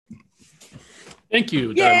Thank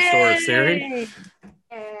you, Dime Stores Theory.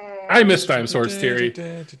 I miss Dime Stores Theory.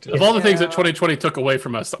 Of all the things that 2020 took away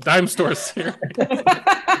from us, Dime Stores Theory.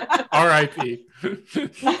 R.I.P.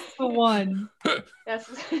 That's the one.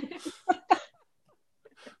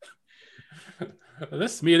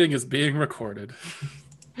 This meeting is being recorded.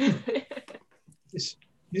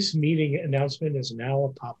 This meeting announcement is now a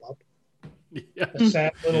pop-up. Yeah. A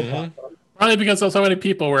sad little pop-up. Probably because so many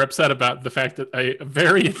people were upset about the fact that a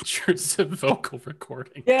very intrusive vocal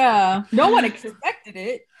recording. Yeah. No one expected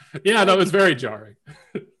it. Yeah, no, it was very jarring.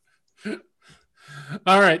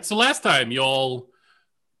 All right, so last time you all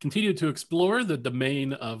continued to explore the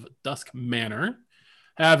domain of Duskmanor,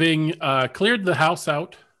 having cleared the house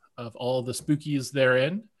out of all the spookies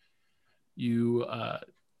therein. You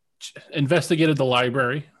investigated the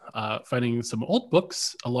library, finding some old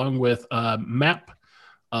books along with a map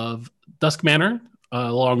of Duskmanor,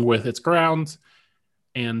 along with its grounds,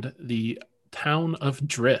 and the town of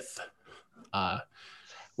Drith,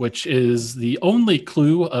 which is the only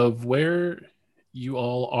clue of where you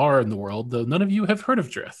all are in the world, though none of you have heard of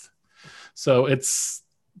Drith. So it's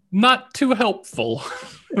not too helpful.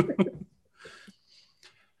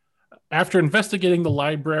 After investigating the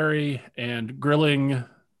library and grilling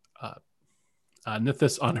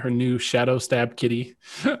Nithis on her new shadow stab kitty,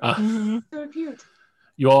 So cute.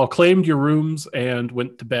 you all claimed your rooms and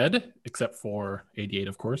went to bed, except for 88,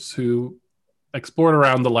 of course, who explored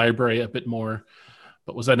around the library a bit more,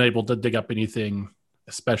 but was unable to dig up anything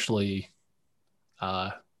especially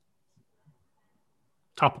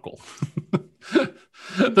topical.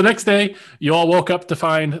 The next day, you all woke up to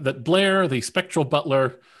find that Blair, the spectral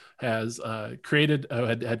butler, has had created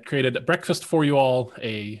a breakfast for you all,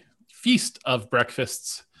 a feast of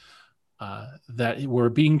breakfasts that were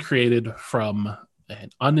being created from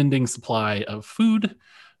an unending supply of food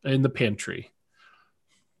in the pantry.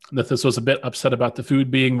 Nithis was a bit upset about the food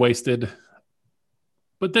being wasted,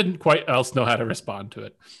 but didn't quite else know how to respond to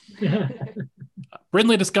it.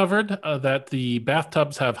 Brindley discovered that the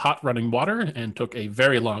bathtubs have hot running water and took a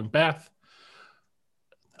very long bath.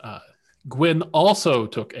 Gwyn also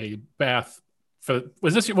took a bath.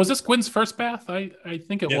 Was this Gwyn's first bath? I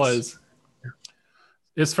think it was.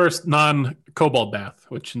 His first non-kobold bath,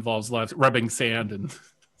 which involves a lot of rubbing sand and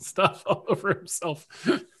stuff all over himself.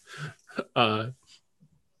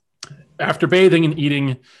 After bathing and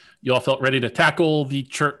eating, you all felt ready to tackle the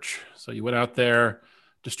church. So you went out there,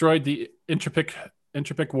 destroyed the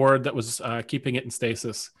entropic ward that was keeping it in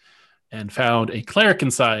stasis, and found a cleric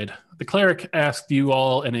inside. The cleric asked you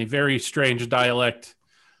all in a very strange dialect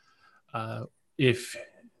if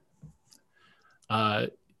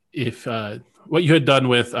what you had done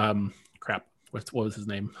with what was his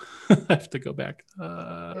name? I have to go back.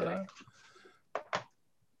 Oh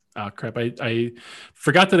crap! I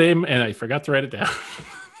forgot the name and I forgot to write it down.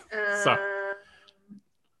 So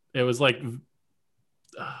it was like,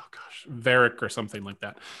 oh gosh, Varric or something like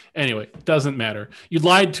that. Anyway, doesn't matter. You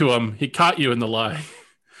lied to him. He caught you in the lie.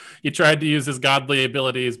 You tried to use his godly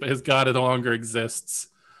abilities, but his god no longer exists.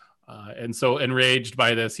 And so enraged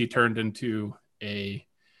by this, he turned into a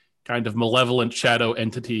kind of malevolent shadow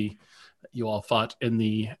entity that you all fought in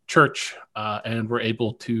the church and were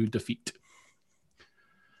able to defeat.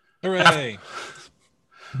 Hooray!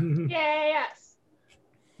 Yes.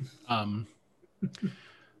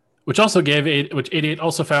 Which 88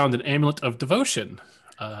 also found an amulet of devotion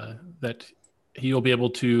that he will be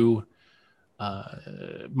able to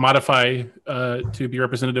modify to be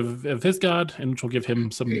representative of his god, and which will give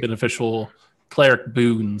him some beneficial cleric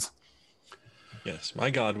boons. Yes,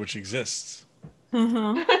 my god, which exists.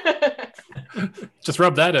 Just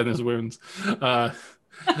rub that in his wounds.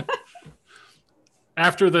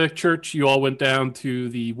 After the church, you all went down to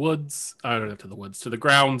the woods, to the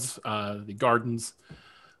grounds, the gardens.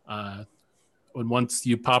 And once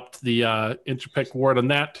you popped the entropic ward on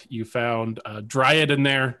that, you found a dryad in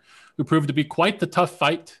there who proved to be quite the tough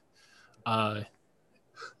fight,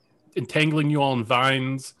 entangling you all in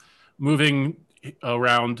vines, moving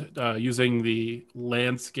around using the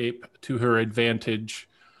landscape to her advantage.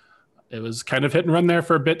 It was kind of hit and run there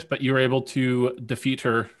for a bit, but you were able to defeat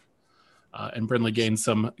her, and Brindley gained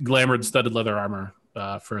some glamored studded leather armor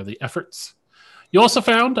for the efforts. You also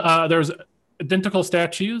found there's identical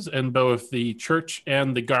statues in both the church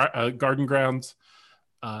and the garden grounds,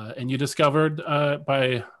 and you discovered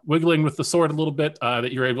by wiggling with the sword a little bit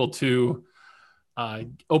that you're able to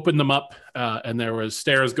open them up, and there was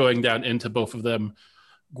stairs going down into both of them.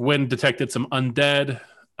 Gwyn detected some undead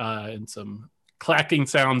and some clacking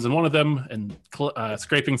sounds in one of them and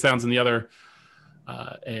scraping sounds in the other.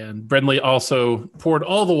 And Brenly also poured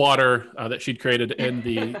all the water that she'd created in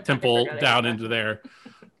the temple forgot down about into there,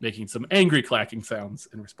 making some angry clacking sounds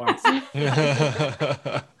in response.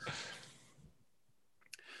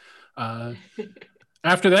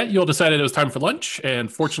 After that, you all decided it was time for lunch,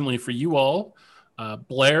 and fortunately for you all,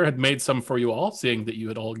 Blair had made some for you all, seeing that you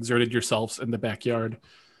had all exerted yourselves in the backyard.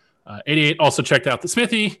 88 also checked out the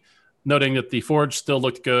smithy, noting that the forge still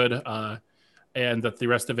looked good, and that the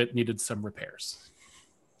rest of it needed some repairs.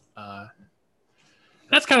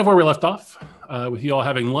 That's kind of where we left off, with you all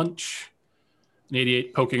having lunch, and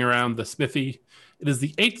 88 poking around the smithy. It is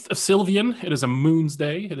the 8th of Sylvian. It is a moon's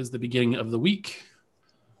day. It is the beginning of the week.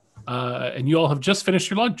 And you all have just finished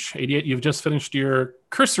your lunch. 88, you've just finished your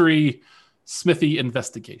cursory smithy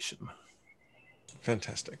investigation.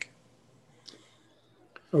 Fantastic.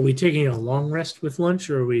 Are we taking a long rest with lunch,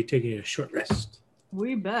 or are we taking a short rest?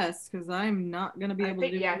 We best, because I'm not going to be able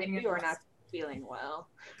to do I anything think you are else. not feeling well.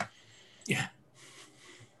 Yeah.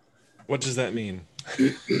 What does that mean? I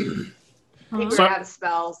think we're So- out of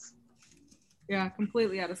spells. Yeah,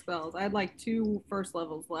 completely out of spells. I had like 2 first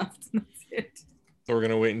levels left. That's it. So we're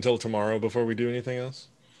gonna wait until tomorrow before we do anything else?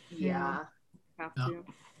 Yeah. Have No. to.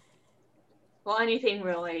 Well, anything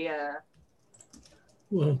really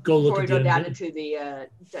We'll go look before we at go the down end into the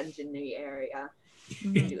dungeony area.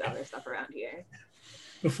 Mhm. Do other stuff around here.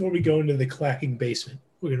 before we go into the clacking basement.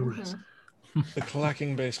 We're gonna rest. The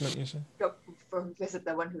clacking basement, you said? Go visit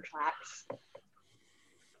the one who clacks.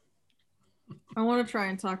 I want to try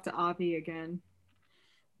and talk to Avi again.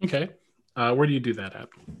 Okay. Where do you do that at?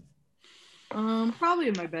 Probably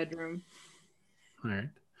in my bedroom. All right.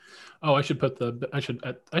 Oh, I should put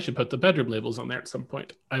the bedroom labels on there at some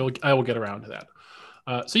point. I will get around to that.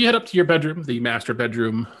 So you head up to your bedroom, the master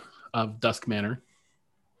bedroom of Duskmanor,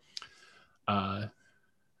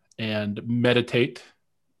 and meditate,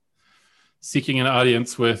 seeking an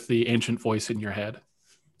audience with the ancient voice in your head,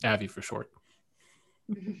 Avi for short.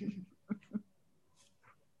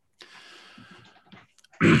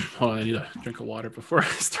 Hold on, I need a drink of water before I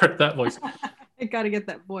start that voice. I gotta get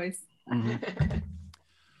that voice. Mhm.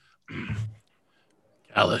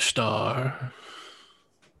 Alistar,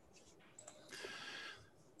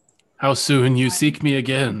 how soon you seek me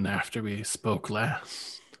again after we spoke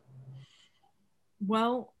last?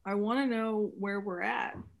 Well, I want to know where we're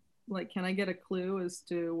at. Like, can I get a clue as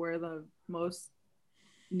to where the most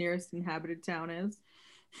nearest inhabited town is?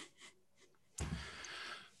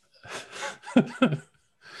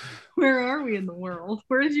 Where are we in the world?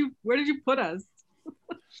 Where did you put us?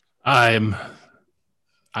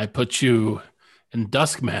 I put you in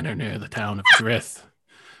Duskmanor near the town of Drith.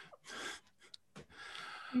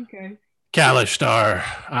 Okay. Kalishtar,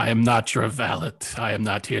 I am not your valet. I am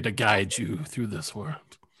not here to guide you through this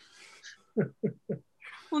world.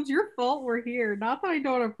 Well, it's your fault we're here. Not that I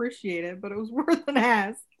don't appreciate it, but it was worth an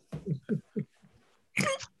ask.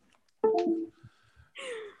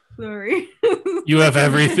 Sorry. You have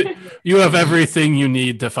everything. You have everything you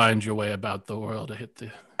need to find your way about the world.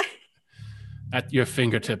 At your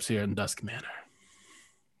fingertips here in Duskmanor.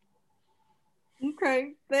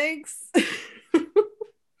 Okay, thanks.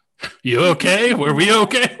 You okay? Were we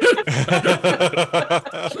okay?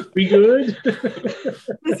 We good?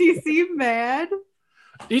 Does he seem mad?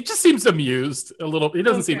 He just seems amused a little. He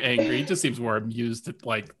doesn't seem Okay. angry. He just seems more amused at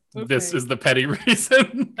this Okay. is the petty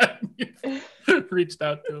reason that you reached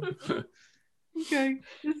out to him. Okay.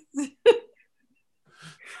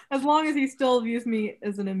 As long as he still views me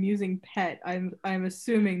as an amusing pet, I'm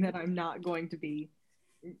assuming that I'm not going to be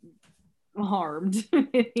harmed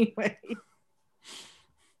anyway.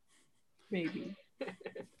 Maybe. Okay.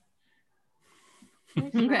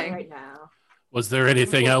 Okay. Right now. Was there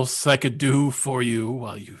anything else I could do for you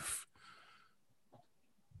while you've...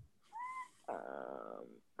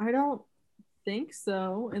 I don't think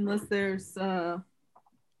so, unless there's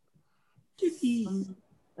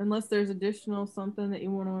unless there's additional something that you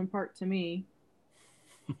want to impart to me.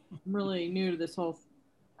 I'm really new to this whole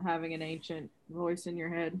having an ancient voice in your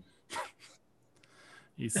head.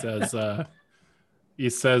 He says,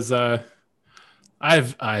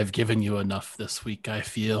 I've given you enough this week, I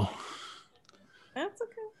feel. That's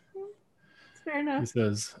okay. Yeah, it's fair He enough.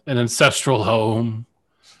 says, an ancestral home,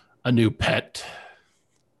 a new pet.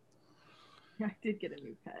 I did get a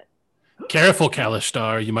new pet. Careful,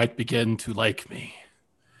 Kalishtar, you might begin to like me.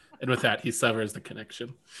 And with that, he severs the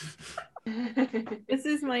connection. This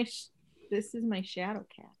is my shadow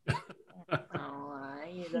cat. Oh,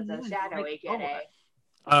 that's a shadowy kitty.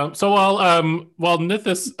 So while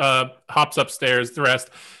Nithis hops upstairs, the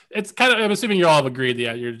rest, it's kind of, I'm assuming you all have agreed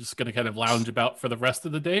that you're just going to kind of lounge about for the rest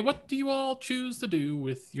of the day. What do you all choose to do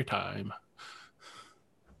with your time?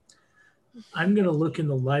 I'm going to look in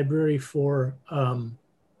the library for. I'm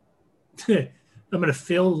going to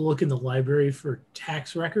fail to look in the library for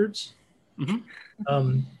tax records,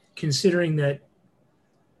 considering that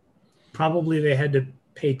probably they had to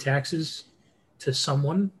pay taxes to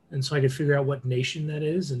someone, and so I could figure out what nation that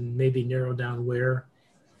is, and maybe narrow down where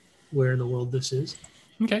in the world this is.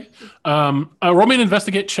 Okay. Roll me an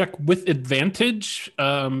investigate check with advantage,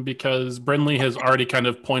 because Brinley has already kind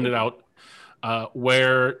of pointed out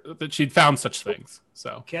where that she'd found such things.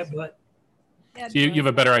 So, Cat butt. so you have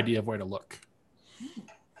a better idea of where to look.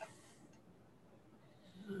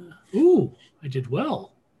 Ooh, I did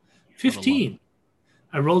well. 15.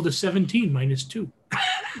 I rolled a 17 minus 2.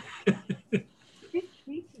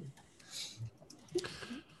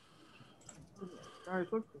 All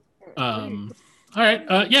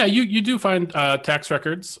right. Yeah, you do find tax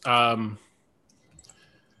records.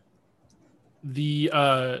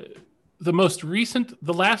 The most recent,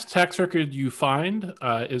 the last tax record you find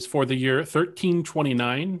is for the year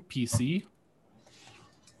 1329 PC.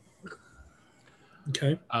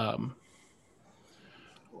 Okay.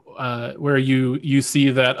 Where you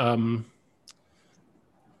see that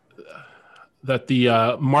that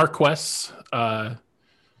the Marquess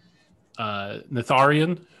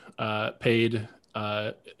Nitharian paid,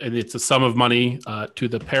 and it's a sum of money to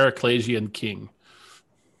the Periclasian king.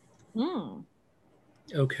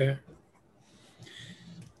 Okay.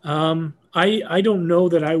 I don't know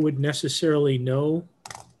that I would necessarily know.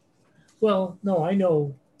 Well, no, I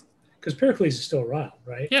know because Pericles is still around,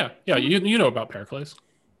 right? Yeah, you know about Pericles.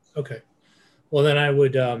 Okay. Well, then I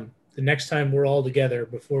would the next time we're all together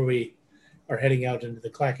before we are heading out into the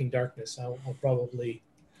clacking darkness, I'll probably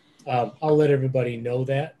I'll let everybody know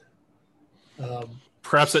that.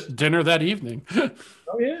 Perhaps at dinner that evening.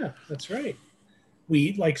 Oh yeah, that's right. We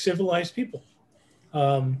eat like civilized people,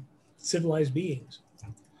 civilized beings.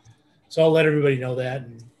 So I'll let everybody know that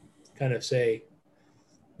and kind of say,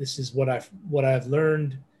 this is what I've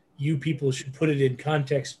learned. You people should put it in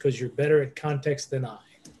context because you're better at context than I. All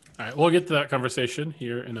right, we'll get to that conversation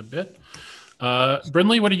here in a bit.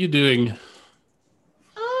 Brinley, what are you doing? I'm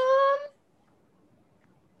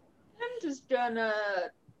just gonna.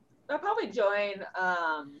 I'll probably join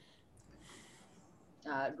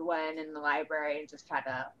Gwen in the library and just try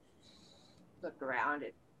to look around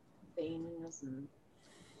at things and.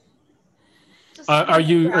 Are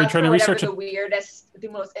you trying to research the weirdest, the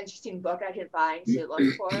most interesting book I can find to look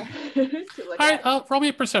for? All right, roll me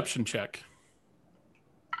a perception check.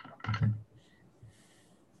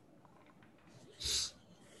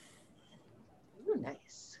 Ooh,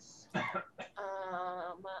 nice.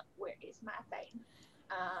 Where is my thing?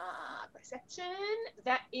 Perception.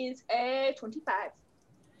 That is a 25.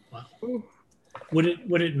 Wow.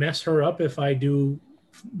 Would it mess her up if I do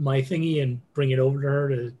my thingy and bring it over to her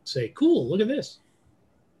to say, cool, look at this?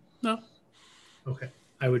 No. Okay.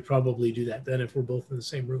 I would probably do that then if we're both in the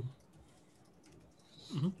same room.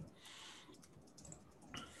 Mm-hmm.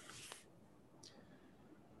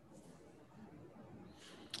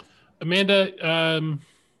 Amanda,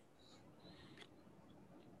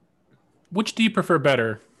 which do you prefer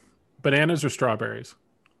better, bananas or strawberries?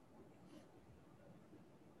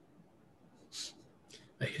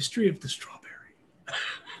 A history of the strawberry.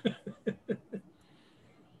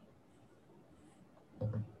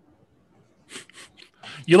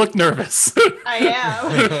 You look nervous. I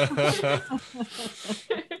am.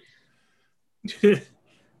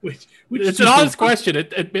 which it's an honest question.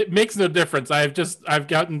 It makes no difference. I've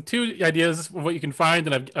gotten two ideas of what you can find,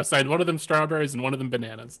 and I've assigned one of them strawberries and one of them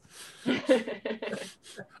bananas.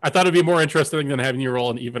 I thought it'd be more interesting than having you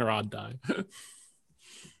roll an even or odd die.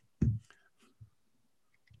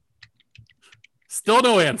 Still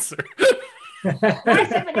no answer. I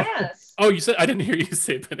said bananas. Oh, you said I didn't hear you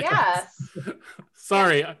say bananas. Yes.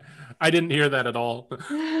 Sorry, I didn't hear that at all.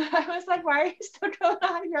 I was like, why are you still going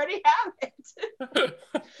on? You already have it.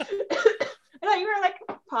 I thought you were like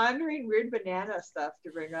pondering weird banana stuff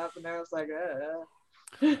to bring up, and I was like,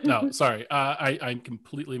 No, sorry. I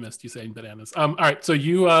completely missed you saying bananas. All right, so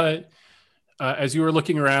you as you were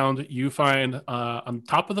looking around, you find on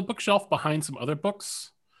top of the bookshelf behind some other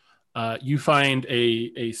books, you find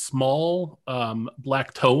a small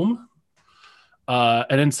black tome,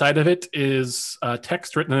 and inside of it is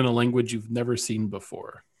text written in a language you've never seen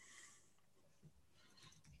before.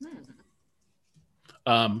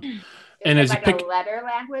 And is it like a letter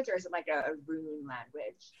language, or is it like a rune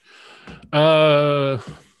language?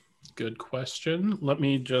 Good question. Let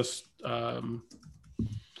me just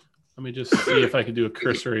see if I can do a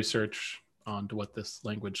cursory search onto what this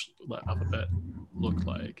language alphabet looked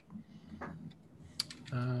like.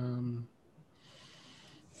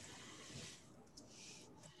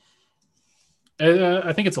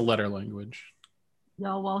 I think it's a letter language.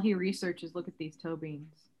 Y'all, while he researches, look at these toe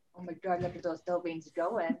beans. Oh my god, look at those toe beans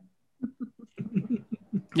going.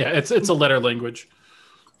 Yeah, it's a letter language.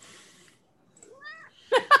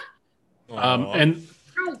 Aw. And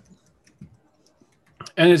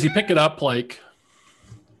as you pick it up, like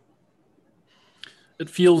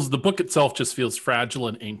the book itself just feels fragile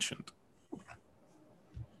and ancient.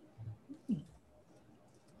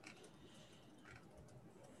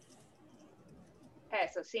 Okay,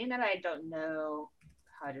 so seeing that I don't know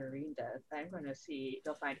how to read this, I'm going to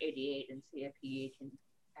go find 88 and see if he can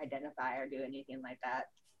identify or do anything like that,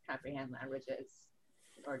 comprehend languages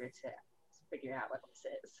in order to figure out what this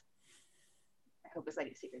is. I hope it's like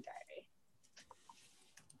a secret diary.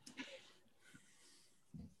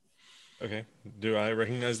 Okay. Do I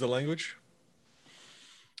recognize the language?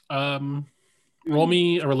 Roll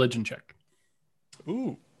me a religion check.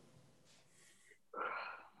 Ooh.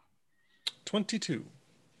 22.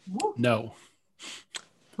 No.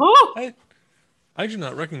 Oh! I do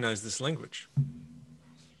not recognize this language.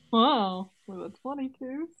 Wow. With a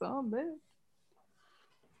 22, so big.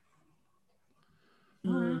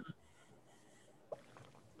 Can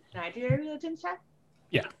I do a religion check?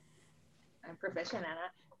 Yeah. I'm proficient in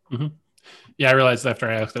it. Mm-hmm. Yeah, I realized after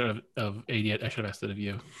I asked it of 88, I should have asked it of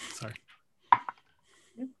you. Sorry.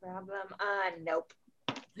 No problem. Nope.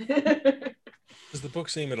 Does the book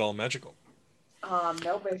seem at all magical?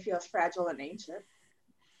 Nope, it feels fragile and ancient.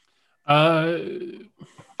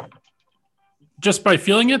 Just by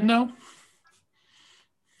feeling it, no.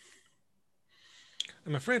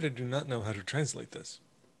 I'm afraid I do not know how to translate this.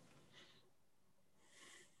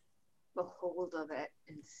 Behold of it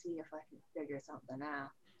and see if I can figure something out.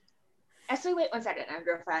 Actually, wait 1 second. I'm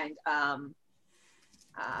gonna find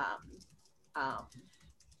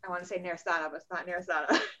I want to say Narasana, but it's not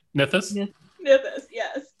Narasana. Nithis? Yeah. Nithis,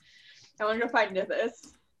 yes. I want to go find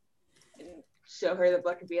Nithis and show her the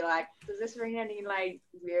book and be like, does this ring any like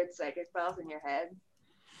weird psychic bells in your head?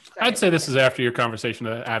 Sorry. I'd say this is after your conversation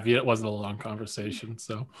with Abby. It wasn't a long conversation,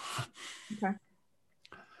 so. Okay.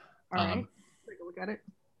 All right. Take a look at it.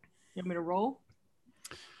 You want me to roll?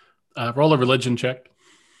 Roll a religion check.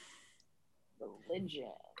 Religion.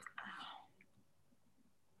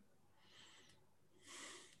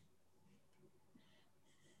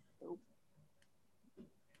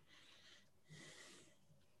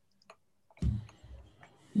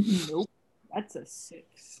 Nope. That's a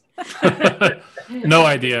 6. No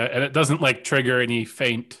idea, and it doesn't like trigger any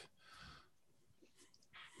faint.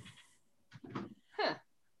 Huh.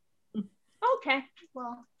 Okay.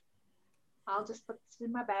 Well, I'll just put this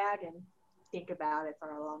in my bag and think about it for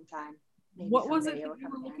a long time. Maybe What was it someday that it'll you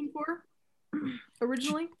come were in looking handy. for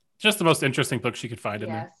originally? Just the most interesting book she could find in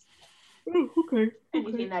there. Yes. Oh, okay.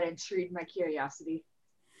 Anything that intrigued my curiosity.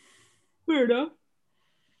 Fair enough.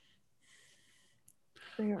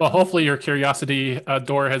 Well, hopefully your curiosity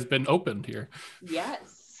door has been opened here.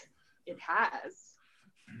 Yes, it has.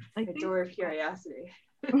 I A think... door of curiosity.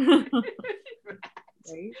 Right.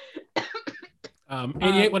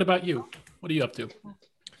 88, what about you? What are you up to?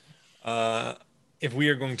 If we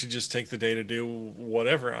are going to just take the day to do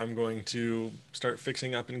whatever, I'm going to start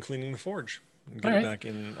fixing up and cleaning the forge and get it back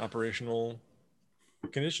in operational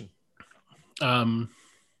condition. Roll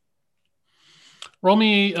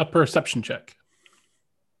me a perception check.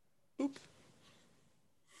 Oop.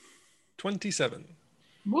 27.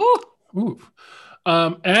 Woo! Ooh.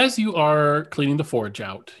 As you are cleaning the forge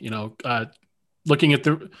out, looking at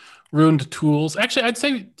the ruined tools. Actually, I'd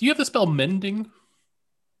say, do you have the spell mending?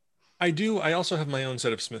 I do. I also have my own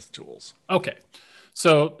set of smith tools. Okay.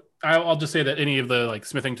 So I'll just say that any of the like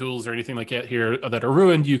smithing tools or anything like that here that are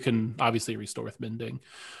ruined, you can obviously restore with mending.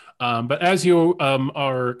 But as you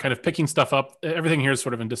are kind of picking stuff up, everything here is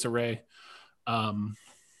sort of in disarray.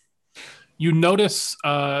 You notice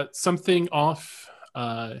something off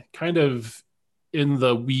kind of in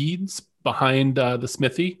the weeds behind the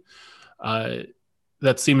smithy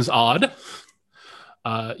that seems odd.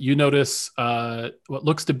 You notice what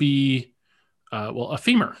looks to be, a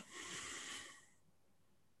femur.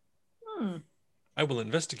 I will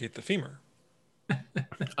investigate the femur.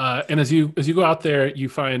 And as you go out there, you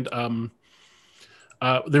find the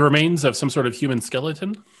remains of some sort of human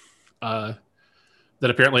skeleton that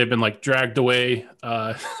apparently have been like dragged away.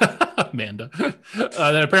 Amanda.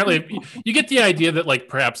 That apparently you get the idea that like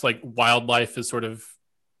perhaps like wildlife is sort of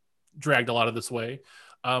dragged a lot of this way.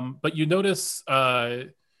 But you notice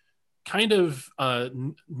kind of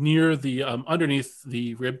near the underneath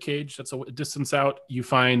the rib cage, that's a distance out, you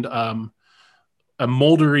find a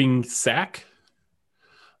moldering sack.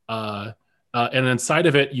 And inside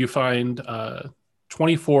of it, you find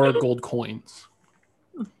 24 gold coins.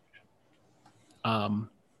 And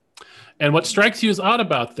what strikes you as odd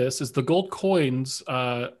about this is the gold coins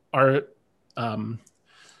are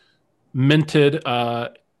minted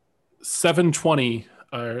 720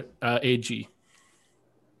 AG.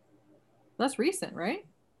 That's recent, right?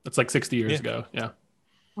 That's like 60 years Yeah. ago. Yeah.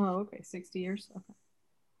 Oh, okay. 60 years.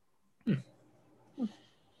 Okay.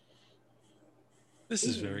 This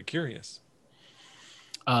is very curious.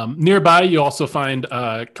 Nearby, you also find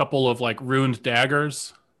a couple of like ruined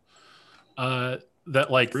daggers. That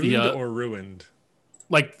like Ruined or ruined?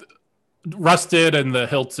 like rusted, and the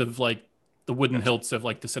hilts of like the wooden hilts have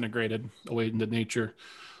like disintegrated away into nature.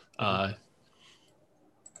 And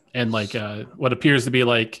like what appears to be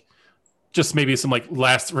like just maybe some like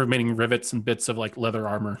last remaining rivets and bits of like leather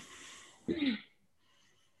armor.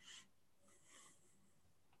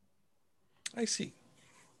 I see.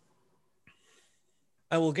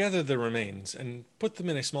 I will gather the remains and put them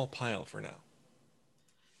in a small pile for now.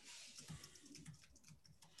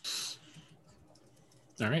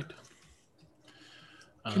 All right.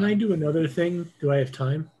 Can I do another thing? Do I have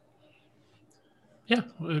time? Yeah,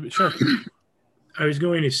 sure. I was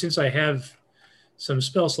going to, since I have some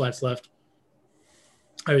spell slots left,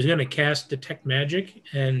 I was going to cast Detect Magic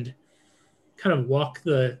and kind of walk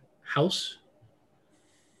the house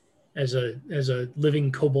as a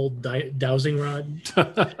living kobold dowsing rod.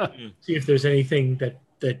 See if there's anything that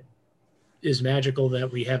is magical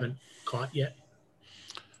that we haven't caught yet.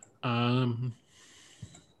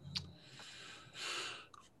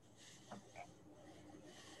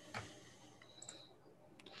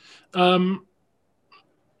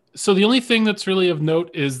 So the only thing that's really of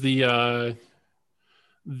note is the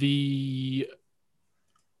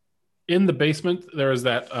in the basement there is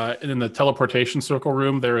that in the teleportation circle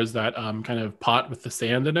room there is that kind of pot with the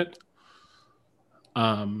sand in it.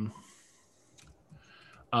 And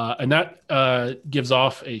that gives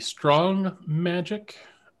off a strong magic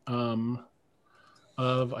of,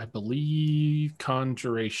 I believe,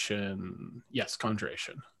 conjuration. Yes,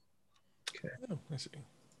 conjuration. Okay. Oh, I see.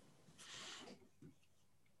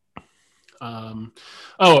 And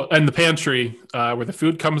the pantry where the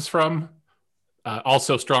food comes from,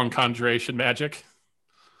 also strong conjuration magic.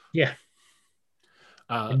 Yeah.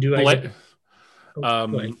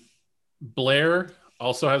 Blair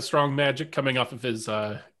also has strong magic coming off of his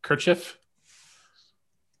kerchief.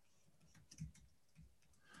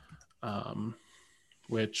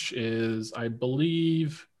 Which is, I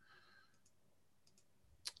believe,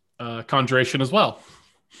 conjuration as well.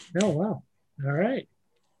 Oh, wow. All right.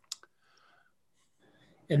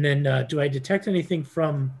 And then do I detect anything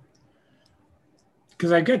from...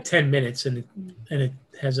 Because I've got 10 minutes and it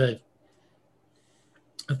has a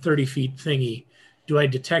 30 feet thingy. Do I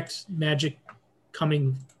detect magic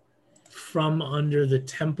coming from under the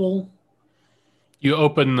temple? Do you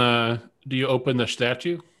open the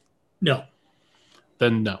statue? No.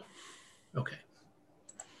 Then no. Okay.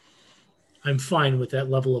 I'm fine with that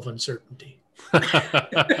level of uncertainty.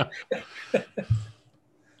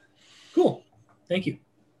 Cool. Thank you.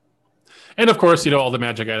 And of course, all the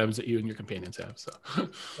magic items that you and your companions have. So.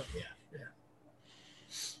 Yeah.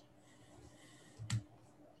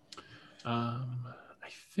 I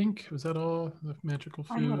think, was that all the magical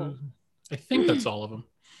food? I think that's all of them.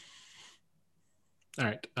 All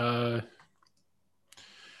right. All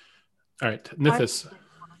right, Nithis.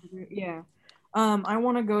 Yeah. I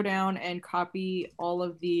want to go down and copy all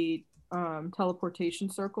of the teleportation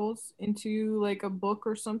circles into like a book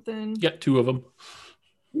or something. Yeah, 2 of them.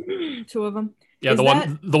 2 of them. Yeah,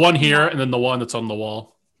 the one here and then the one that's on the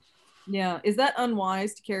wall. Yeah. Is that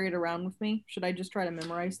unwise to carry it around with me? Should I just try to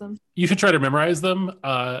memorize them? You should try to memorize them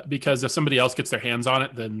because if somebody else gets their hands on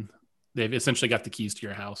it, then they've essentially got the keys to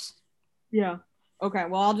your house. Yeah. Okay.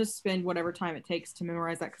 Well, I'll just spend whatever time it takes to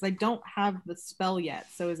memorize that because I don't have the spell yet.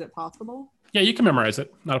 So is it possible? Yeah, you can memorize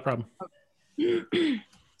it. Not a problem. Okay.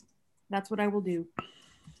 That's what I will do.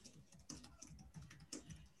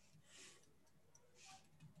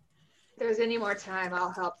 If there's any more time,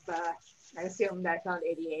 I'll help. I assume that I found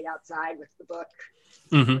 88 outside with the book.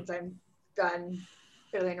 Mm-hmm. Once I'm done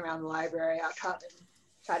fiddling around the library, I'll come and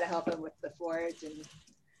try to help him with the forge and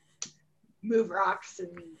move rocks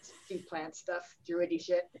and do plant stuff, druidy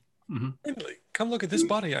shit. Mm-hmm. Emily, come look at this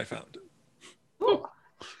body I found. Oh,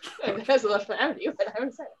 that's a lot of you, but I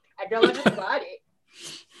was like, I don't look at the body.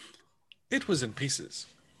 It was in pieces.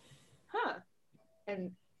 Huh.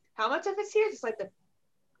 And how much of it's here? Just like the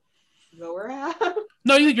lower half?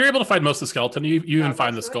 No, you're able to find most of the skeleton. You even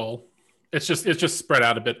find the skull. It's just spread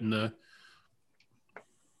out a bit in the.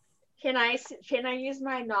 Can I use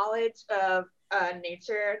my knowledge of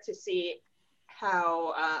nature to see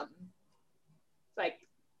how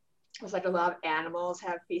It's like a lot of animals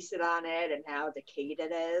have feasted on it and how decayed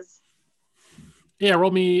it is. Yeah,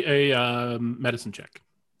 roll me a medicine check.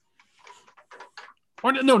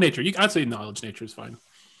 Or no, nature. I'd say knowledge. Nature is fine.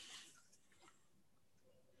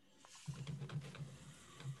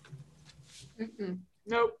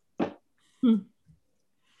 Nope.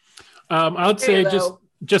 I would say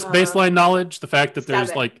just baseline knowledge. The fact that there's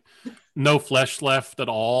 7. like no flesh left at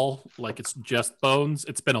all, like it's just bones.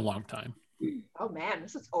 It's been a long time. Oh man,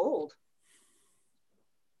 this is old.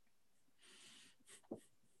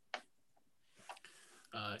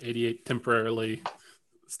 88 temporarily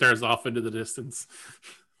stares off into the distance.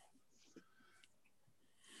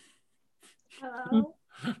 Hello?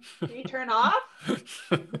 Can you turn off?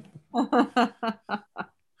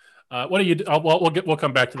 What do you do? We'll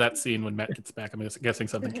come back to that scene when Matt gets back. I'm guessing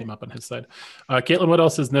something came up on his side. Caitlin, what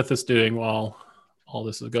else is Nithis doing while all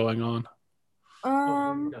this is going on?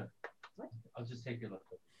 I'll just take your laptop.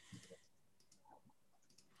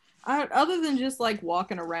 Other than just like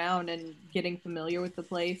walking around and getting familiar with the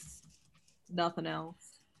place, nothing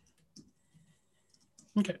else.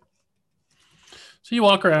 Okay. So you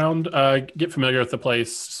walk around, get familiar with the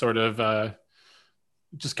place, sort of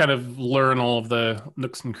just kind of learn all of the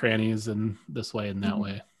nooks and crannies and this way and that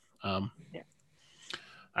way. Yeah.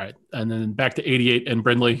 All right. And then back to 88 and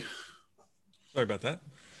Brindley. Sorry about that.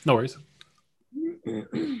 No worries.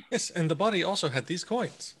 Yes, and the body also had these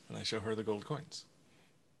coins. And I show her the gold coins.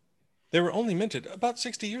 They were only minted about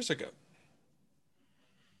 60 years ago.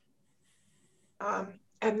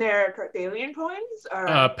 And they're Carthalian coins? Or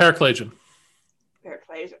Periclasian.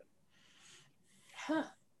 Periclasian. Huh.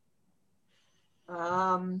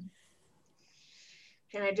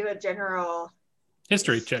 Can I do a general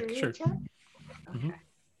History check, sure. Okay. Mhm.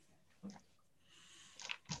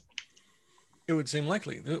 It would seem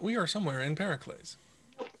likely that we are somewhere in Pericles.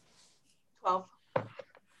 12.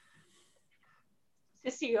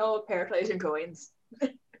 Just the old Periclasian coins.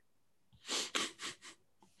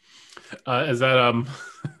 Is that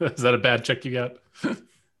is that a bad check you got? Oh,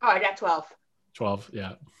 I got 12. 12,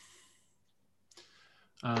 yeah.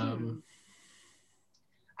 I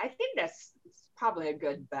think that's probably a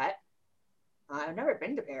good bet. I've never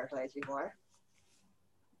been to Pericles before.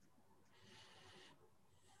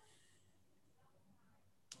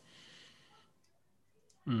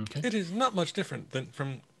 Okay. It is not much different than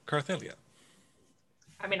from Carthelia.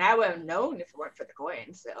 I mean, I would have known if it weren't for the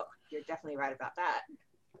coins, so you're definitely right about that.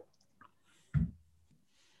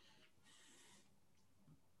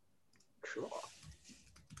 Cool.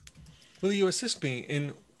 Will you assist me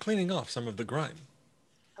in cleaning off some of the grime?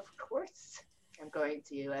 Of course. I'm going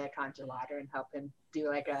to conjure water and help him do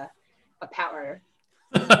like a power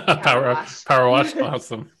wash. Power wash,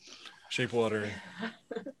 awesome. Shape water.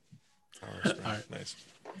 Power spray. All right. Nice.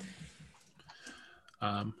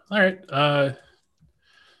 All right.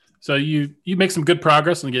 So you make some good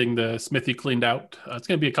progress in getting the smithy cleaned out. It's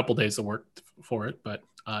going to be a couple days of work for it, but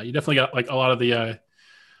you definitely got like a lot of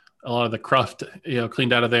the cruft,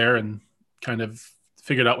 cleaned out of there and kind of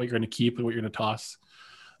figured out what you're going to keep and what you're going to toss.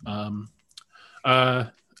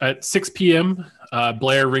 At 6 p.m.,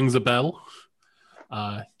 Blair rings a bell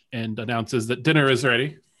and announces that dinner is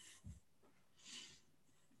ready.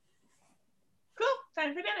 Cool,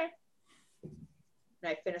 time for dinner.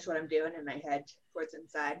 And I finish what I'm doing and I head towards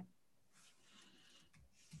inside.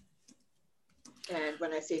 And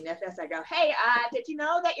when I see Nithis, I go, hey, did you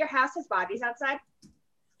know that your house has bodies outside?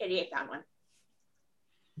 88 found one.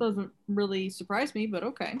 Doesn't really surprise me, but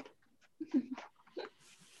okay.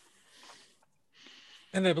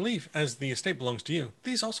 And I believe, as the estate belongs to you,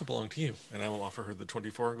 these also belong to you. And I will offer her the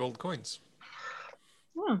 24 gold coins.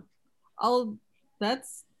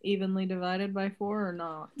 That's evenly divided by 4 or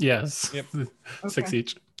not? Yes. Yep. 6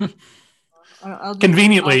 each. I'll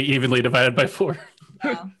Conveniently evenly divided by 4.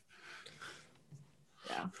 Yeah.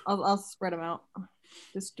 I'll spread them out,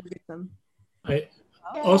 distribute them.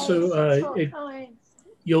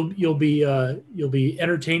 You'll be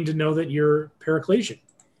entertained to know that you're Periclasian.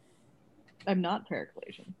 I'm not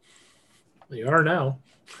Periclasian. You are now.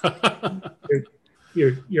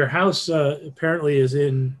 Your house apparently is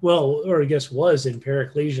in, or I guess was in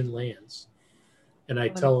Periclasian lands. And I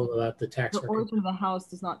tell them about the tax record. The origin of the house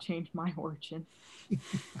does not change my origin.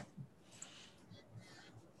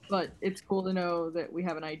 But it's cool to know that we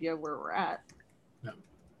have an idea of where we're at. No.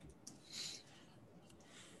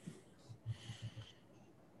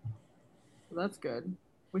 So that's good.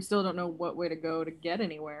 We still don't know what way to go to get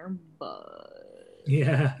anywhere, but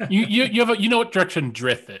yeah, you know what direction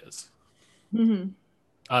Drith is,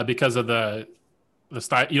 mm-hmm. Because of the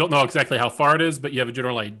style. You don't know exactly how far it is, but you have a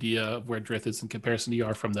general idea of where Drith is in comparison to you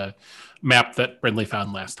are from the map that Brindley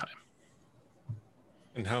found last time.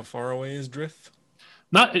 And how far away is Drith?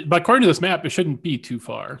 Not, but according to this map, it shouldn't be too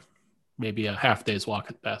far. Maybe a half day's walk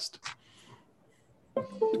at best.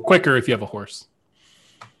 Quicker if you have a horse.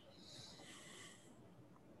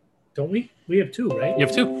 Don't we? We have 2, right? You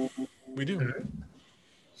have 2. We do.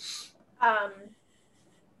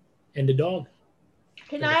 And a dog.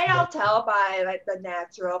 Can I all tell by like the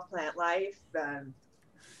natural plant life,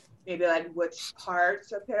 maybe like which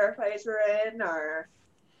parts of Paraphrase we're in, or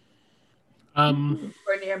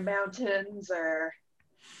we're near mountains, or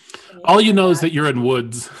all you know is that you're in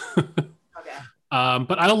woods. Okay.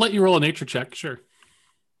 But I'll let you roll a nature check. Sure.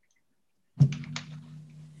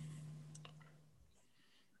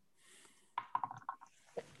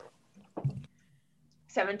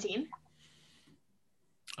 17.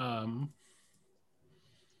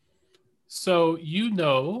 So you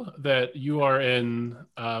know that you are in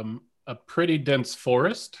a pretty dense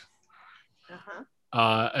forest,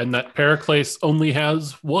 and that Pericles only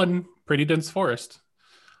has one pretty dense forest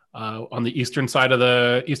on the eastern side of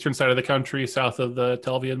the country, south of the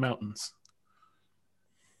Telvian Mountains.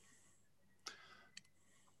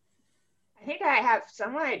 I think I have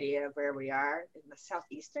some idea of where we are in the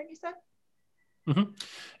southeastern. You said. Mm-hmm.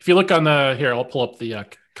 If you look on the here, I'll pull up the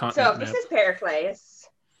continent So map. this is Pericles.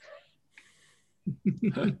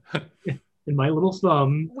 And my little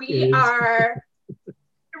thumb. We are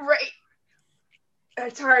right.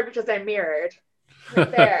 It's hard because I'm mirrored. Right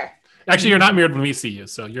there. Actually, you're not mirrored when we see you,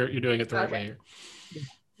 so you're doing it the right way.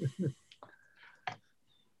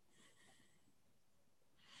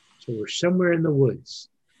 So we're somewhere in the woods,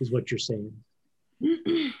 is what you're saying.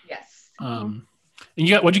 Yes. And you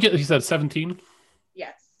got, what'd you get? You said 17?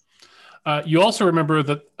 Yes. You also remember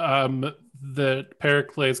that the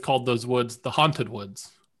Pericles called those woods the Haunted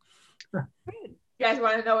Woods. You guys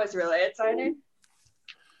want to know what's really exciting?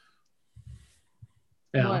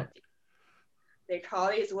 Yeah. What? They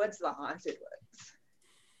call these woods the Haunted Woods.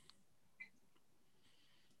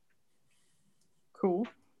 Cool.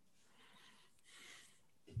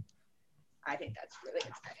 I think that's really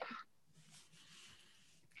exciting.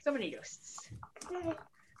 So many ghosts.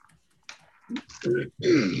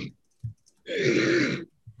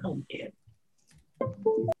 Oh, man.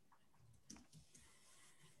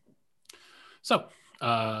 So,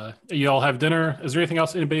 you all have dinner. Is there anything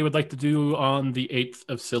else anybody would like to do on the 8th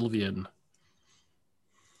of Sylvian?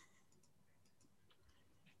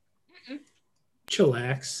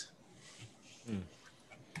 Chillax.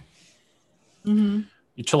 Mm-hmm.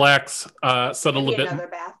 You chillax, settle Maybe a bit. another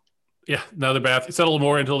bath. Yeah, another bath. You settle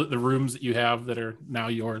more into the rooms that you have that are now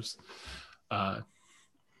yours.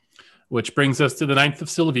 Which brings us to the 9th of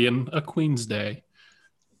Sylvian, a Queen's Day.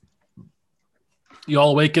 You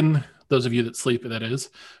all awaken, those of you that sleep, that is,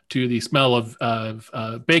 to the smell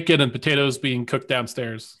of bacon and potatoes being cooked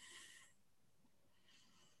downstairs.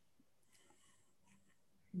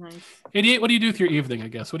 Nice. 88, what do you do with your evening, I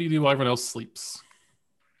guess? What do you do while everyone else sleeps?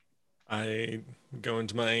 I go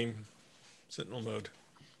into my sentinel mode.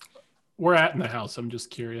 We're at in the house. I'm just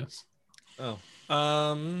curious. Oh.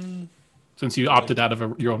 Since you opted out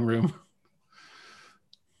of your own room.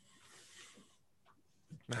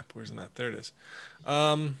 Map, where's the map? There it is.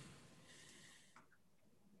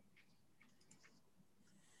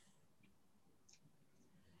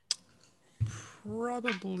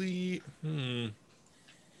 Probably.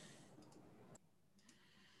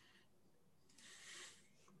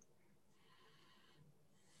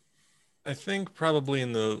 I think probably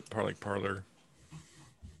in the parlor.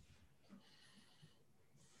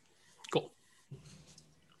 Cool.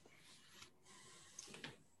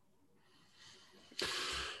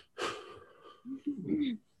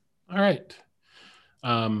 All right.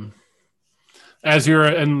 As you're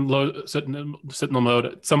in sentinel mode,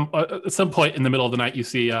 at some point in the middle of the night, you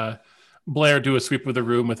see Blair do a sweep of the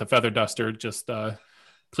room with a feather duster, just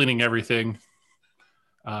cleaning everything.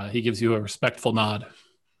 He gives you a respectful nod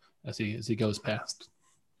as he goes past.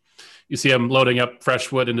 You see him loading up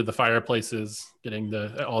fresh wood into the fireplaces, getting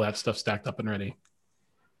all that stuff stacked up and ready.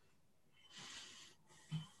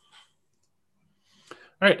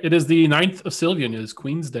 All right, it is the 9th of Sylvian. It is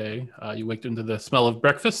Queen's Day. You waked into the smell of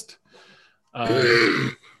breakfast. What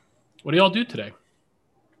do y'all do today?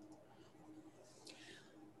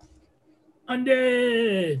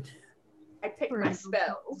 Undead. I picked my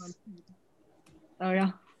spells. Oh,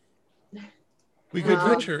 yeah. We could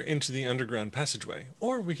venture into the underground passageway,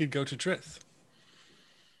 or we could go to Drith.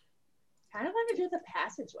 Kind of want to do the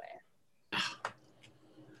passageway.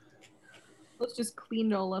 Let's just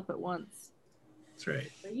clean it all up at once. That's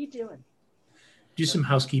right. What are you doing? Do some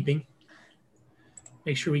housekeeping.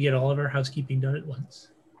 Make sure we get all of our housekeeping done at once.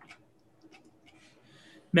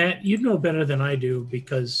 Matt, you'd know better than I do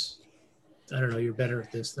because I don't know. You're better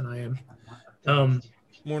at this than I am.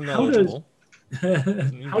 More How does knowledgeable.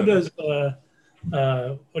 how does what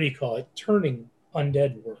do you call it? Turning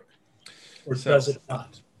undead work, or So- does it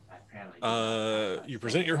not? You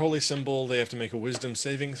present your holy symbol. They have to make a wisdom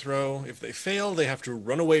saving throw. If they fail, they have to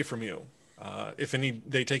run away from you. If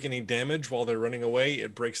they take any damage while they're running away,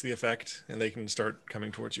 it breaks the effect, and they can start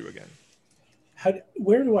coming towards you again.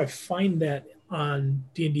 Where do I find that on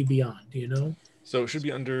D&D Beyond? Do you know? So it should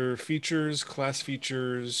be under features, class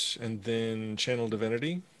features, and then channel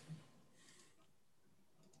divinity.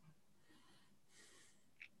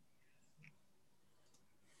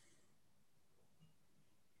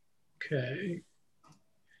 Okay.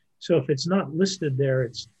 So if it's not listed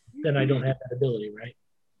there, then I don't have that ability, right?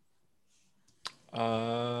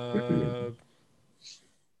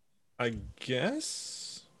 I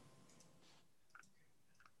guess.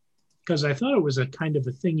 Because I thought it was a kind of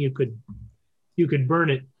a thing you could burn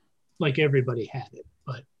it like everybody had it,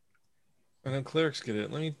 but I know clerics get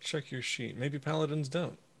it. Let me check your sheet. Maybe paladins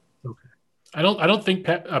don't. okay. I don't think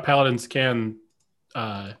paladins can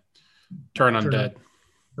turn undead.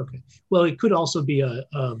 Okay. Well, it could also be a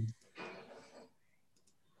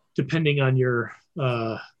depending on your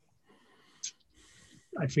I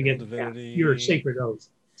forget Divinity. your sacred oath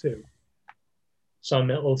too.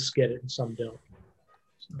 Some oaths get it and some don't.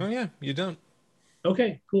 Oh yeah, you don't.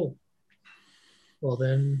 Okay, cool. Well,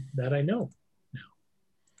 then that I know now.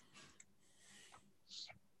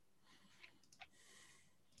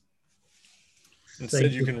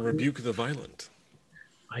 Instead, you can rebuke the violent.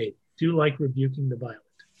 I do like rebuking the violent.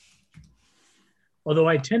 Although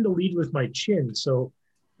I tend to lead with my chin, so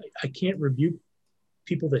I can't rebuke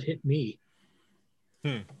people that hit me.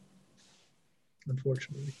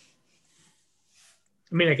 Unfortunately.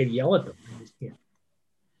 I mean, I can yell at them. I just can't.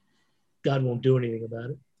 God won't do anything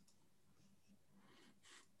about it.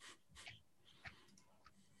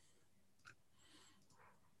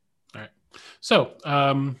 All right. So,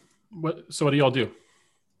 what do y'all do?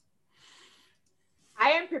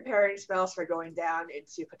 I am preparing spells for going down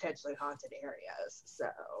into potentially haunted areas. So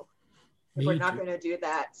if we're not going to do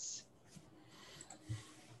that,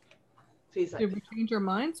 please. Did we change our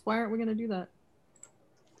minds? Why aren't we going to do that?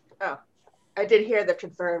 Oh, I did hear the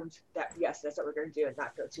confirmed that yes, that's what we're going to do, and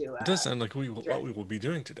not go to. It does sound like what we will be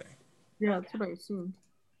doing today. Yeah, that's what I assumed.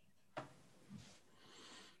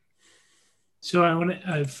 So I want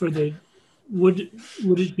to for the would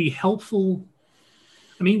it be helpful?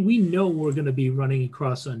 I mean, we know we're going to be running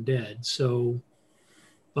across undead, so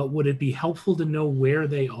but would it be helpful to know where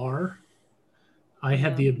they are? I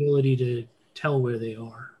have the ability to tell where they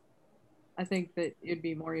are. I think that it'd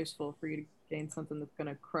be more useful for you to gain something that's going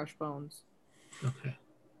to crush bones. Okay.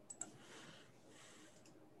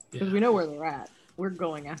 Because we know where they're at. We're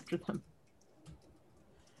going after them.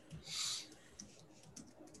 It's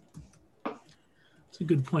a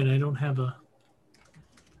good point. I don't have a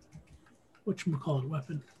whatchamacallit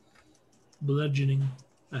weapon. Bludgeoning.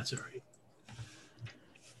 That's all right.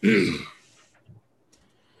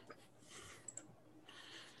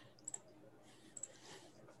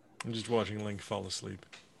 I'm just watching Link fall asleep.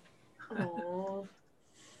 Oh,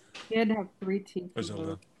 He had to have 3 teeth. Or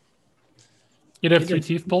Zelda. You'd have 3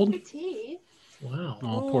 teeth pulled? teeth. Wow.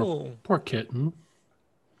 Oh, poor kitten.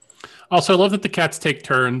 Also, I love that the cats take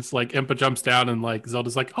turns. Like Impa jumps down and like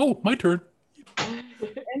Zelda's like, "Oh, my turn."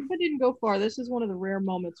 Impa didn't go far. This is one of the rare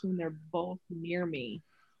moments when they're both near me.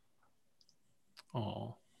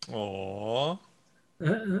 Aww.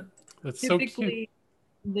 That's so cute. Typically,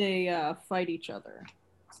 they fight each other.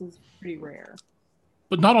 This is pretty rare.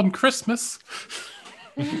 But not on Christmas.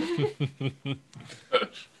 It's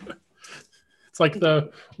like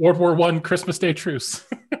the World War I Christmas Day truce.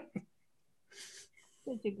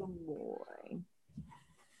 Such a good boy.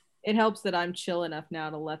 It helps that I'm chill enough now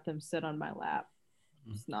to let them sit on my lap.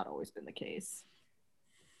 It's not always been the case.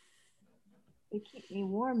 They keep me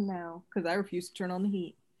warm now because I refuse to turn on the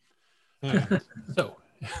heat. So,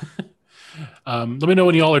 let me know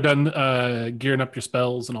when y'all are done gearing up your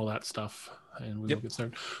spells and all that stuff, and we will get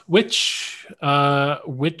started. Which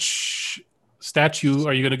statue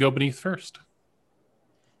are you going to go beneath first?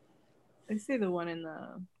 I say the one in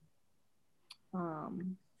the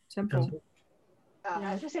temple. I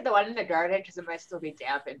was going to say the one in the garden because it might still be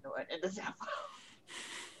damp in the one in the temple.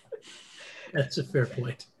 That's a fair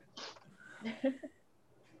point.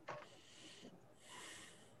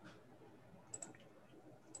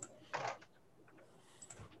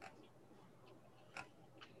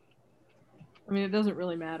 I mean, it doesn't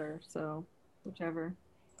really matter, so whichever.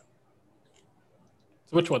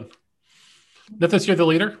 So which one? Nithis, you're the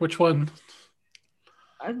leader. Which one?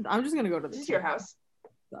 I'm just gonna go to the. This is your house.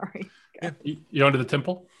 Sorry. You going to the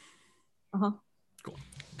temple? Uh-huh. Go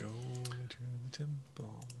to the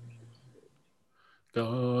temple.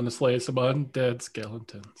 Gonna slay some undead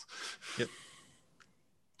skeletons. Yep.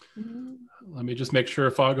 Let me just make sure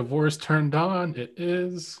Fog of War is turned on. It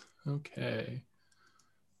is. Okay.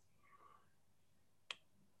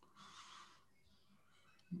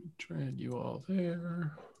 Trade you all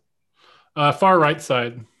there. Far right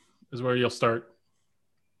side is where you'll start.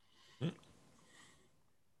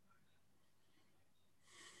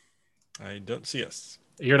 I don't see us.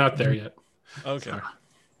 You're not there yet. Okay. Sorry.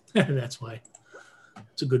 That's why.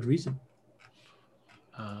 It's a good reason.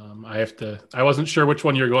 I wasn't sure which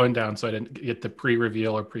one you're going down, so I didn't get to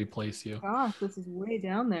pre-reveal or pre-place you. Gosh, this is way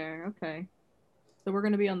down there. Okay. So we're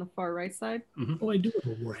gonna be on the far right side. Oh, I do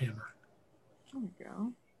have a warhammer. There we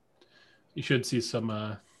go. You should see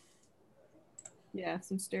some. Yeah,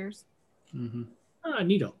 some stairs. Ah,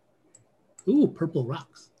 neato. Ooh, purple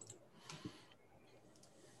rocks.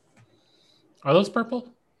 Are those purple?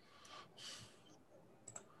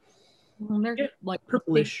 Well, they're Yeah, like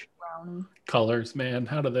purplish. browny. Colors, man.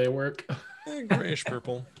 How do they work? Grayish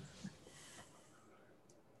purple.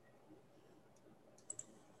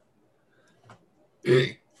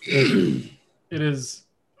 It is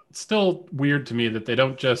still weird to me that they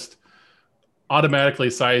don't just automatically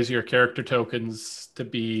size your character tokens to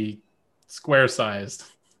be square sized.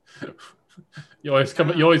 You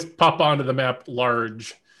always pop onto the map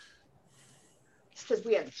large. It's because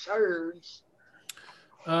we have charge.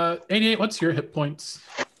 88, what's your hit points,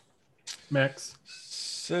 Max?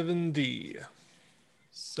 70.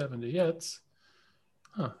 70. Yeah,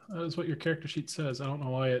 that is what your character sheet says. I don't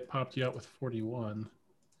know why it popped you out with 41.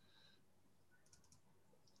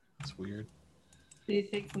 That's weird. Did you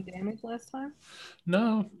take some damage last time?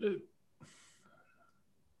 No. We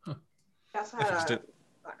also I fixed had a it.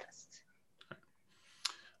 honest.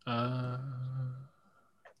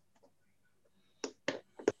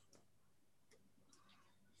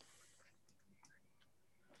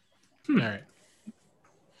 All right.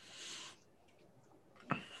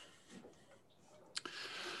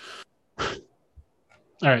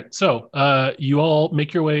 All right. So you all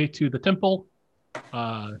make your way to the temple.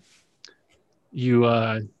 You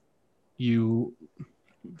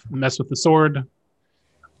mess with the sword.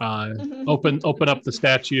 Open up the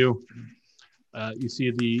statue. You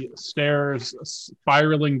see the stairs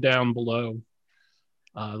spiraling down below.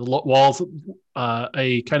 The walls,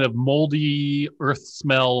 a kind of moldy earth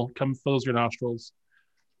smell fills your nostrils.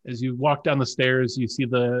 As you walk down the stairs, you see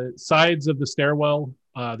the sides of the stairwell,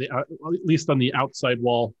 at least on the outside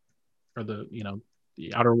wall, or the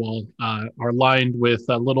outer wall, are lined with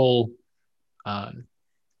little, I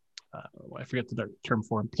forget the term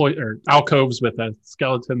for them, or alcoves with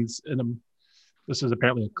skeletons in them. This is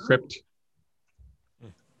apparently a crypt.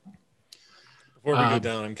 Before we go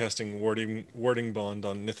down, I'm casting warding bond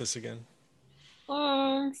on Nithis again.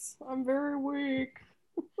 Thanks. I'm very weak.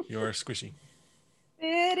 You are squishy.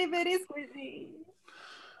 Very, very squishy.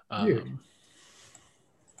 Weird.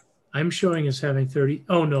 I'm showing as having 30.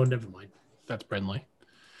 Oh, no, never mind. That's Brenly.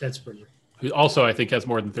 That's Brenly. Who also, I think, has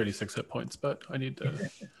more than 36 hit points, but I need to...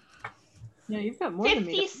 Yeah, you've got more than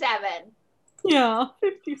me. 57. Yeah,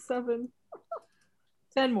 57.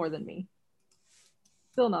 10 more than me.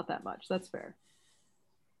 Still not that much. That's fair.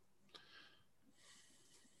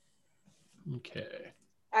 Okay.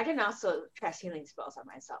 I can also cast healing spells on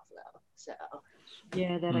myself, though. So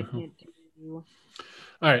Yeah, that I can't do.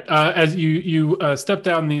 All right. As you step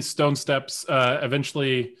down these stone steps,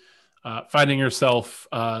 eventually finding yourself,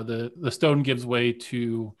 the stone gives way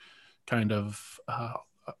to kind of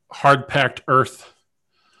hard-packed earth.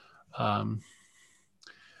 And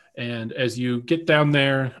as you get down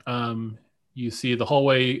there, you see the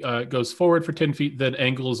hallway goes forward for 10 feet, then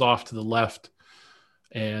angles off to the left.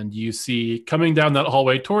 And you see coming down that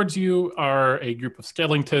hallway towards you are a group of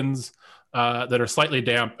skeletons that are slightly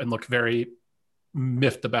damp and look very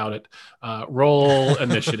miffed about it. Roll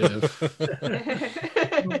initiative.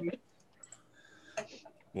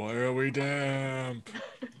 Why are we damp?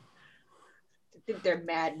 I think they're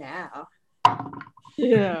mad now.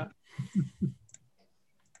 Yeah.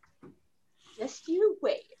 Just you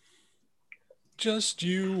wait. Just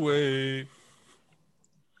you wait.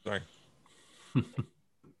 Sorry.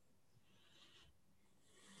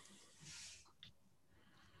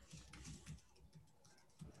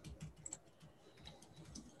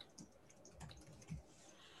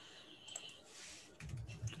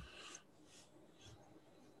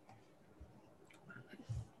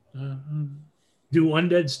 Do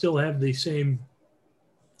undead still have the same,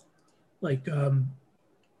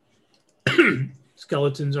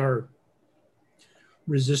 skeletons are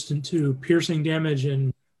resistant to piercing damage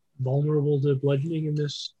and vulnerable to bludgeoning in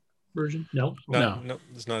this version? No. No,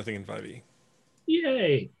 there's nothing in 5e.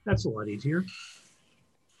 Yay! That's a lot easier.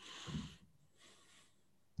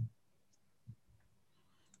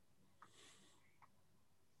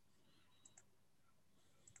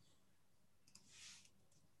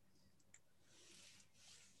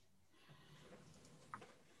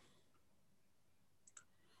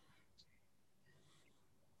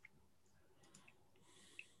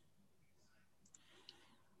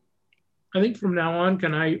 I think from now on,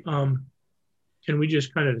 can we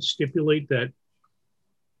just kind of stipulate that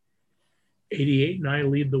 88 and I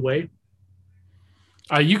lead the way?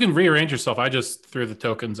 You can rearrange yourself. I just threw the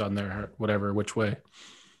tokens on there, whatever, which way.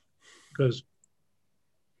 Because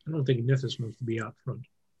I don't think Nithis wants to be out front.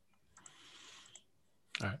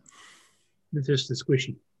 All right. Nithis the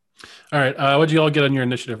squishy. All right. What'd you all get on your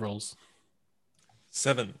initiative rolls?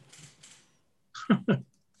 7.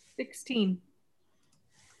 16.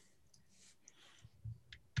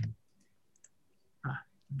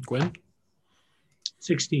 Gwen?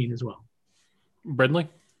 16 as well. Brindley?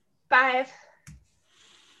 5.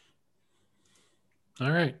 All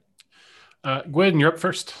right. Gwen, you're up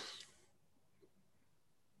first.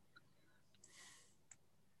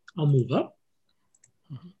 I'll move up.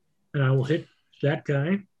 And I will hit that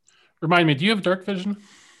guy. Remind me, do you have dark vision?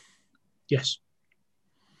 Yes.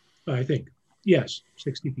 I think. Yes,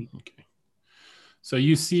 60 feet. Okay. So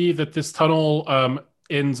you see that this tunnel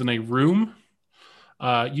ends in a room.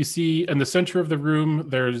 You see in the center of the room,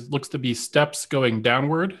 there looks to be steps going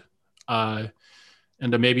downward and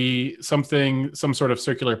maybe some sort of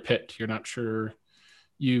circular pit. You're not sure.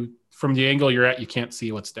 From the angle you're at, you can't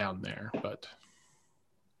see what's down there, but.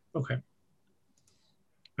 Okay.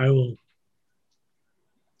 I will.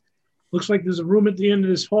 Looks like there's a room at the end of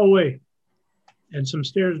this hallway and some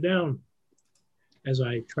stairs down as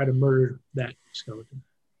I try to murder that skeleton.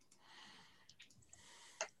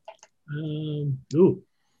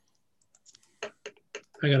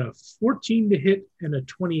 I got a 14 to hit and a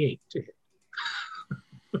 28 to hit.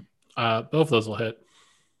 Both of those will hit.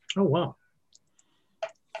 Oh, wow.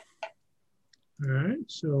 All right,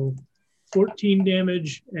 so 14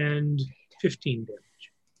 damage and 15 damage.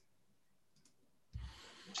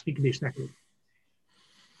 Sneaky snacky.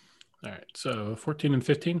 All right, so 14 and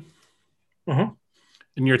 15. Uh-huh.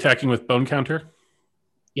 And you're attacking with bone counter?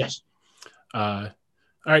 Yes. All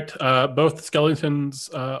right, both skeletons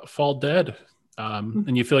fall dead.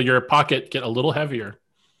 And you feel your pocket get a little heavier.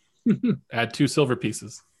 Add 2 silver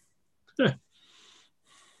pieces. That's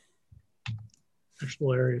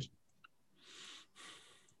hilarious.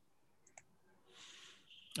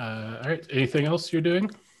 All right, anything else you're doing?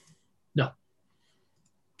 No.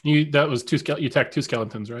 That was you attacked 2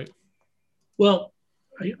 skeletons, right? Well,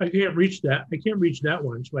 I can't reach that. I can't reach that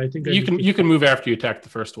one, so I think you can move after you attack the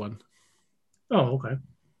first one. Oh, okay.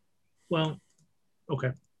 Well,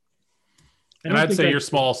 okay. And I'd say you're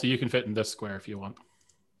small, so you can fit in this square if you want.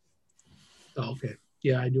 Oh, okay.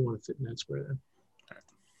 Yeah, I do want to fit in that square then.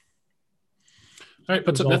 All right,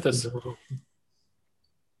 what's up, Nithis?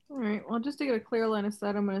 All right. Well, just to get a clear line of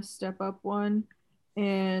sight, I'm going to step up one,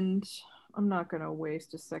 and I'm not going to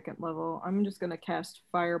waste a second level. I'm just going to cast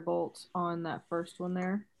Firebolt on that first one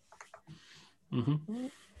there. Mm-hmm.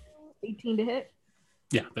 18 to hit.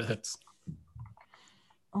 Yeah, that hits.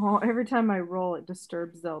 Oh, every time I roll, it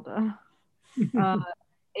disturbs Zelda.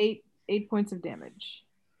 8 points of damage.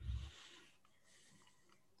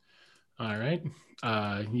 All right.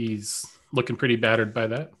 He's looking pretty battered by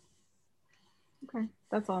that. Okay,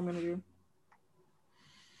 that's all I'm going to do.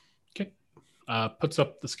 Okay. Puts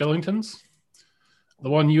up the skeletons. The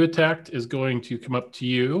one you attacked is going to come up to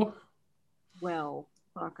you. Well,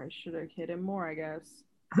 fuck, I should have hit him more, I guess.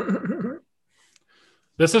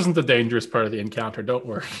 This isn't the dangerous part of the encounter. Don't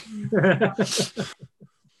worry.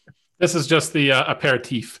 This is just the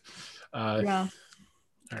aperitif. Yeah.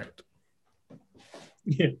 All right.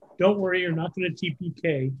 Yeah, don't worry, you're not going to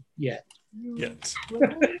TPK yet. Yet.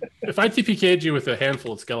 If I TPK'd you with a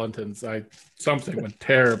handful of skeletons, something went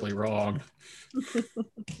terribly wrong.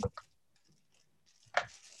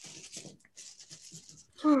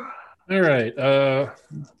 All right.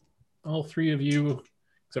 All 3 of you,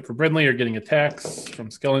 except for Brindley, are getting attacks from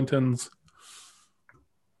skeletons.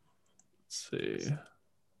 Let's see.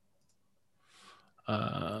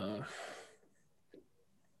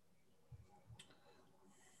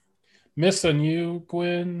 Miss on you,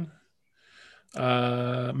 Gwen.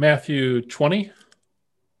 Matthew, 20.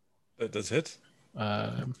 That does hit.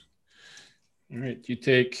 All right. You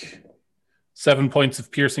take 7 points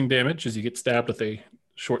of piercing damage as you get stabbed with a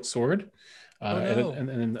short sword. Oh, no.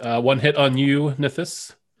 And one hit on you,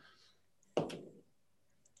 Nithis,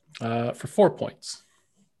 for 4 points.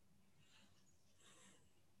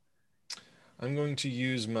 I'm going to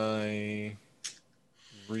use my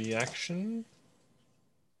reaction.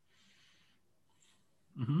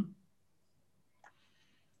 Mm-hmm.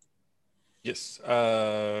 Yes.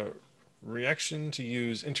 Reaction to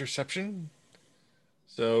use interception.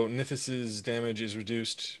 So Nithis's damage is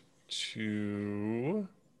reduced to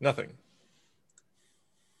nothing.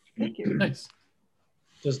 Thank you. Nice.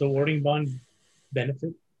 Does the warding bond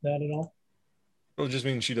benefit that at all? It'll just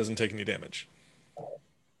mean she doesn't take any damage.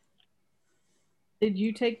 Did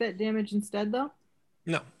you take that damage instead, though?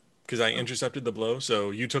 No, because I intercepted the blow,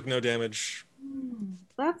 so you took no damage.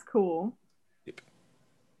 That's cool. Yep.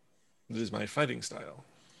 This is my fighting style.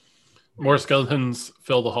 More skeletons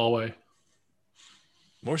fill the hallway.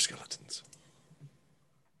 More skeletons.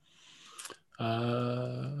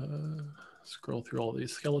 Scroll through all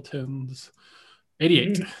these skeletons.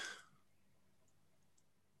 88.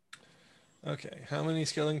 Okay, how many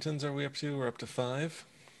skeletons are we up to? We're up to 5.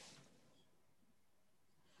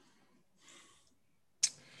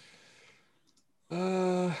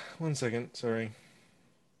 One second, sorry.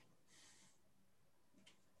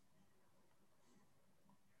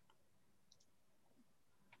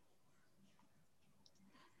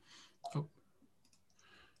 Oh,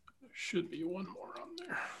 there should be one more on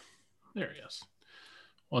there. There he is.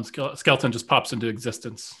 One skeleton just pops into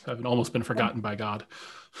existence, having almost been forgotten by God.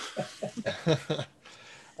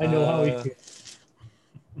 I know how he feels.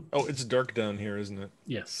 Oh, it's dark down here, isn't it?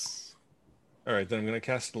 Yes. All right, then I'm going to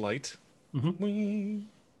cast light. Mm-hmm. Whee!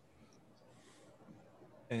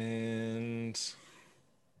 And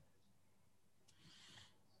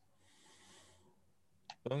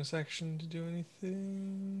bonus action to do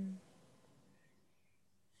anything?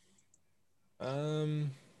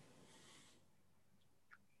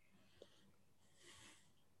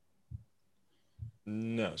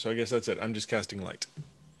 No, so I guess that's it. I'm just casting light.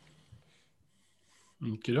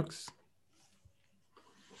 Okie dokes.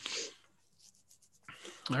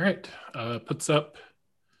 All right. Puts up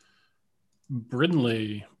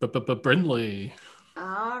Brindley. Brindley.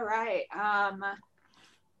 All right.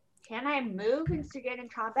 Can I move and to get in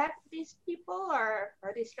combat with these people, or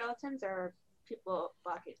are these skeletons, or people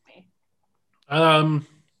blocking me?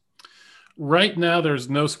 Right now, there's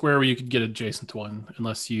no square where you could get adjacent to one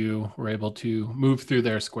unless you were able to move through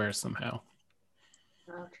their square somehow.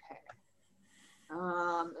 Okay.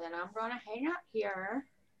 Then I'm gonna hang out here.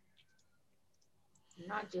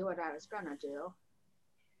 Not do what I was gonna do.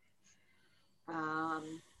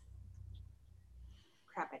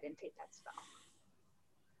 Crap, I didn't take that spell.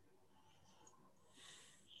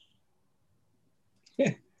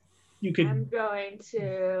 You I'm could going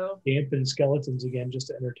to dampen skeletons again just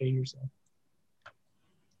to entertain yourself.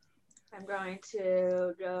 I'm going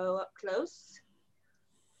to go up close.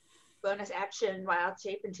 Bonus action wild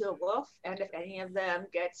shape into a wolf, and if any of them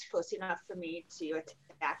gets close enough for me to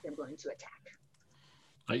attack, I'm going to attack.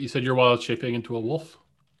 You said you're wild shaping into a wolf?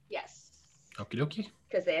 Yes. Okie dokie.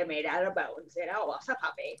 Because they are made out of bones. They don't wolf's a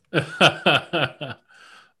puppy.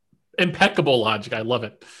 Impeccable logic. I love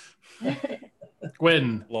it.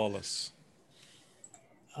 Gwen. Flawless.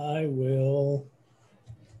 I will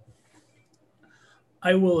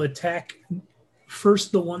attack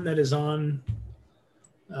first the one that is on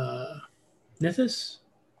Nithis.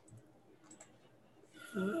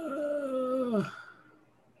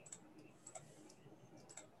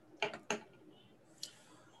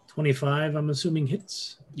 25, I'm assuming,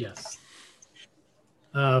 hits. Yes.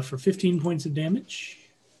 For 15 points of damage.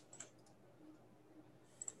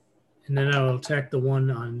 And then I'll attack the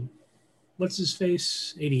one on, what's his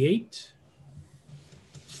face? 88.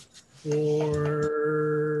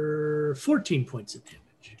 For 14 points of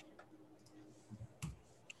damage.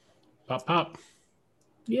 Pop, pop.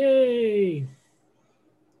 Yay!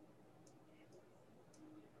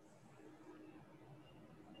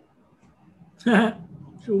 It's a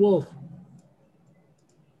wolf.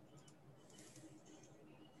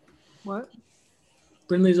 What?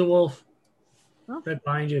 Brindley's a wolf. Oh. Right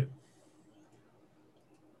behind you.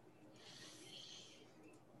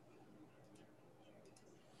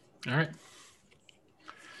 All right.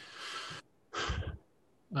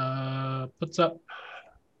 Puts up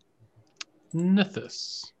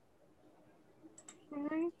Nithis.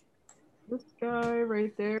 Okay. This guy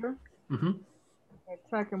right there. Mm-hmm. I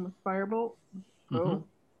attack him with firebolt. Mm-hmm. Oh.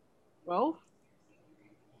 12?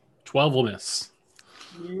 12 will miss.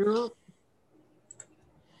 Yep.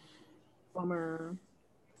 Bummer.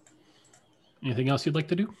 Anything else you'd like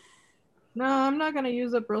to do? No, I'm not going to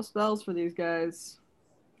use up real spells for these guys.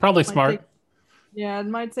 Probably Might smart. Yeah, it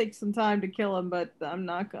might take some time to kill him, but I'm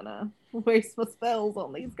not gonna waste my spells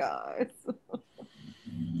on these guys.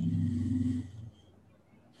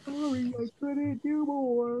 Sorry, I couldn't do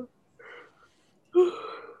more.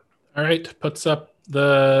 All right, puts up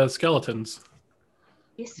the skeletons.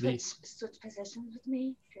 You switch positions with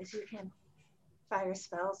me because you can fire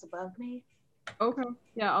spells above me. Okay.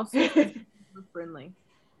 Yeah, I'll switch with friendly.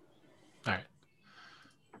 All right.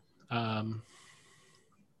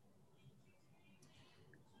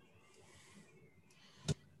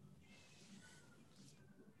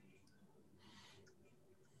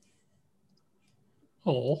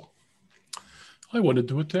 Oh, I wanted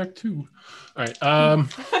to attack too. All right.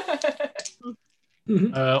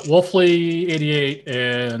 Wolfley, 88,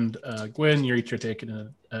 and Gwen, you're each taking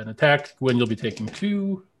an attack. Gwen, you'll be taking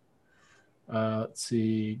 2. Let's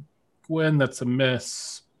see. Gwen, that's a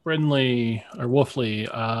miss. Brindley or Wolfley,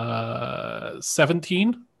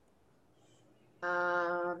 17.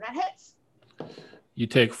 That hits. You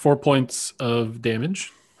take 4 points of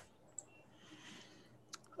damage.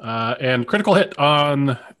 And critical hit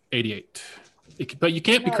on 88. But you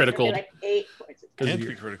can't be critical. Like 8 points. Can't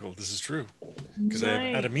be critical. This is true. Because I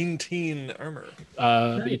have adamantine armor.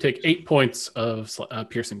 But you take 8 points of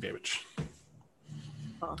piercing damage.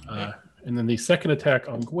 And then the second attack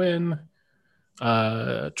on Gwen,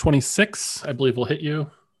 26, I believe, will hit you.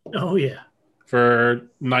 Oh, yeah. For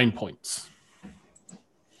 9 points.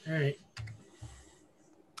 All right.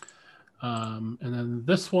 And then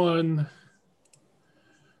this one,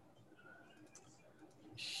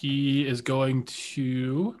 he is going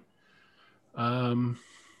to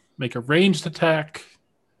make a ranged attack.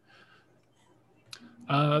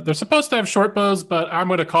 They're supposed to have short bows, but I'm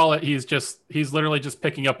going to call it he's literally just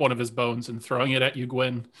picking up one of his bones and throwing it at you,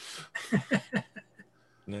 Gwen.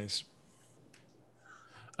 Nice.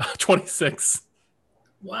 26.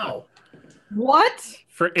 Wow. What?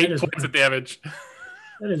 For 8 points of damage.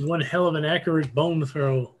 That is one hell of an accurate bone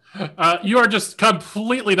throw. You are just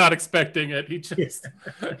completely not expecting it. He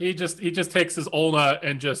just takes his ulna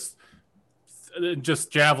and just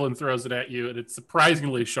javelin throws it at you, and it's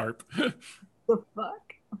surprisingly sharp. The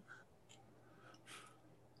fuck?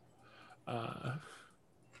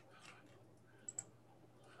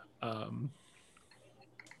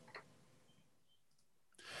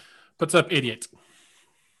 Puts up 88.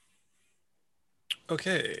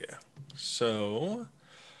 Okay, so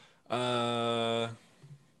time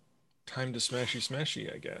to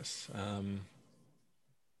smashy, I guess.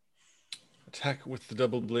 Attack with the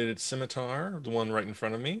double-bladed scimitar, the one right in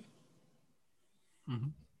front of me. Mm-hmm.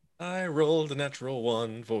 I rolled a natural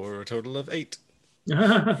 1 for a total of 8.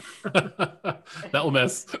 That'll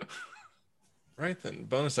miss. Right then,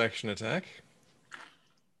 bonus action attack.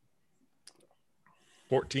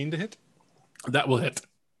 14 to hit. That will hit.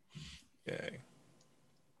 Okay.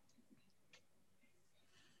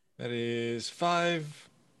 That is 5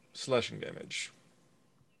 slashing damage.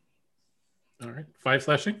 All right. 5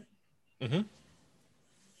 slashing? Mm-hmm.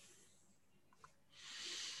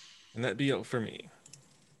 And that'd be it for me.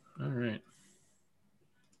 All right.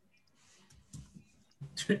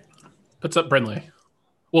 Puts up Brindley.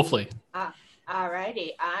 Wolfley.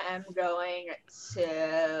 Alrighty, I am going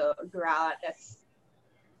to growl at this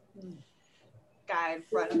guy in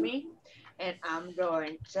front of me, and I'm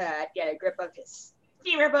going to get a grip of his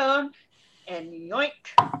femur bone and yoink,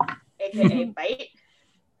 aka bite.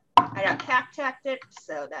 I got pack tactic,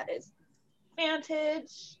 so that is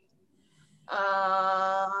advantage.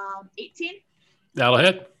 18. That'll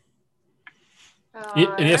hit.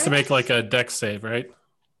 And he has to make like a dex save, right?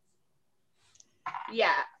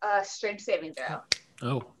 Yeah, strength saving throw.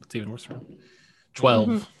 Oh, that's even worse for him.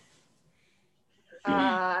 12.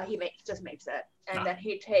 He just makes it, and then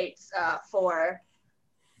he takes 4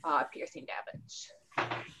 piercing damage.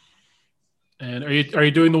 And are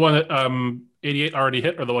you doing the one that 88 already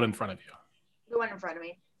hit, or the one in front of you? The one in front of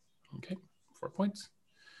me. Okay, 4 points.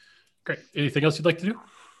 Great. Anything else you'd like to do?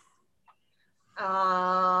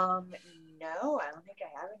 No, I don't think I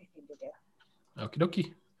have anything to do. Okie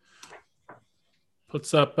dokie.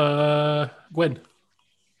 Puts up Gwen.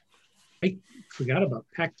 I forgot about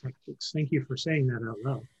pack tactics. Thank you for saying that out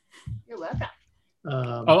loud. You're welcome.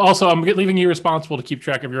 Also, I'm leaving you responsible to keep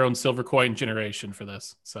track of your own silver coin generation for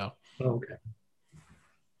this. So. Okay.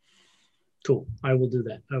 Cool. I will do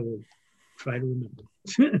that. I will try to remember.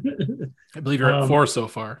 I believe you're at 4 so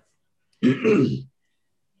far.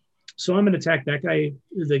 So I'm going to attack that guy,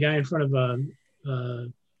 the guy in front of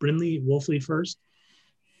Brindley, Wolfley first.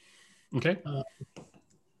 Okay.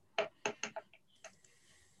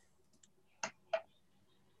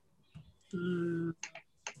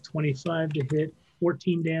 25 to hit,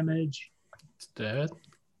 14 damage. dead.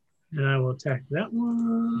 And I will attack that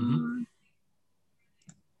one.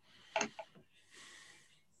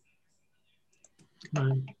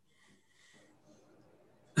 Come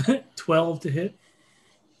on. 12 to hit.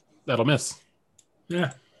 That'll miss.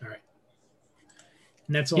 Yeah. All right.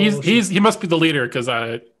 And that's all. He must be the leader because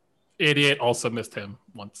 88 also missed him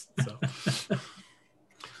once. So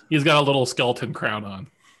he's got a little skeleton crown on.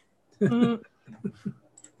 Mhm.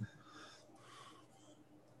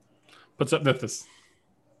 What's up, Mythos?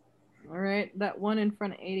 All right, that one in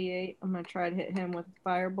front of 88. I'm gonna try to hit him with a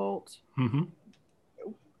firebolt.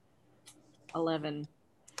 11.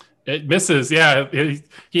 It misses. Yeah,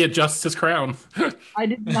 he adjusts his crown. I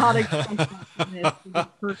did not expect that to miss, to be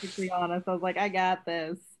perfectly honest. I was like, I got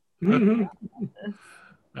this. Mhm.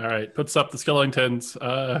 All right, puts up the skeletons.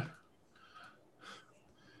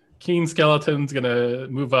 Keen Skeleton's gonna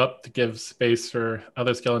move up to give space for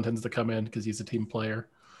other skeletons to come in because he's a team player.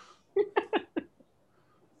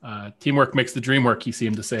 Teamwork makes the dream work, he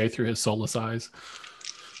seemed to say through his soulless eyes.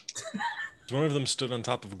 One of them stood on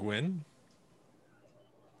top of Gwen.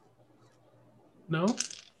 No?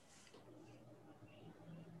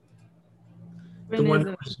 Finn one is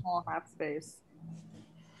in that a was- small half space.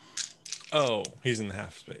 Oh, he's in the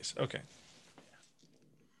half space. Okay.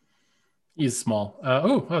 He's small.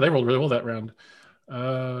 They rolled really well that round.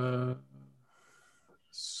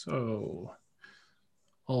 So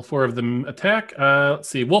all four of them attack. Let's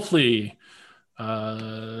see. Wolfley.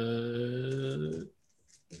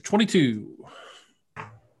 22. You're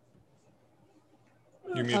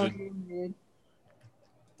Oh, muted. you're muted.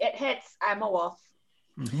 It hits. I'm a wolf.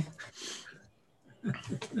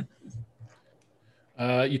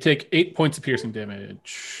 You take 8 points of piercing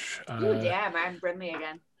damage. Ooh, damn, I'm Brinley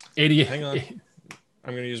again. 80. Hang on.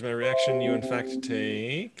 I'm going to use my reaction. You, in fact,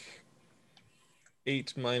 take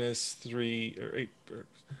 8 minus 3, or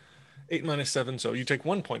 8 minus 7. So you take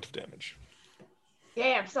 1 point of damage.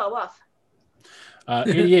 Yeah, I'm still a wolf.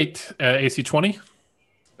 88 AC 20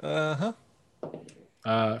 Uh-huh.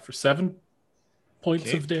 for 7 points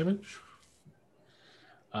Okay. of damage.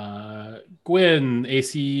 Gwen,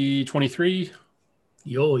 AC 23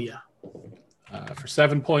 Yo, yeah. for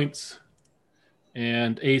 7 points.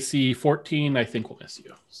 And AC 14, I think, will miss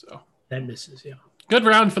you. So That misses, yeah. good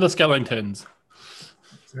round for the skeletons.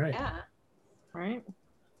 That's right. Yeah. Right?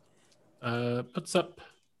 Puts up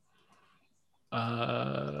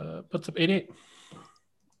 88.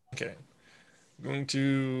 Okay. I'm going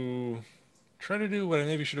to try to do what I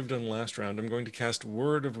maybe should have done last round. I'm going to cast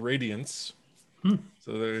Word of Radiance.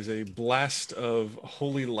 So there's a blast of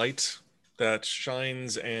holy light that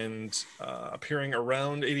shines, and appearing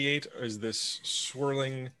around 88 is this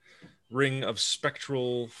swirling ring of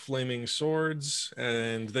spectral flaming swords,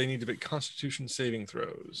 and they need to make Constitution saving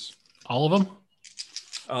throws. All of them?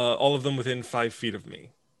 All of them within 5 feet of me.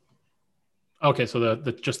 Okay, so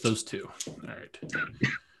the just those two. All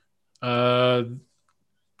right.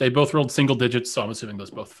 They both rolled single digits, so I'm assuming those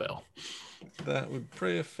both fail. That would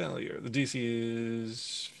pray a failure. The DC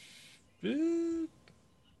is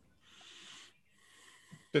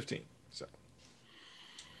 15. So,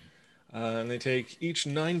 and they take each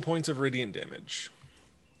 9 points of radiant damage.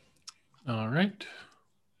 All right.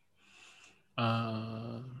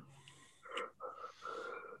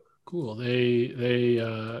 Cool.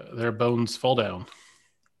 Their bones fall down.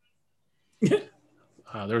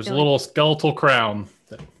 There's a little skeletal crown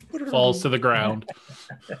that falls to the ground.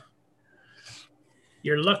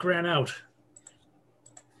 Your luck ran out.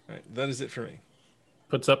 All right, that is it for me.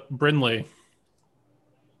 Puts up Brinley.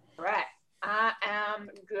 Right. I am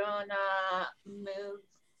gonna move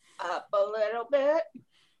up a little bit.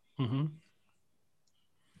 Mm-hmm.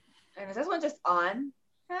 And is this one just on?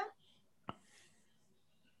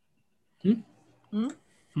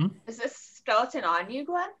 Is this skeleton on you,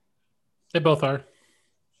 Gwen? They both are.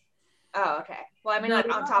 Oh, okay. Well, I mean, No, like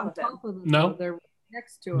they're on not top of him. them, No. though. They're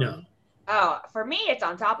next to him. No. Oh, for me, it's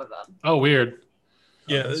on top of him. Oh, weird.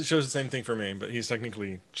 Yeah, it shows the same thing for me, but he's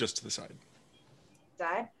technically just to the side.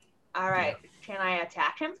 Side? All right. Can I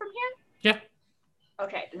attack him from here? Yeah.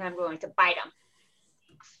 Okay, then I'm going to bite him.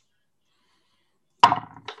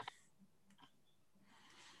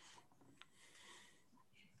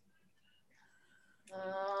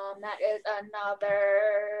 That is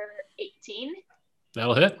another 18.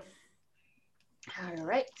 That'll hit. All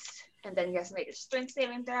right. And then you guys make a strength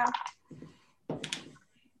saving throw.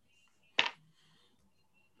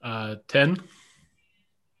 10.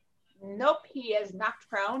 Nope, he is knocked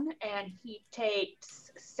prone and he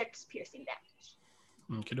takes 6 piercing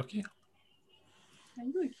damage. Okie dokie.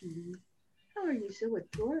 How are you so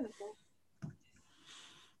adorable?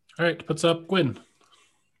 All right, puts up Gwyn.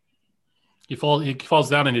 He falls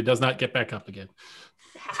down and he does not get back up again.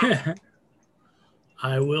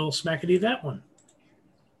 I will smackety that one.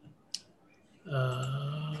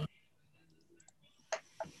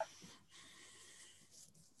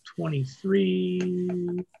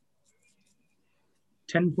 23,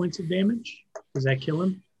 10 points of damage. Does that kill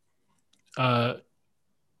him?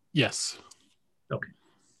 Yes. Okay.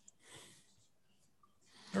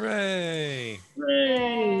 Hooray!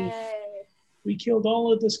 Hooray! Yay. We killed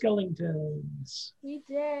all of the skeletons. We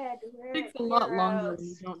did. We're It takes a lot longer. You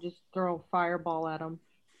heroes. don't just throw a fireball at them.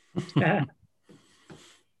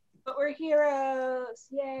 But we're heroes.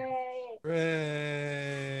 Yay.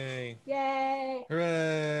 Hooray! Yay.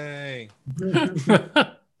 Hooray!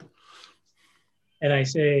 And I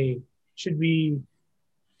say, should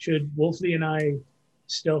Wolfley and I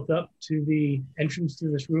stealth up to the entrance to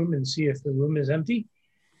this room and see if the room is empty?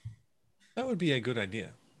 That would be a good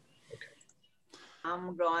idea.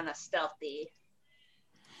 I'm going to stealthy.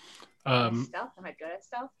 Um, Stealth? Am I good at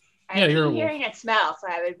stealth? Yeah, you're a I'm wolf. hearing and smell, so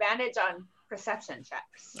I have advantage on perception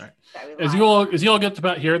checks. All right. that we as lie you all on. get to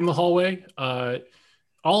about here in the hallway,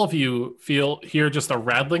 all of you hear just a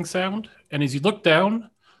rattling sound, and as you look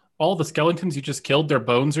down, all the skeletons you just killed, their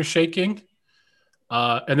bones are shaking,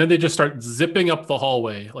 and then they just start zipping up the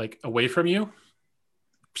hallway, like away from you.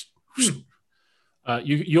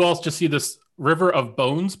 You all just see this river of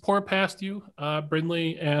bones pour past you,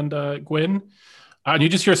 Brindley and Gwyn, and you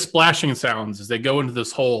just hear splashing sounds as they go into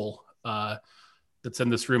this hole that's in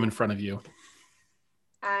this room in front of you.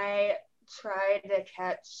 I tried to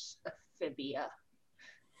catch amphibia.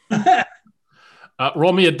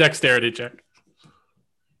 Roll me a dexterity check.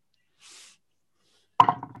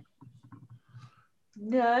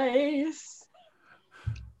 Nice.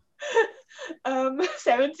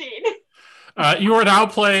 17. You are now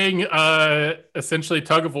playing essentially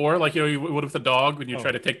tug of war, like you would with a dog when you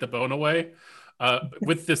try to take the bone away.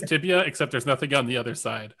 With this tibia, except there's nothing on the other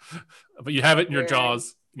side. But you have it in your Weird.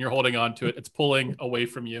 jaws, and you're holding on to it. It's pulling away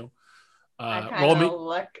from you. I Roll kind me, of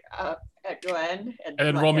look up at Gwen and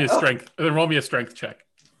then let roll me a go. strength. And then roll me a strength check.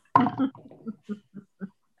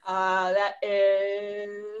 That is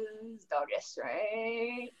doggish,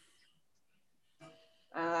 right?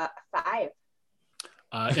 5.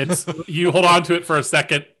 It's you hold on to it for a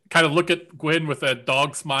second, kind of look at Gwyn with a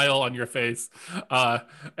dog smile on your face, and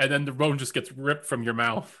then the bone just gets ripped from your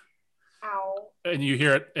mouth. Ow. And you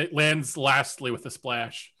hear it. It lands lastly with a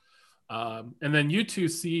splash, and then you two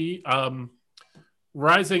see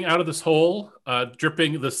rising out of this hole,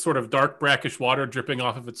 dripping this sort of dark brackish water dripping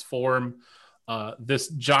off of its form. This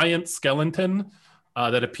giant skeleton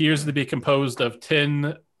that appears to be composed of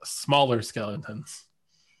 10 smaller skeletons.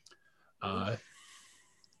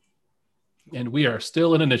 And we are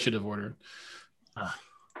still in initiative order.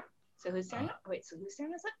 So whose turn? Wait, so whose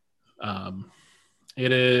turn is it?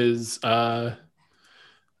 It is. Has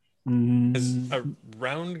a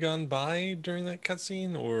round gone by during that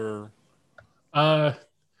cutscene, or not?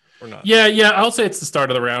 Yeah. I'll say it's the start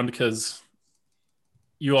of the round because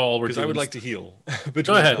you all were. Because I would like to heal.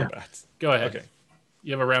 Go ahead. Combats. Go ahead. Okay.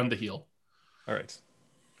 You have a round to heal. All right.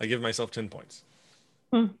 I give myself 10 points.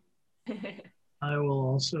 I will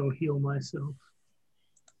also heal myself.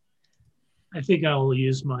 I think I will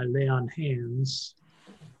use my lay on hands.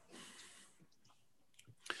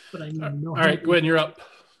 But I need to know All how right, to- Gwen, you're up.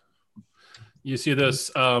 You see this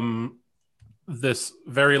this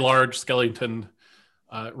very large skeleton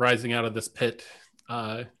rising out of this pit.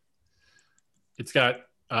 It's got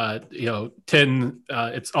 10.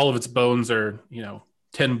 It's all of its bones are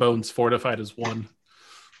 10 bones fortified as one.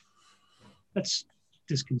 That's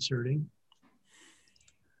disconcerting.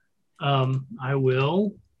 I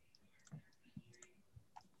will.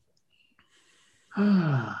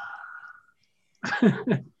 Trying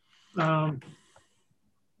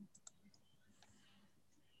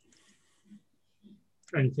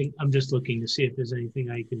to think. I'm just looking to see if there's anything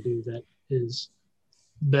I can do that is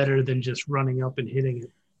better than just running up and hitting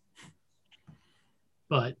it.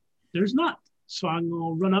 But there's not. So I'm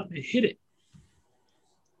going to run up and hit it.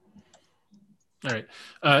 All right.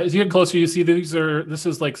 As you get closer, you see this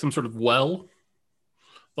is like some sort of well.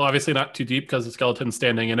 Well, obviously not too deep because the skeleton's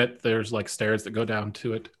standing in it. There's like stairs that go down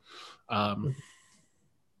to it.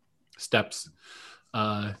 Steps.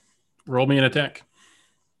 Roll me an attack.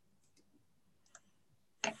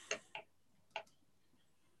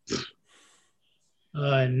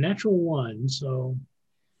 Natural 1, so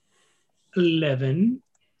 11.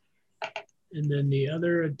 And then the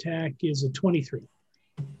other attack is a 23.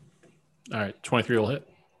 All right. 23 will hit.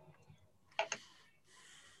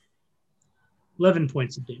 11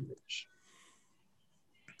 points of damage.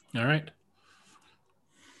 All right.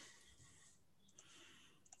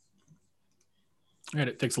 All right,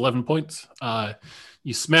 it takes 11 points.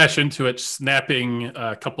 You smash into it, snapping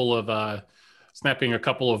a couple of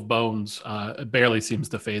bones. It barely seems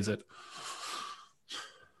to phase it.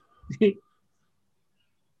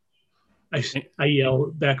 I yell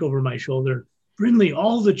back over my shoulder, Brindley,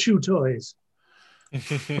 all the chew toys. I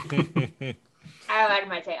like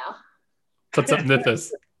my tail. Puts up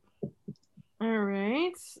Nithis. All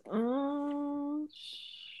right.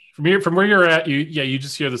 From where you're at, you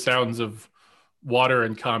just hear the sounds of water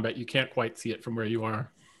and combat. You can't quite see it from where you are.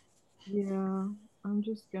 Yeah, I'm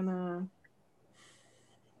just gonna.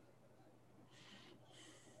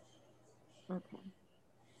 Okay.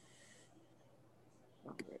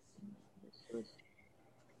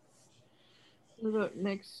 What about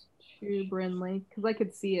next to Brinley? Because I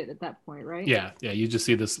could see it at that point, right? Yeah. You just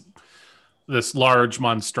see this large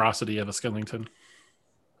monstrosity of a skeleton.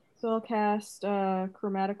 So I'll cast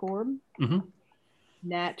Chromatic Orb. Mm-hmm.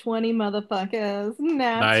 Nat 20, motherfuckers.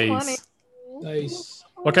 Nat 20. Nice.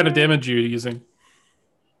 What kind of damage are you using?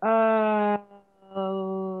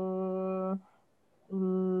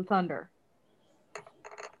 Thunder.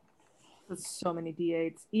 That's so many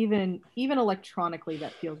d8s. Even electronically,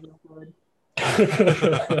 that feels real good.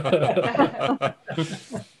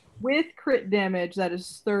 With crit damage, that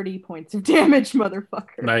is 30 points of damage,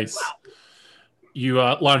 motherfucker. Nice. You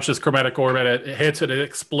launch this chromatic orb at it. It hits it. It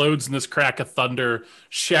explodes in this crack of thunder,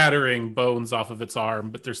 shattering bones off of its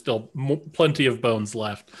arm. But there's still plenty of bones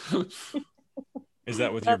left. Is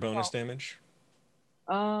that with your bonus damage?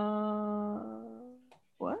 What?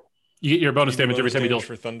 You get your bonus damage every time you damage do.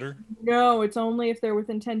 For thunder? No, it's only if they're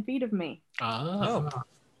within 10 feet of me. Oh.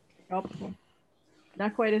 Nope.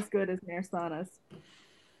 Not quite as good as Nersana's.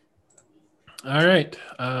 All right.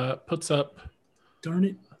 Puts up. Darn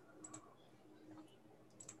it.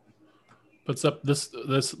 Puts up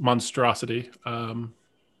this monstrosity. And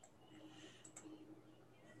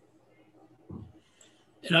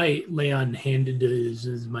I lay on handed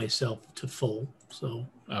as myself to full. So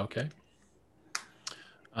Okay.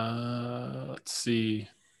 Let's see.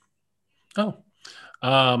 Oh.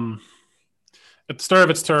 At the start of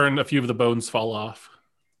its turn, a few of the bones fall off.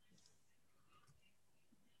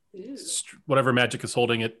 Ooh. Whatever magic is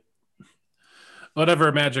holding it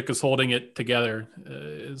together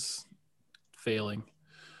is failing.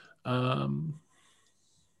 And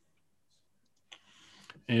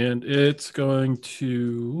it's going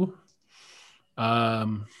to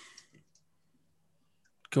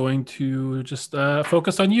just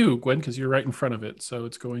focus on you, Gwen, because you're right in front of it. So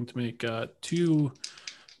it's going to make 2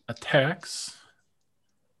 attacks.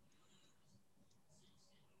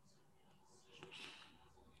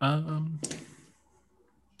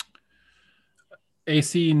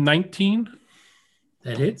 AC 19.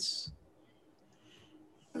 that hits.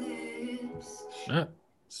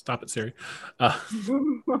 Stop it, Siri. It's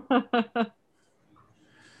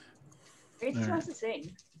All just the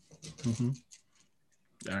same. Mm-hmm.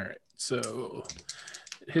 All right. So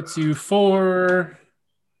it hits you for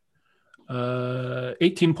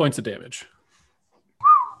 18 points of damage.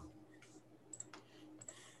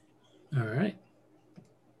 All right.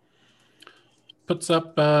 Puts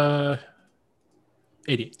up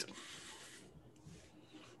 88.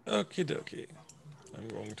 Okie dokie. I'm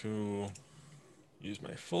going to use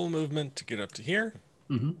my full movement to get up to here.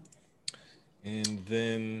 Mm-hmm. And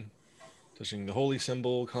then, touching the holy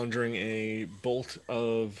symbol, conjuring a bolt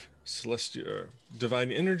of celestial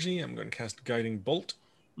divine energy. I'm going to cast Guiding Bolt.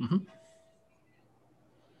 Mm-hmm.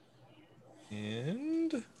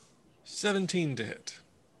 And 17 to hit.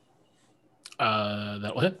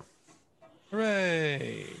 That'll hit.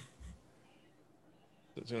 Hooray!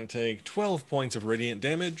 So it's going to take 12 points of radiant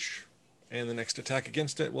damage, and the next attack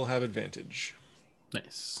against it will have advantage.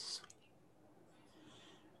 Nice.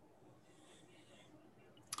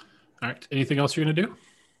 All right. Anything else you're going to do?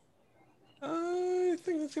 I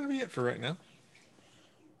think that's going to be it for right now.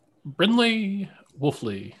 Brinley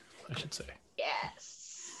Wolfley, I should say.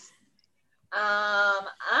 Yes.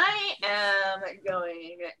 I am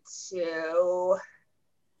going to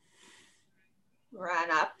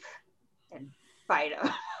run up and fight him.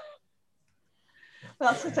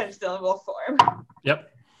 Well, since I'm still in wolf form. Yep.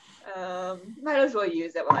 Might as well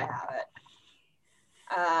use it while I have it.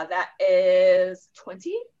 That is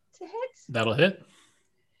 20 to hit. That'll hit.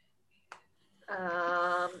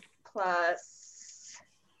 Plus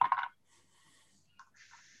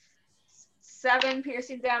 7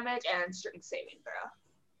 piercing damage and strength saving throw.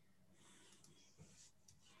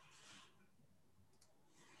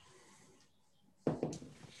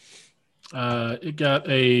 It got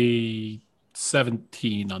a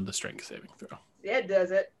 17 on the strength saving throw. Yeah, it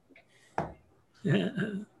does it.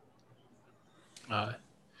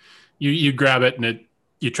 You grab it and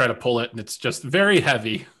you try to pull it, and it's just very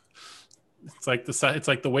heavy. It's like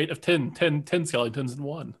the weight of 10 skeletons in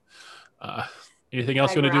one. Anything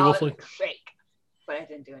else you want to do, Wolfley? Shake, but I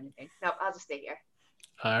didn't do anything. No, I'll just stay here.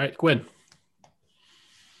 All right, Gwen.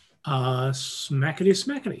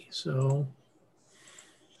 Smackety. So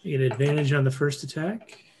you get advantage on the first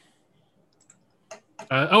attack.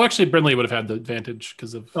 Actually, Brinley would have had the advantage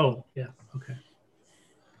because of. Oh, yeah. Okay.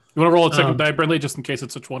 You want to roll a second die, Brinley, just in case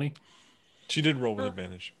it's a 20? She did roll with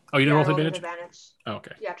advantage. Oh, you didn't roll with with advantage? Oh,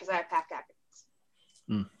 okay. Yeah, because I have pack tactics.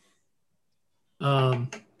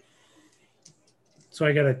 So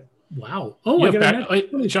I got a wow. Oh, I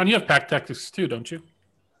got John, you have pack tactics too, don't you?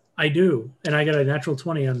 I do, and I got a natural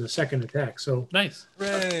 20 on the second attack. So nice.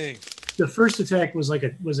 Hooray! The first attack was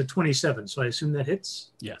a 27, so I assume that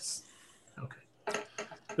hits. Yes. Okay.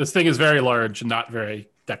 This thing is very large and not very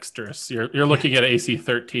dexterous. You're looking at AC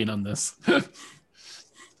 13 on this. Okay,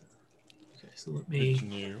 so let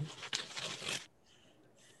me.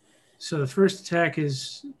 So the first attack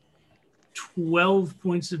is 12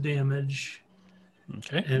 points of damage.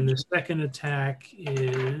 Okay. And the second attack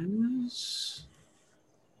is.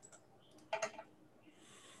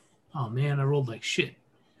 Oh man, I rolled like shit.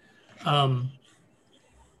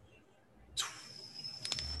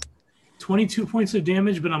 22 points of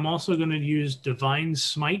damage, but I'm also going to use Divine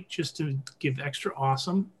Smite just to give extra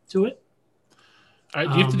awesome to it. All right,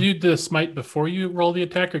 do you have to do the smite before you roll the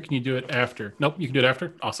attack, or can you do it after? Nope, you can do it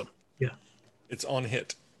after. Awesome. Yeah. It's on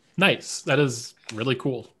hit. Nice. That is really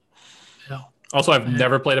cool. Yeah. Also, I've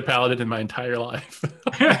never played a paladin in my entire life.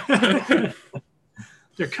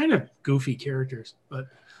 They're kind of goofy characters, but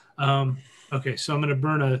okay. So I'm going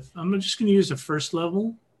to I'm just going to use a first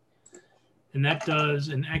level, and that does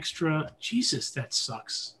an extra. Jesus, that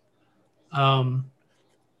sucks.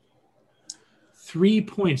 3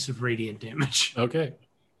 points of radiant damage. Okay.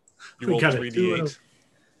 You rolled 3d8.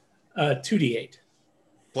 2d8.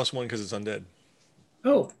 +1 because it's undead.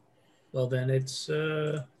 Oh, well then it's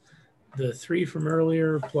the 3 from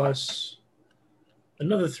earlier plus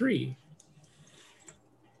another 3.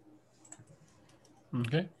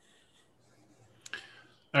 Okay.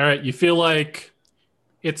 All right. You feel like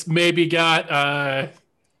it's maybe got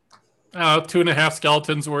 2.5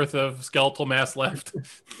 skeletons worth of skeletal mass left.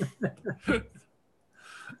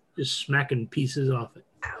 Just smacking pieces off it.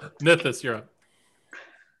 Nithis, you're up.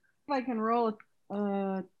 If I can roll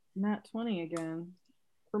a nat 20 again.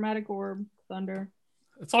 Chromatic orb, thunder.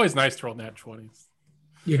 It's always nice to roll nat 20s.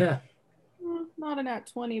 Yeah. Not a nat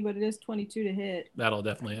 20, but it is 22 to hit. That'll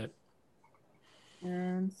definitely hit.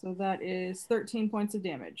 And so that is 13 points of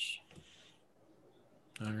damage.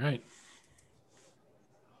 All right.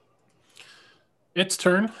 Its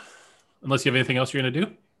turn. Unless you have anything else you're going to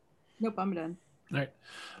do. Nope, I'm done. All right.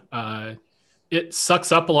 It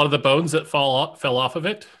sucks up a lot of the bones that fell off of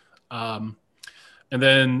it. And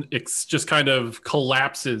then it just kind of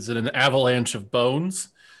collapses in an avalanche of bones,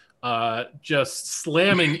 just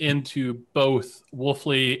slamming into both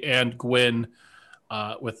Wolfley and Gwyn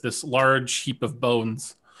with this large heap of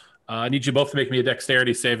bones. I need you both to make me a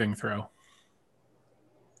dexterity saving throw.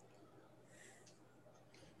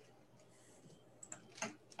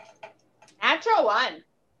 Natural 1.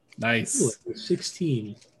 Nice. Ooh,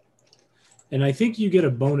 16. And I think you get a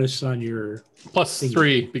bonus on your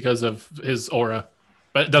 +3 because of his aura,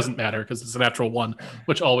 but it doesn't matter because it's a natural 1,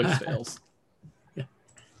 which always fails. Yeah.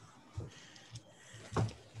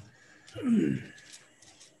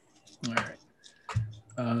 All right.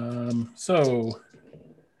 So,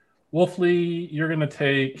 Wolfley, you're going to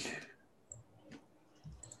take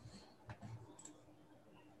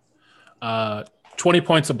 20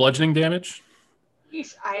 points of bludgeoning damage.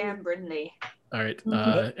 Yeesh, I am Brindley. All right.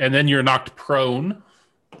 And then you're knocked prone.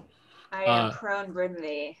 I am prone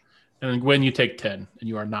Brindley. And then Gwen, you take 10, and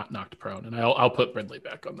you are not knocked prone. And I'll put Brindley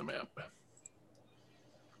back on the map.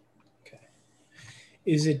 Okay.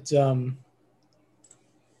 Is it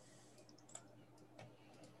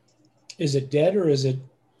dead or is it?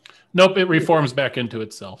 Nope, it reforms back into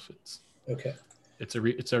itself. Okay. It's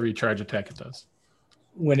a recharge attack. It does.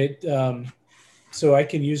 When it so I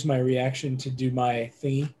can use my reaction to do my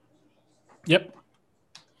thingy. Yep.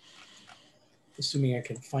 Assuming I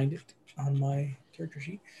can find it on my character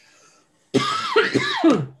sheet.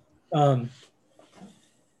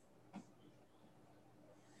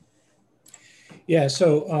 Yeah,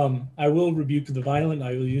 so I will rebuke the violent.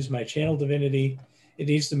 I will use my channel divinity. It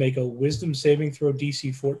needs to make a wisdom saving throw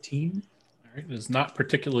DC 14. All right, it is not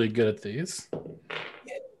particularly good at these.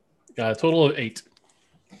 Got a total of 8.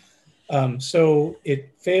 So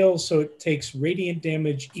it fails, so it takes radiant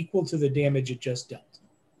damage equal to the damage it just dealt.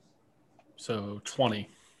 So 20.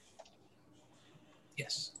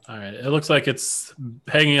 Yes. All right. It looks like it's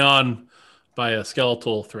hanging on by a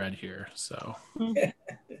skeletal thread here. So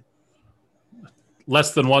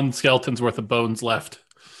less than one skeleton's worth of bones left.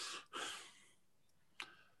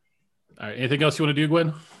 All right. Anything else you want to do,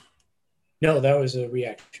 Gwen? No, that was a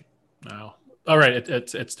reaction. No. All right.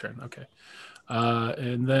 It's its turn. Okay.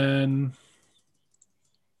 And then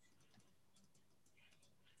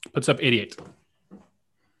puts up 88.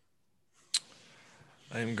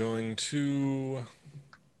 I'm going to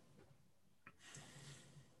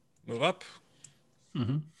move up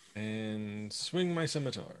and swing my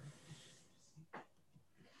scimitar.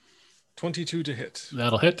 22 to hit.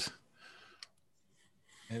 That'll hit.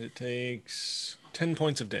 And it takes 10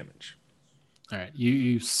 points of damage. All right.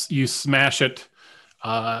 You smash it,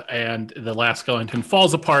 and the last skeleton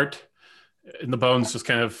falls apart, and the bones just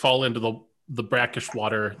kind of fall into the brackish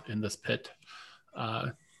water in this pit.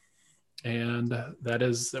 And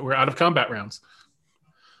we're out of combat rounds.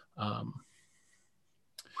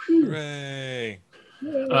 Hooray!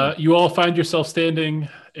 You all find yourself standing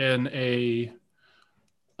in a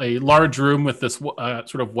large room with this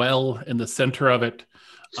sort of well in the center of it.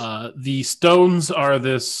 The stones are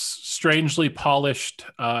this strangely polished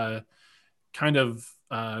kind of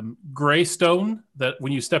gray stone that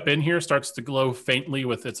when you step in here starts to glow faintly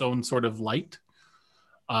with its own sort of light.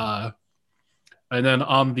 And then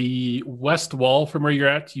on the west wall from where you're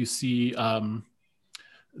at, you see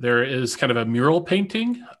there is kind of a mural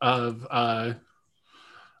painting of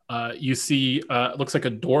you see it looks like a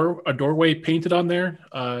doorway painted on there,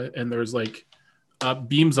 and there's like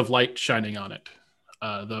beams of light shining on it,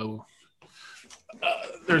 though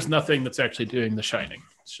there's nothing that's actually doing the shining.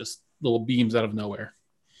 It's just little beams out of nowhere.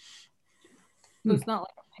 So it's not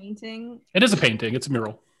like a painting, It is a painting. It's a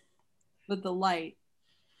mural. but the light.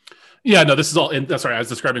 Yeah, no, this is all in. That's sorry, I was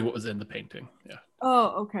describing what was in the painting. Yeah.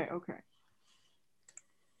 Oh, okay. I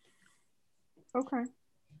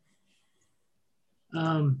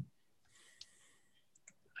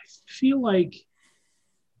feel like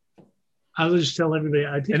I'll just tell everybody.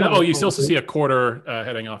 I think. And you still also see a quarter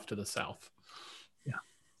heading off to the south. Yeah.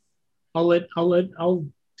 I'll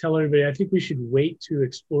tell everybody. I think we should wait to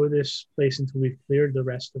explore this place until we've cleared the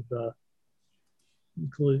rest of the.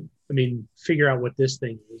 Figure out what this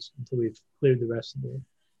thing is until we've cleared the rest of the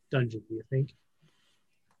dungeon. Do you think?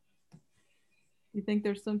 You think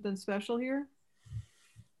there's something special here?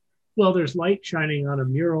 Well, there's light shining on a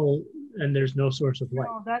mural, and there's no source of light.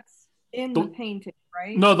 No, that's in the painting,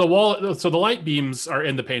 right? No, the wall. So the light beams are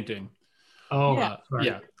in the painting. Oh, Yeah. sorry.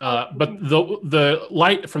 Yeah, but the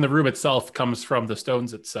light from the room itself comes from the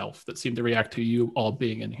stones itself that seem to react to you all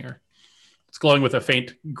being in here. It's glowing with a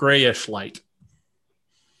faint grayish light.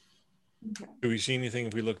 Okay. Do we see anything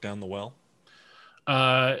if we look down the well?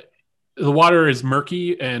 The water is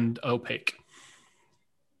murky and opaque.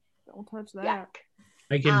 Don't touch that. Yuck.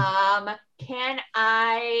 I can. Can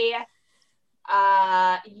I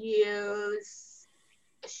use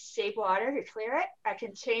shape water to clear it? I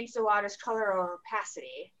can change the water's color or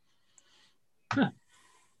opacity.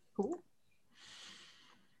 Cool.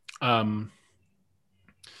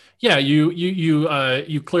 Yeah,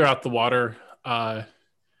 you clear out the water,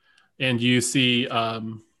 and you see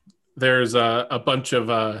there's a bunch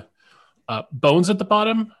of bones at the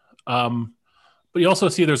bottom, but you also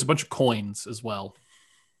see there's a bunch of coins as well.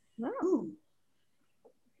 Ooh.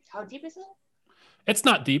 How deep is it? It's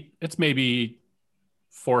not deep. It's maybe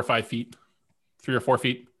 4 or 5 feet, 3 or 4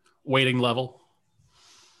 feet, wading level.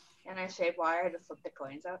 Can I shape water to flip the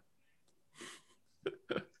coins up?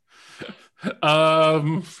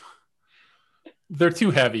 They're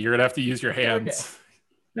too heavy. You're gonna have to use your hands.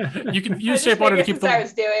 Okay. You can use shape water to keep them. them. I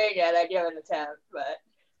was doing it. I give it an attempt,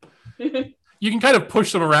 but you can kind of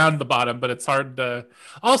push them around the bottom, but it's hard to.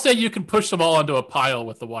 I'll say you can push them all onto a pile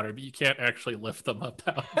with the water, but you can't actually lift them up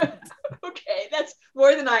out. Okay, that's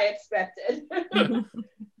more than I expected.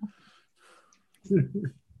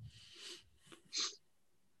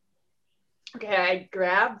 Okay, I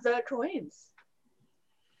grab the coins.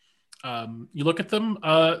 You look at them.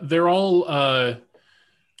 They're all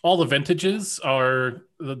the vintages are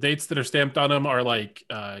the dates that are stamped on them are like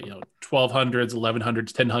 1200s,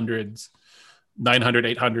 1100s, 1000s, 900,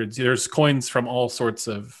 800s. There's coins from all sorts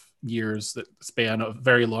of years that span a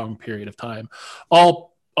very long period of time.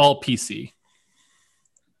 All PC.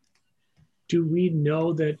 Do we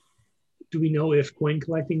know if coin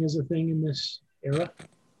collecting is a thing in this era?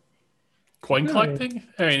 Coin collecting?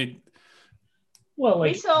 I mean, well,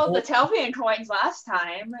 like we sold the Telvian coins last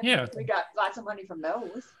time. Yeah, we got lots of money from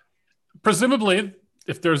those. Presumably,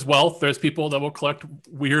 if there's wealth, there's people that will collect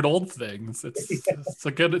weird old things. It's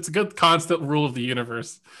a good constant rule of the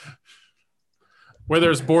universe. Where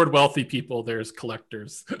there's bored wealthy people, there's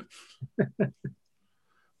collectors.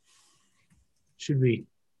 Should we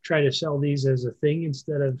try to sell these as a thing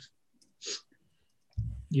instead of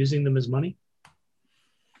using them as money?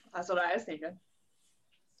 That's what I was thinking.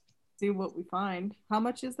 See what we find. How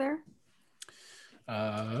much is there?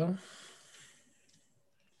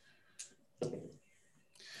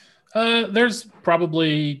 There's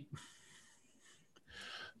probably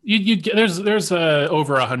you get there's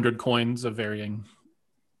over 100 coins of varying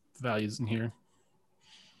values in here.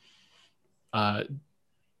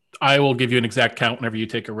 I will give you an exact count whenever you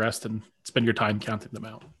take a rest and spend your time counting them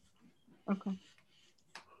out. Okay.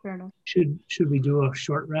 Fair enough. Should we do a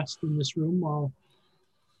short rest in this room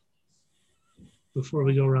before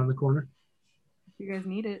we go around the corner? If you guys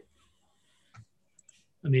need it.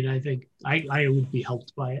 I mean, I think I would be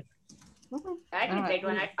helped by it. Okay. I can take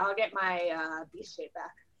one. I'll get my beast shape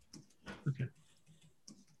back. Okay.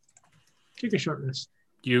 Take a short rest.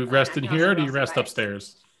 Do you rest in here or do you rest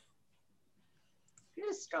upstairs?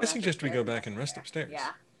 I suggest we go back and rest upstairs.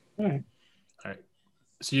 Yeah. All right.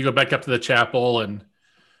 So you go back up to the chapel and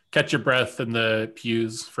catch your breath in the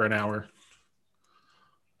pews for an hour.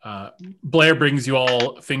 Blair brings you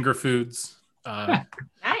all finger foods. Nice.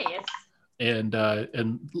 And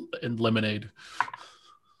lemonade.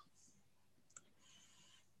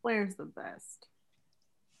 Blair's the best.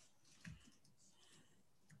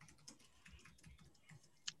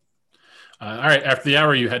 All right. After the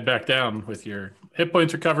hour, you head back down with your hit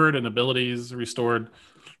points recovered and abilities restored.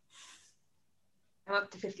 I'm up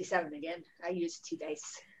to 57 again. I used 2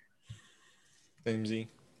 dice. Same Z.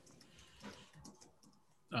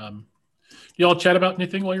 You all chat about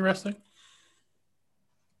anything while you're resting?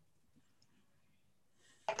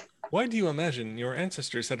 Why do you imagine your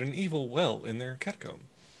ancestors had an evil well in their catacomb?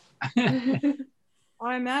 Well,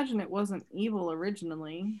 I imagine it wasn't evil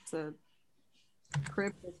originally. It's a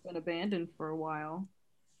crypt that's been abandoned for a while.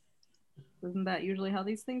 Isn't that usually how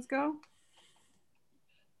these things go?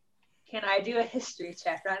 Can I do a history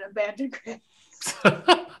check on abandoned crypts?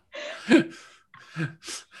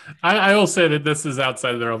 I will say that this is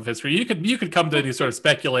outside of their own history. You could come to any sort of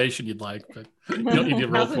speculation you'd like, but you don't need to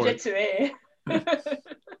roll Sounds for legit it. to me.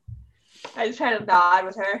 I just try to nod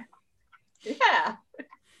with her. Yeah.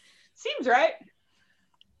 Seems right.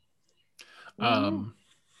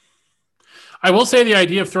 I will say the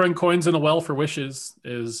idea of throwing coins in a well for wishes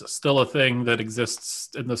is still a thing that exists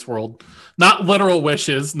in this world. Not literal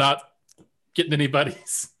wishes, not getting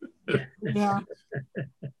anybody's. Yeah.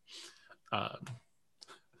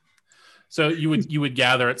 So you would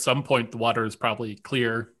gather at some point the water is probably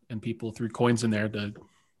clear and people threw coins in there because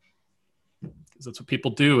that's what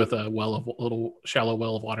people do with a little shallow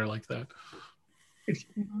well of water like that.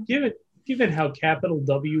 Given how capital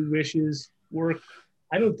W wishes work,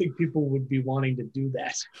 I don't think people would be wanting to do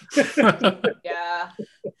that. Yeah.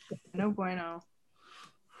 No bueno.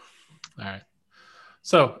 All right.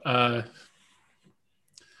 So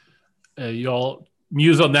you all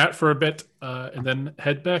muse on that for a bit and then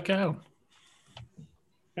head back out.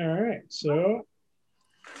 All right. So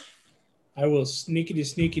I will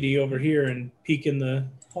sneakity over here and peek in the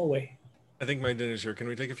hallway. I think my dinner's here. Can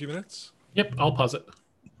we take a few minutes? Yep, I'll pause it.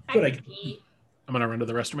 Good. I'm going to run to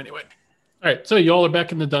the restroom anyway. All right, so you all are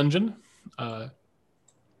back in the dungeon. And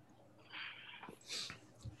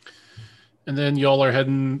then you all are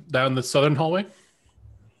heading down the southern hallway.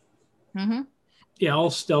 Mm-hmm. Yeah, I'll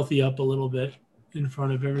stealthy up a little bit in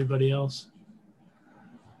front of everybody else.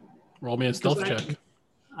 Roll me a stealth check.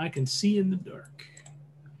 I can see in the dark.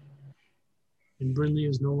 And Brinley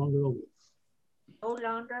is no longer a wolf. No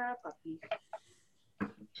longer a puppy.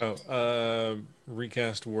 Oh,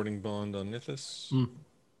 recast warding bond on Nithis.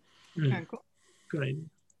 Okay, cool. Good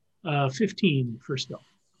idea. 15 for stealth.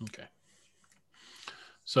 Okay.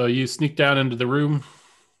 So you sneak down into the room.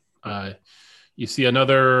 You see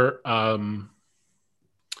another. Gosh,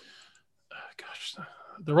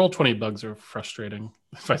 the roll 20 bugs are frustrating.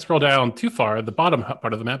 If I scroll down too far, the bottom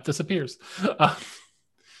part of the map disappears.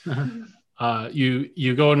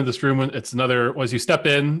 You go into this room. It's another. As you step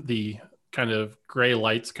in, the kind of gray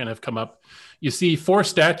lights kind of come up. You see 4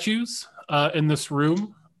 statues in this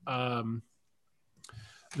room.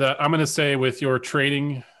 That I'm going to say with your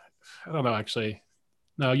training, I don't know actually.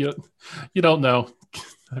 No, you don't know.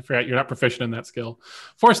 I forgot you're not proficient in that skill.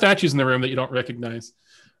 4 statues in the room that you don't recognize.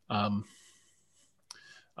 On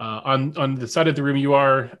the side of the room you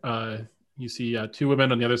are, you see 2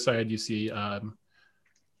 women. On the other side, you see kind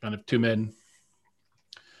of 2 men.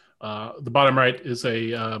 The bottom right is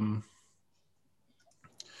a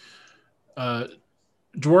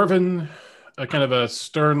Dwarven, a kind of a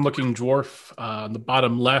stern-looking dwarf. On the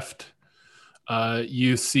bottom left,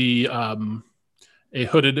 you see a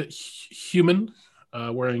hooded human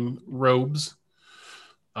wearing robes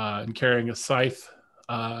and carrying a scythe.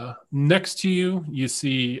 Next to you, you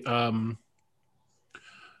see on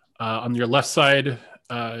your left side,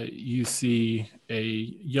 you see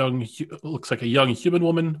looks like a young human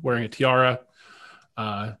woman wearing a tiara,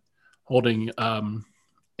 holding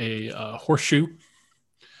a horseshoe.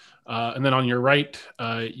 And then on your right,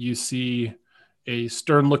 you see a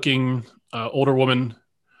stern-looking older woman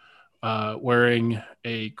wearing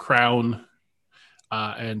a crown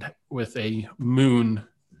and with a moon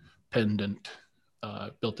pendant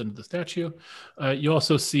built into the statue. You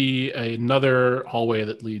also see another hallway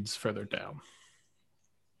that leads further down.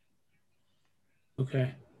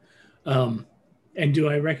 Okay. And do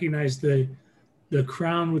I recognize the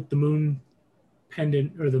crown with the moon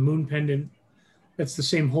pendant, or the moon pendant? That's the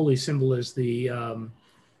same holy symbol as the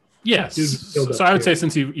yes. dude So I would say,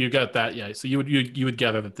 since you got that, yeah. So you would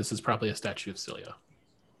gather that this is probably a statue of Celia.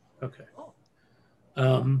 Okay.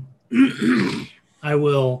 I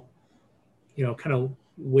will, kind of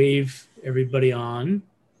wave everybody on,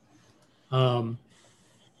 and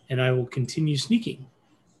I will continue sneaking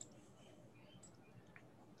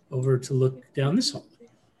over to look down this hallway.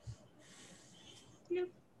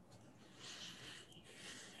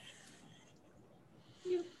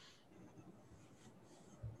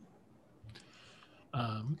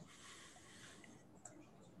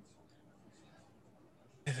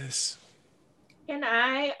 It is. Can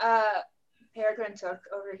I, Peregrine took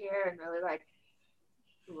over here and really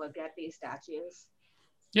look at these statues?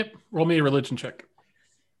 Yep. Roll me a religion check.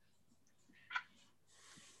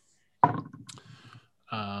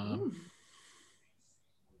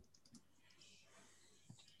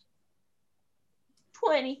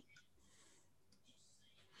 20.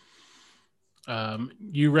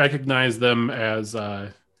 You recognize them as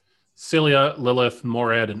Celia, Lilith,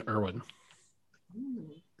 Morad, and Erwin.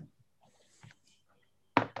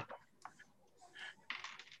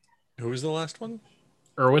 Who was the last one?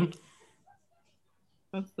 Erwin.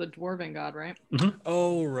 That's the dwarven god, right? Mm-hmm.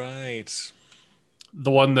 Oh, right. The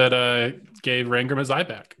one that gave Rangram his eye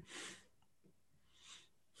back.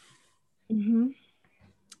 Mm-hmm.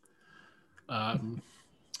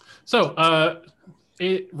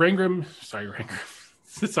 Rangram.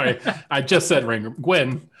 Sorry, I just said Rangram.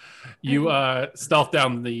 Gwen, you stealth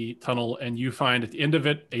down the tunnel and you find at the end of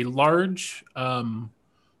it a large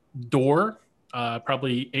door,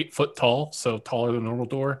 probably 8 foot tall, so taller than a normal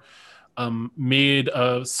door, made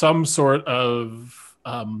of some sort of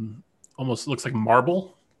almost looks like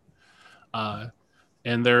marble.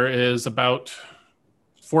 And there is about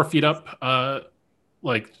 4 feet up,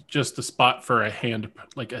 like just a spot for a hand,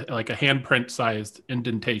 like a handprint sized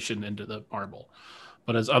indentation into the marble,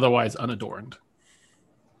 but is otherwise unadorned.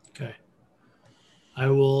 Okay. I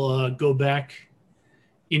will go back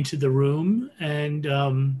into the room and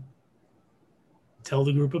tell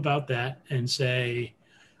the group about that and say,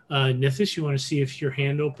 Nithis, you want to see if your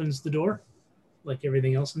hand opens the door like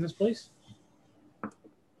everything else in this place?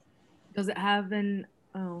 Does it have an...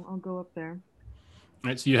 Oh, I'll go up there. All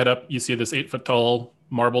right, so you head up, you see this 8 foot tall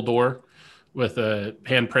marble door with a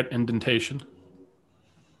handprint indentation.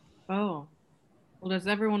 Oh. Well, does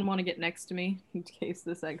everyone want to get next to me in case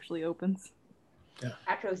this actually opens? Yeah.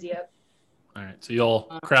 Acros, yep. All right, so you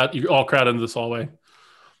all crowd into this hallway.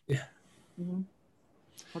 Yeah. Mm-hmm.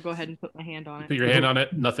 I'll go ahead and put my hand on it. Put your hand on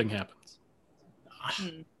it, nothing happens.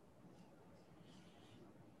 Can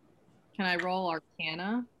I roll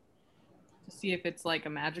Arcana to see if it's like a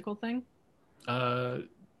magical thing?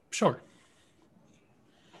 Sure.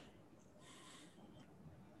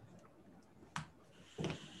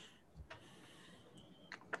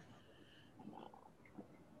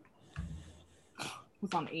 It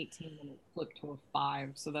was on 18 and it flipped to a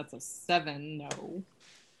 5, so that's a 7. No.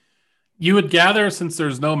 You would gather, since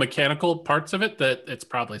there's no mechanical parts of it, that it's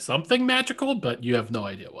probably something magical, but you have no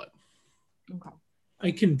idea what. Okay.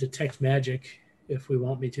 I can detect magic if we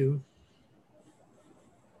want me to.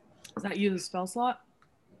 Is that you, the spell slot?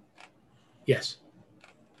 Yes.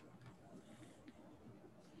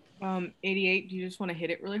 88, do you just want to hit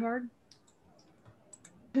it really hard?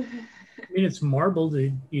 I mean, it's marble.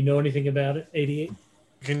 Do you know anything about it? 88?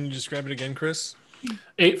 Can you describe it again, Chris?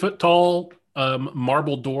 8 foot tall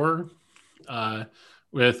marble door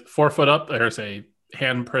with 4 foot up. There's a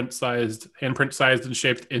handprint sized and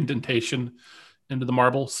shaped indentation into the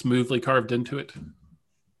marble, smoothly carved into it.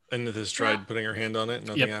 And Nithis tried putting her hand on it.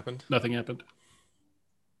 Nothing happened. Nothing happened.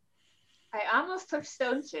 I almost took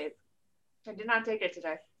stone shape. I did not take it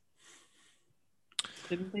today.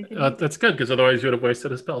 Didn't think it That's good, because otherwise you would have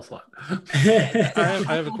wasted a spell slot. I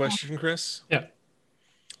have a question, Chris. Yeah.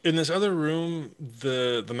 In this other room,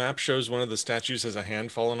 the map shows one of the statues has a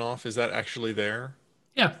hand fallen off. Is that actually there?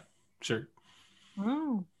 Yeah, sure.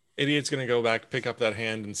 Oh. Idiot's gonna go back, pick up that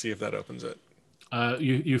hand, and see if that opens it.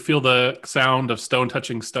 You feel the sound of stone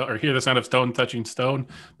touching stone, or hear the sound of stone touching stone,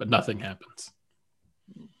 but nothing happens.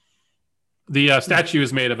 The statue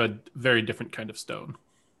is made of a very different kind of stone.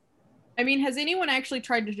 I mean, has anyone actually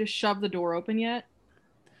tried to just shove the door open yet?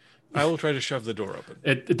 I will try to shove the door open.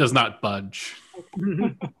 It does not budge.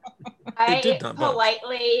 I did not budge.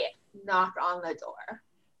 politely knock on the door.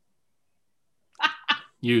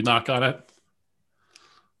 You knock on it,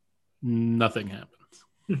 nothing happens.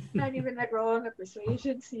 Not even like rolling a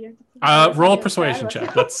persuasion. See if Roll a persuasion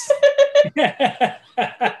check. This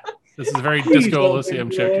is a very Disco Elysium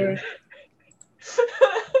check here.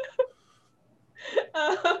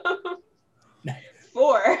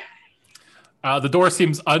 4. The door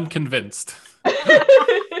seems unconvinced.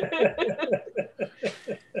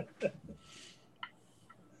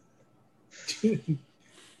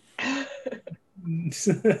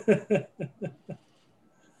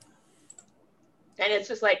 And it's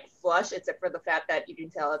just like flush, except for the fact that you can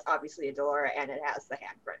tell it's obviously a door and it has the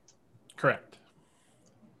handprint. Correct.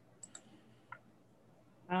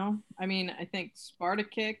 Oh, I mean, I think Sparta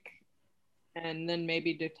kick, and then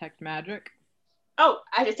maybe detect magic. Oh,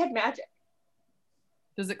 I detect magic.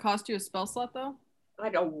 Does it cost you a spell slot though?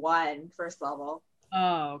 Like a 1 first level.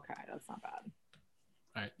 Oh, okay, that's not bad.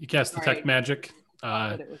 All right, you cast detect Right. magic.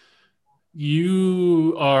 But it was...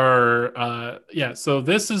 You are, so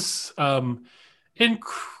this is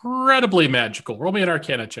incredibly magical. Roll me an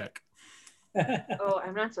Arcana check. Oh,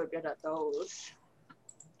 I'm not so good at those.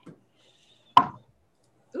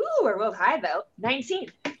 Ooh, I rolled high though. 19.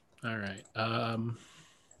 All right.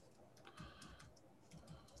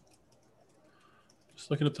 Just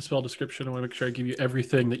looking at the spell description, I want to make sure I give you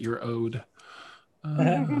everything that you're owed.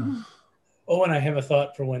 Oh, and I have a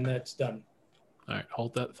thought for when that's done. All right,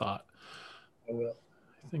 hold that thought. I will.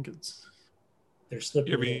 I think it's... They're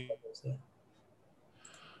slippery.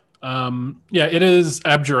 It is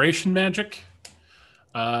abjuration magic.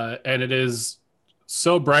 And it is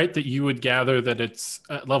so bright that you would gather that it's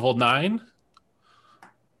at level 9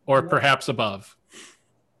 or perhaps above.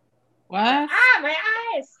 What? Ah, my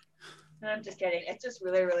eyes! No, I'm just kidding. It's just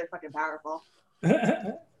really, really fucking powerful.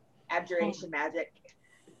 Abjuration magic.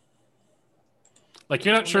 Like,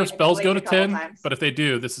 you're not sure if spells go to 10, but if they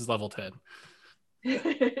do, this is level 10.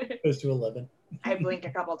 Goes to 11. I blink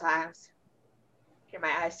a couple times. Get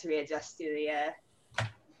my eyes to readjust to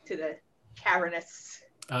the cavernous.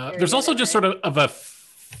 There's also just sort of a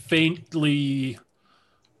faintly...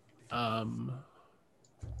 crap,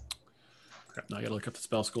 now I gotta look up the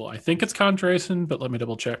spell school. I think it's Conjuration, but let me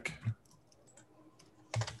double check.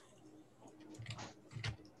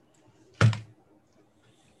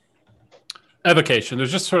 Evocation.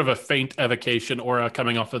 There's just sort of a faint evocation aura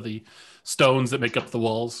coming off of the stones that make up the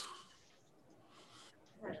walls.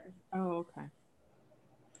 Oh, okay.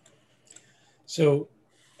 So,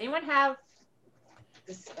 anyone have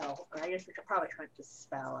the spell? I guess we could probably try to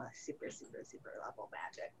spell a super level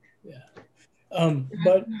magic. yeah.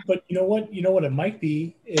 But you know what? You know what it might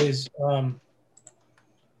be is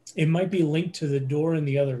it might be linked to the door in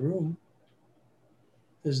the other room.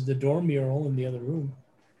 There's the door mural in the other room.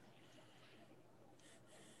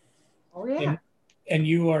 Oh yeah. And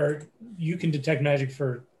you can detect magic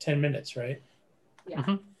for 10 minutes, right? Yeah.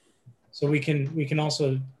 Mm-hmm. So we can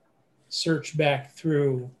also search back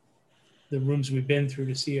through the rooms we've been through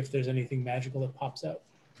to see if there's anything magical that pops out.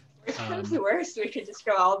 Worst comes to worst, we could just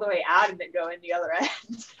go all the way out and then go in the other end.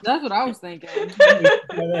 That's what I was thinking. Yeah,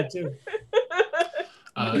 that too.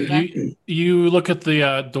 You look at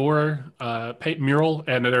the door paint mural,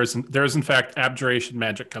 and there's in fact abjuration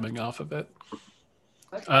magic coming off of it.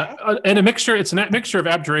 Okay. And it's a mixture of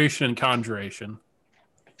abjuration and conjuration.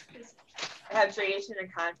 Abjuration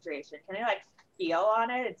and conjuration. Can I like feel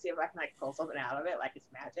on it and see if I can like pull something out of it like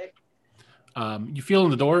it's magic? You feel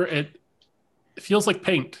in the door, it feels like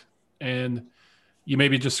paint, and you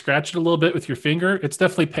maybe just scratch it a little bit with your finger. It's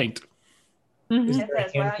definitely paint. Mhm. Is It there a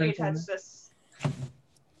says, why don't you handprint on touch it? this?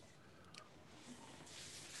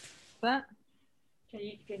 That?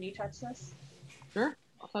 Can you touch this? Sure,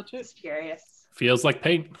 I'll touch it. Just curious. Feels like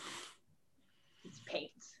paint. It's paint.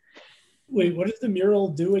 Wait, what does the mural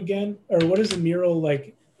do again? Or what is the mural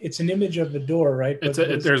like? It's an image of the door, right?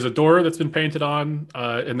 There's a door that's been painted on,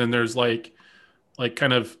 and then there's like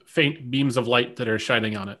kind of faint beams of light that are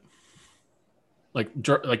shining on it. Like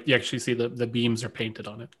you actually see the beams are painted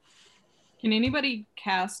on it. Can anybody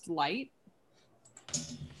cast light?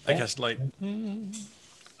 I cast light. And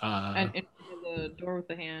the door with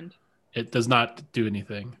the hand. It does not do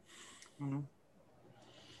anything. Mm.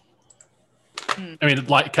 I mean,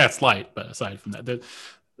 it casts light, but aside from that,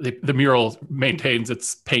 the mural maintains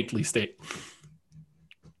its paintly state.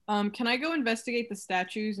 Can I go investigate the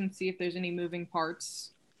statues and see if there's any moving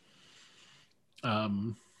parts?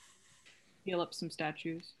 Heal up some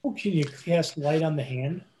statues. Oh, can you cast light on the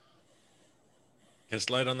hand? Cast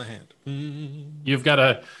light on the hand. You've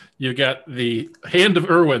got the hand of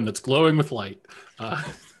Irwin that's glowing with light.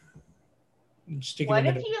 Stick it What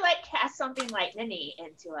in if the you like cast something like Ninny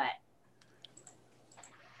into it?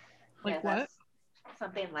 Like what?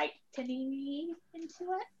 Something like Tinny into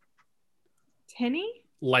it? Tenny?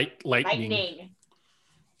 Lightning.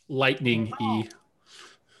 E.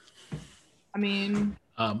 I mean,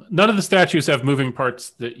 None of the statues have moving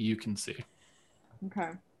parts that you can see.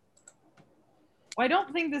 okay. Well, I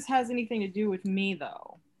don't think this has anything to do with me,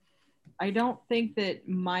 though. I don't think that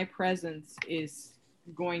my presence is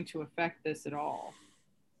going to affect this at all.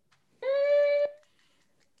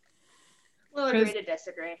 We'll agree to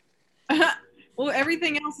disagree. Well,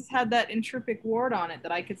 everything else has had that entropic ward on it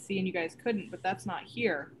that I could see and you guys couldn't, but that's not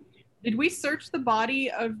here. Did we search the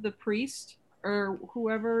body of the priest or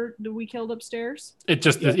whoever we killed upstairs? It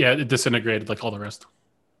just, it disintegrated like all the rest.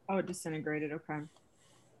 Oh, it disintegrated. Okay.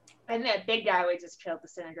 And that big guy we just killed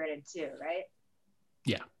disintegrated too, right?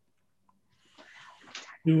 Yeah.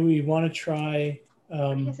 Do we want to try? He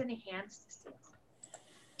has any hands to steal?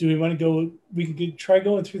 Do we want to go? We could try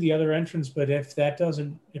going through the other entrance, but if that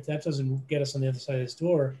doesn't get us on the other side of this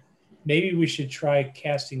door, maybe we should try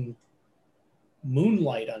casting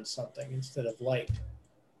moonlight on something instead of light.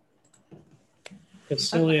 Because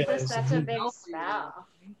Celia is That's a big spell.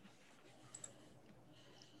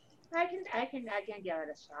 I can give it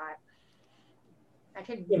a shot. I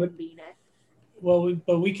can moonbeam it. Well,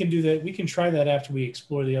 but we can do that. We can try that after we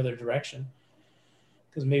explore the other direction.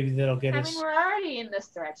 Because maybe that'll get us. I mean, we're already in this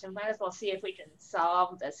direction. Might as well see if we can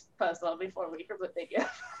solve this puzzle before we completely give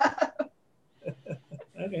up.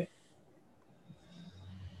 Okay.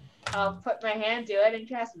 I'll put my hand to it and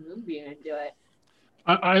cast Moonbeam into it.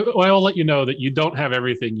 I will let you know that you don't have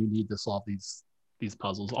everything you need to solve these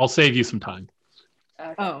puzzles. I'll save you some time.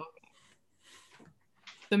 Okay. Oh.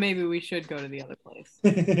 So maybe we should go to the other place.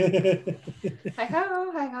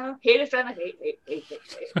 Hi-ho, hi-ho. Hate is trying to hate.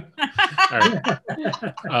 All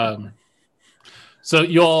right. So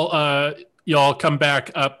you all come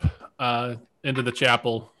back up into the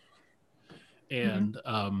chapel, and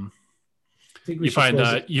you find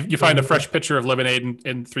a fresh pitcher of lemonade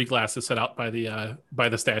and 3 glasses set out by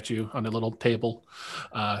the statue on a little table.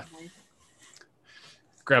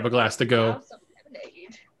 Grab a glass to go. Awesome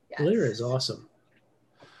lemonade. Yes. Blair is awesome.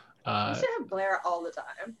 We should have Blair all the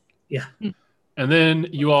time. Yeah. And then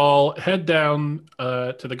you all head down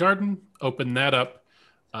to the garden, open that up,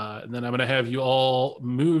 and then I'm going to have you all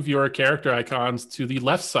move your character icons to the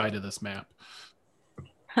left side of this map.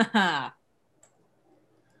 All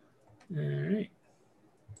right.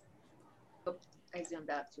 Oh, I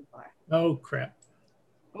zoomed out too far. Oh crap.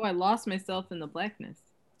 Oh, I lost myself in the blackness.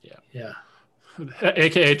 Yeah.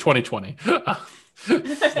 AKA 2020.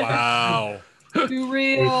 Wow. Too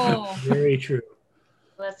real. Very true.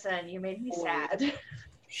 Listen, you made me sad.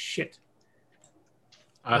 Shit.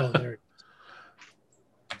 Oh, there.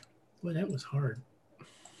 Boy, that was hard.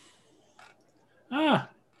 Ah.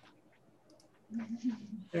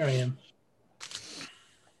 There I am.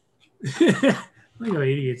 Look how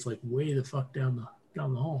idiot's like way the fuck down the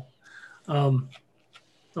hall.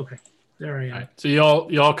 Okay, there I am. All right, so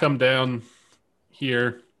you all come down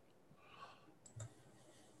here.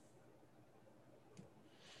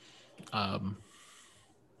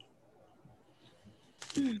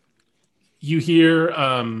 You hear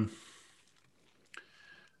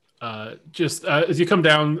just as you come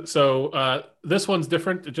down. So this one's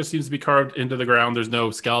different. It just seems to be carved into the ground. There's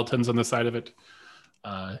no skeletons on the side of it.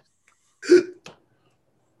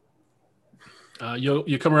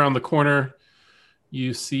 You come around the corner.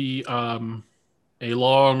 You see a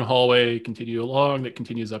long hallway continue along that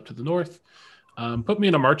continues up to the north. Put me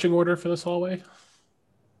in a marching order for this hallway.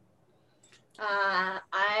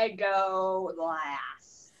 I go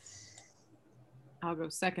last. I'll go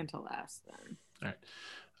second to last then. All right.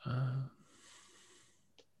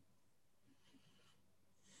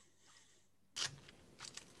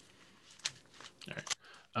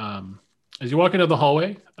 All right. As you walk into the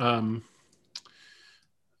hallway,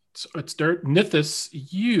 it's dirt. Nithis,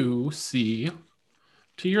 you see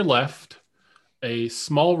to your left a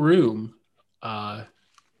small room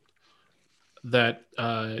that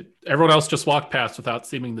everyone else just walked past without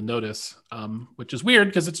seeming to notice, which is weird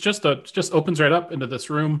because it just opens right up into this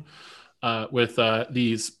room with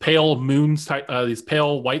these pale moons, these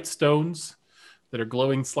pale white stones that are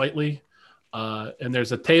glowing slightly, and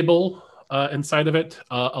there's a table inside of it,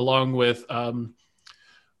 along with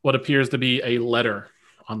what appears to be a letter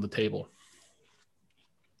on the table.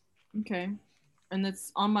 Okay. And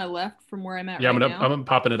that's on my left from where I'm at Yeah, right now? I'm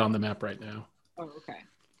popping it on the map right now. Oh, okay.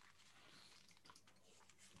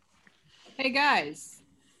 Hey, guys.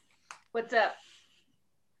 What's up?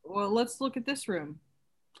 Well, let's look at this room.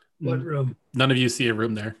 What room? None of you see a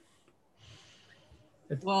room there.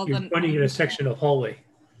 Well, You're then pointing at a section of hallway.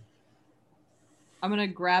 I'm going to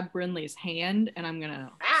grab Brinley's hand, and I'm going to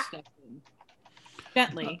step in.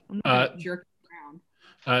 Gently. I'm not going to jerk around.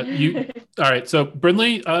 All right, so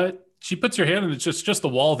Brinley, she puts her hand and it's just the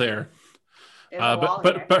wall there. There's a wall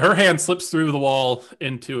here. But her hand slips through the wall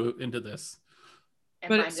into this.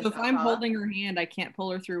 But so if I'm holding her hand, I can't pull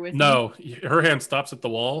her through with me? No, her hand stops at the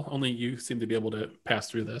wall. Only you seem to be able to pass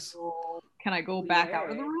through this. So can I go back out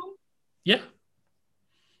of the room? Yeah.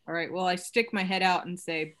 All right, well, I stick my head out and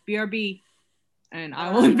say, BRB, and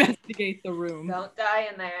I will investigate the room. Don't die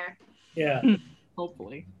in there. Yeah.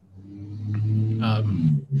 Hopefully.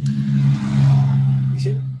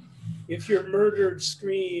 If you're murdered,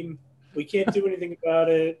 scream. We can't do anything about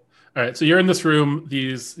it. All right, so you're in this room.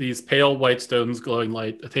 These pale white stones, glowing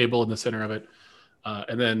light, a table in the center of it,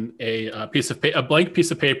 and then a blank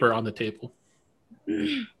piece of paper on the table.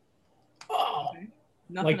 Oh, Okay.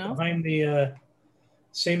 Nothing else? behind the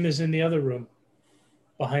same as in the other room,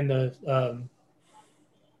 behind the That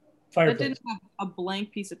fireplace. didn't have a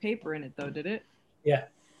blank piece of paper in it, though, did it? Yeah.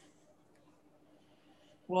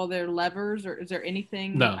 Well, there are levers, or is there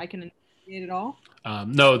anything No. I can investigate at all?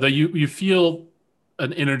 No, you feel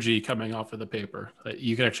an energy coming off of the paper.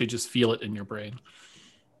 You can actually just feel it in your brain.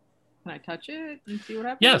 Can I touch it and see what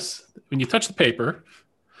happens? Yes, when you touch the paper,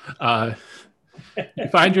 you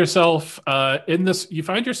find yourself in this. You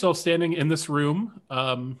find yourself standing in this room,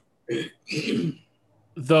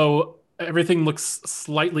 though everything looks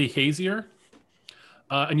slightly hazier.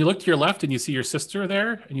 And you look to your left and you see your sister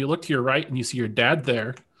there, and you look to your right and you see your dad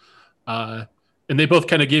there, and they both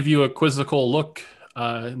kind of give you a quizzical look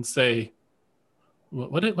and say,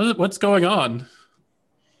 "What's going on?"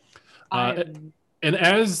 And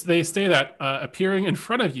as they say that, appearing in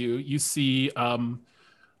front of you, you see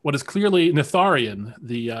what is clearly Nitharian,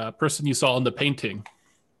 the person you saw in the painting.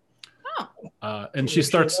 Oh. And she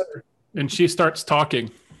starts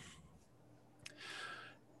talking.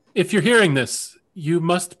 If you're hearing this, you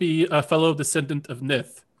must be a fellow descendant of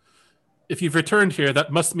Nith. If you've returned here,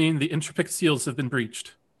 that must mean the Intropic seals have been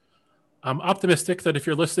breached. I'm optimistic that if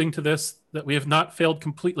you're listening to this, that we have not failed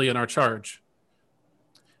completely in our charge.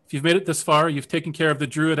 If you've made it this far, you've taken care of the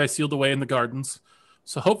druid I sealed away in the gardens,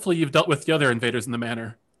 so hopefully you've dealt with the other invaders in the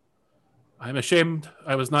manor. I'm ashamed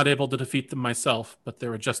I was not able to defeat them myself, but there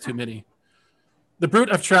were just too many. The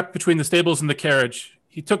brute I've trapped between the stables and the carriage,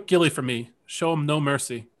 he took Gilly from me. Show him no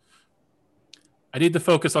mercy. I need to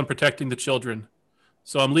focus on protecting the children,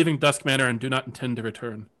 so I'm leaving Duskmanor and do not intend to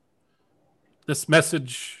return. This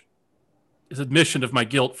message is admission of my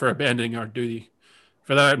guilt for abandoning our duty.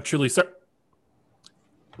 For that, I'm truly sorry.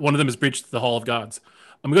 One of them has breached the Hall of Gods.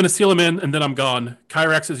 I'm going to seal him in, and then I'm gone.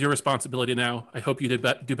 Kyrax is your responsibility now. I hope you do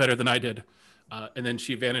better than I did. And then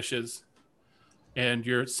she vanishes. And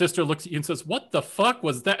your sister looks at you and says, "What the fuck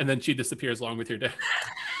was that?" And then she disappears along with your dad.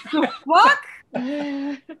 What?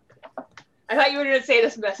 I thought you were going to say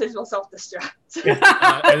this message will self-destruct.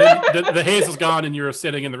 And then the haze is gone, and you're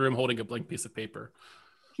sitting in the room holding a blank piece of paper.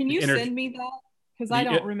 Can you send me that? Because I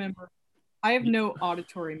don't remember. I have no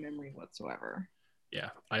auditory memory whatsoever. Yeah,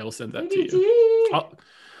 I will send that to you.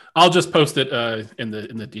 I'll just post it in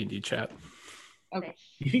the D&D chat. Okay.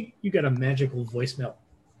 You got a magical voicemail.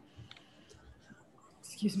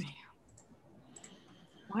 Excuse me.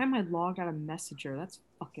 Why am I logged out of Messenger? That's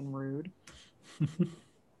fucking rude.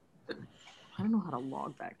 I don't know how to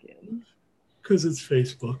log back in. Because it's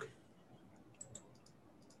Facebook.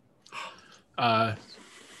 All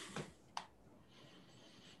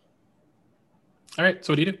right,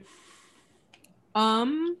 so what do you do?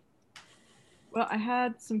 Well, I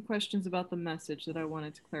had some questions about the message that I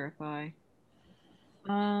wanted to clarify.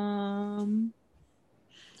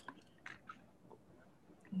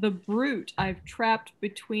 The brute I've trapped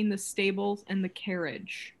between the stables and the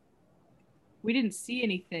carriage. We didn't see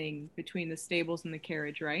anything between the stables and the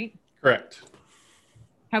carriage, right? Correct.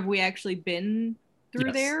 Have we actually been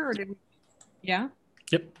through there, or did we? Yeah.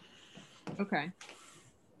 Yep. Okay.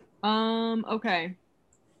 Okay.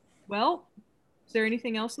 Well, is there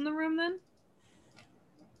anything else in the room then?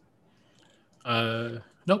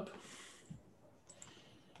 Nope.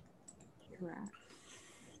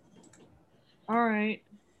 All right.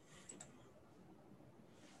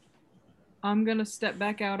 I'm gonna step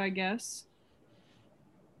back out, I guess.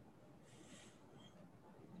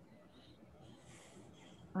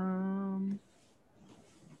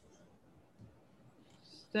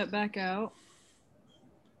 Step back out.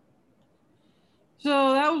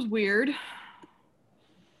 So that was weird.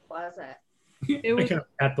 What was it? It I was kind of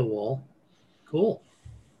at the wall. Cool.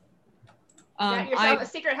 Got yourself a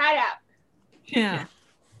secret hideout. Yeah,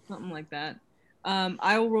 something like that.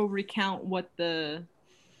 I will recount what the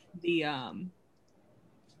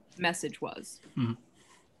message was.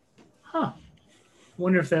 Huh.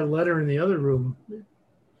 Wonder if that letter in the other room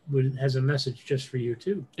has a message just for you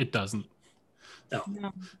too. It doesn't. No.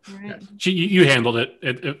 No, right? You handled it.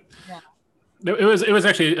 Yeah. It was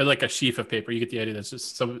actually like a sheaf of paper. You get the idea. That's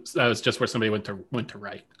just that was just where somebody went to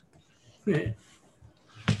write.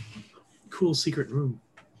 Cool secret room.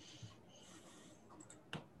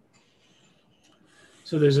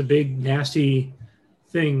 So there's a big nasty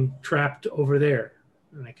thing trapped over there,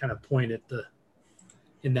 and I kind of point at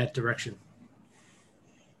in that direction.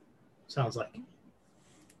 Sounds like.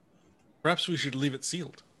 Perhaps we should leave it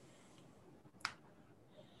sealed.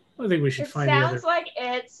 I think we should It find the other. sounds like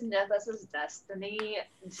it's Nithus's destiny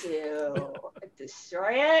to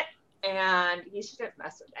destroy it, and you shouldn't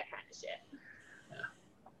mess with that kind of shit.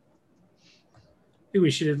 I think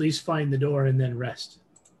we should at least find the door and then rest.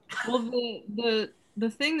 Well, the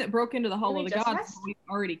thing that broke into the Hall of the just Gods rest? we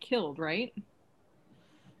already killed, right?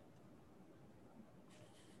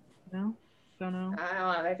 No, don't know. I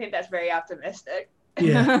don't know. I think that's very optimistic.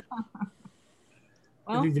 Yeah.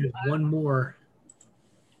 I Well, think there's one more.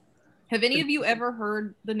 have any of you ever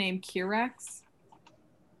heard the name Kirax?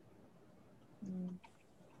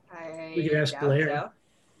 We could ask doubt Blair. so.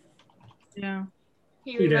 Yeah.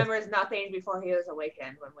 He We'd remembers nothing before he was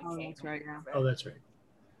awakened when we Oh, came. that's right, yeah. Oh, that's right.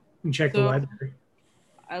 We can check the So- library.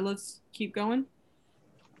 Let's keep going.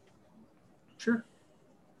 Sure.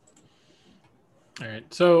 All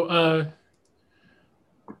right. So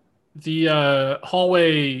the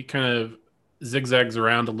hallway kind of zigzags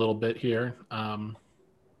around a little bit here. Oh,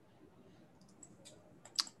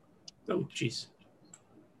 jeez.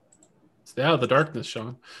 Stay out of the darkness,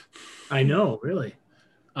 Sean. I know, really.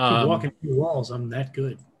 Keep walking through walls. I'm that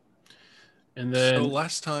good. And then So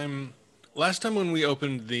last time when we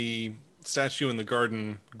opened the statue in the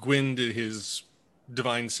garden, Gwyn did his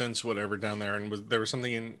divine sense whatever down there, and there was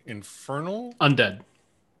something infernal? undead.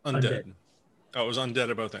 Undead. Oh, it was undead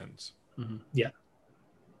at both ends. Mm-hmm. Yeah.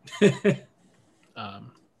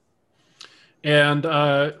 And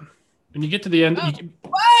when you get to the end,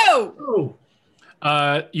 Whoa!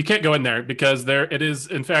 you can't go in there because it is,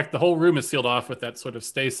 in fact, the whole room is sealed off with that sort of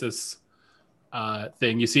stasis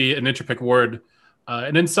thing. You see an Entropic ward,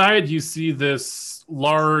 and inside you see this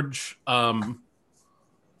large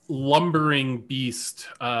lumbering beast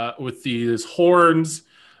with these horns,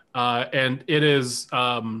 and it is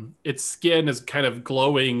its skin is kind of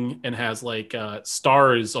glowing and has like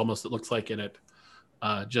stars almost, it looks like, in it.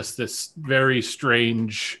 Just this very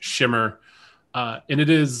strange shimmer, and it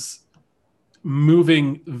is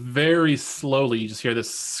moving very slowly. You just hear this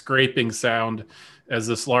scraping sound as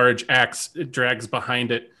this large axe drags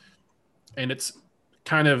behind it, and it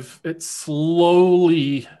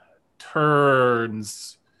slowly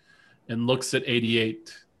turns and looks at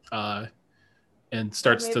 88 and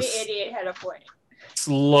starts Maybe to 88 had a point.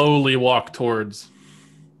 slowly walk towards.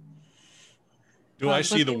 Do I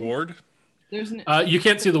see the ward? There's You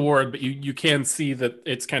can't see the ward, but you can see that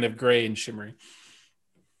it's kind of gray and shimmery.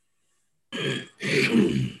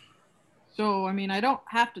 So, I mean, I don't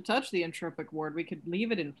have to touch the entropic ward. We could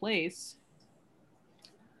leave it in place.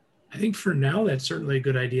 I think for now, that's certainly a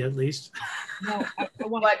good idea, at least. No, I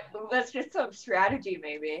want But let's get some strategy,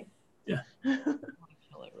 maybe. Yeah. to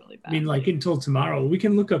kill it really bad. I mean, like until tomorrow, we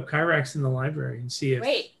can look up Kyrax in the library and see if.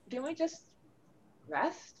 Wait, didn't we just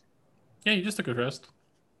rest? Yeah, you just took a rest.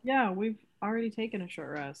 Yeah, we've already taken a short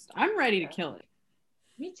rest. I'm ready to kill it.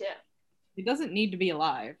 Me too. It doesn't need to be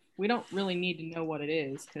alive. We don't really need to know what it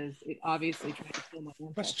is because it obviously tried to kill my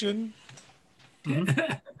uncle. Question.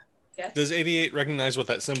 Yes. Does 88 recognize what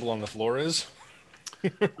that symbol on the floor is?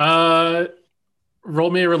 Roll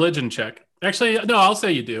me a religion check. Actually, no, I'll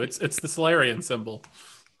say you do. It's the Solarian symbol.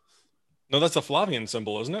 No, that's a Flavian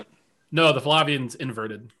symbol, isn't it? No, the Flavian's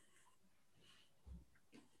inverted.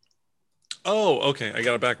 Oh, okay. I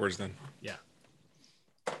got it backwards then. Yeah.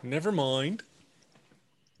 Never mind.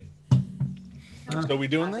 So we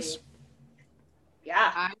doing this?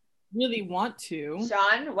 Yeah. really want to.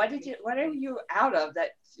 Sean, what are you out of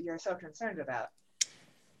that you're so concerned about?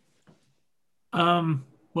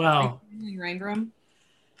 Well, Channeling Rangram?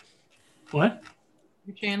 what?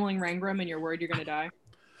 You're channeling Rangram and you're worried you're gonna die.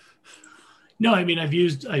 No, I mean I've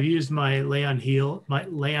used my lay on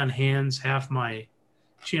hands, half my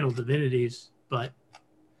channel divinities, but I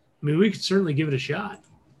mean we could certainly give it a shot.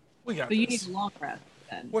 We got But you this. need a long rest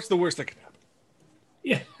then. What's the worst that could happen?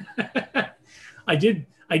 Yeah. I did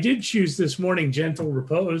choose this morning gentle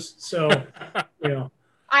repose, so you know.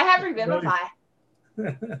 I have Revivify.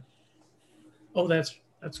 Oh, that's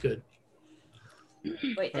good.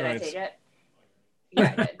 Wait, did All I right. take it?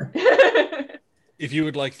 Yeah, I did. If you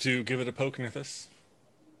would like to give it a poke, Nithis.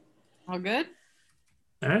 All good?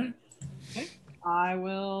 All right. Okay. I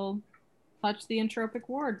will touch the entropic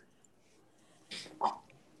ward. All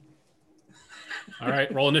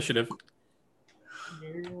right, roll initiative.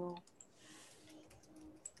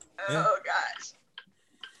 Oh gosh.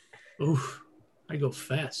 Oof. I go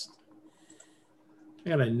fast. I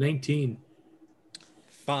got a 19.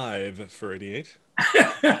 5 for 88.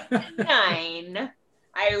 9.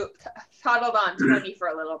 I toddled on 20 for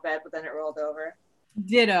a little bit, but then it rolled over.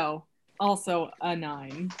 Ditto. Also a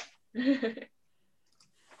 9.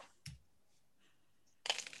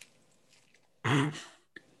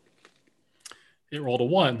 It rolled a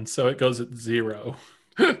 1, so it goes at 0.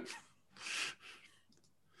 All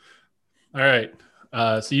right.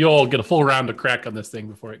 So you all get a full round of crack on this thing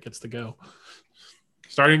before it gets to go.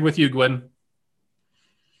 Starting with you, Gwen.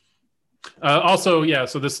 Also, yeah,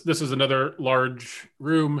 so this is another large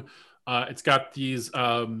room. It's got these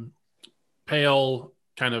pale,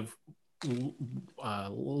 kind of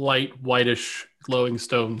light, whitish, glowing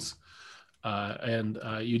stones. And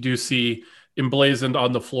you do see emblazoned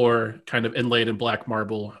on the floor, kind of inlaid in black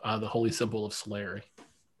marble, the holy symbol of Solari.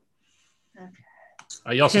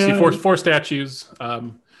 Okay. You also see four statues,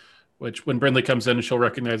 which when Brindley comes in, she'll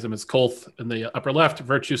recognize them as Kolth in the upper left,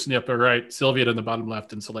 Virtues in the upper right, Sylvia in the bottom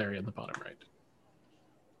left, and Solari in the bottom right.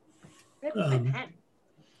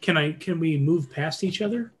 Can we move past each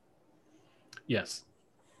other? Yes.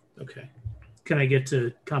 Okay. Can I get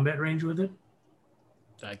to combat range with it?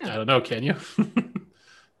 I don't know, can you?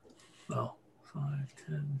 Well, 5,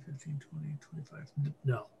 10, 15, 20, 25.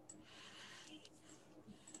 No.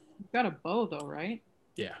 You've got a bow though, right?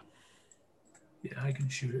 Yeah. Yeah, I can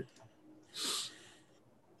shoot it.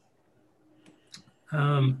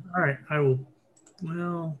 All right. I will.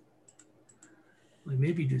 Well,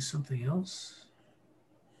 maybe do something else.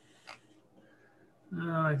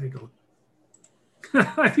 I think I'll.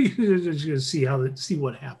 I think I'm just gonna see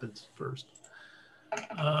what happens first.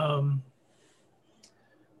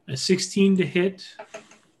 A 16 to hit.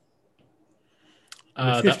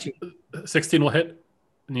 And 15. 16 will hit.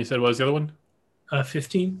 And you said what was the other one?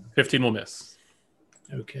 15. 15 will miss.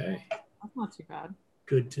 Okay. That's not too bad.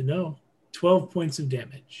 Good to know. 12 points of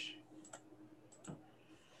damage.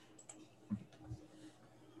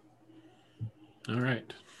 All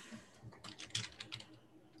right.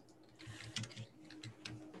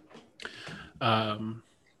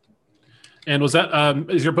 And was that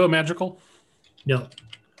is your bow magical? No.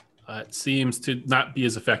 It seems to not be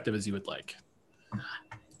as effective as you would like.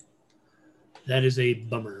 That is a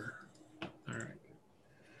bummer. All right.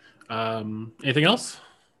 Anything else?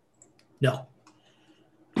 No.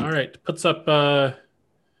 All right. Puts up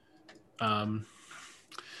and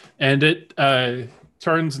it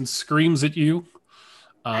turns and screams at you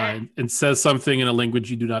and says something in a language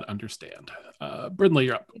you do not understand. Brindley,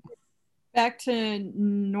 you're up. Back to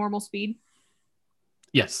normal speed.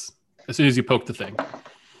 Yes. As soon as you poke the thing.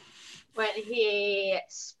 When he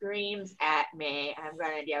screams at me, I'm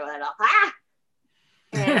going to do a little ah!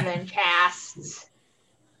 And then cast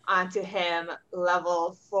onto him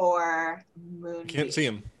level 4 moon. Can't see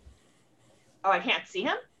him. Oh, I can't see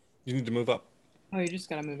him? You need to move up. Oh, you just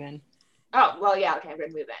gotta move in. Oh, well, yeah, okay, I'm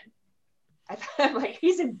going to move in. I'm like,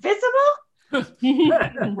 he's invisible?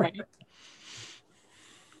 Right.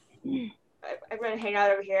 I'm going to hang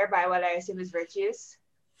out over here by what I assume is Virtues.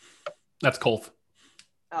 That's Kolth.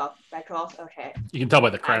 Oh, by Cole? Okay. You can tell by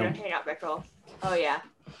the I'm crown. going to hang out by Cole. Oh, yeah.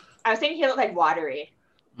 I was thinking he looked like watery.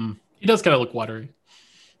 He does kind of look watery.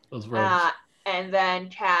 Those robes. And then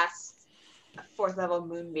cast a 4th level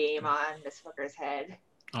moonbeam on this fucker's head.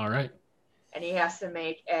 All right. And he has to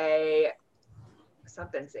make a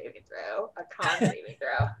something saving throw. A con saving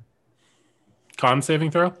throw. Con saving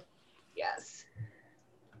throw? Yes.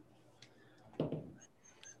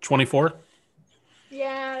 24.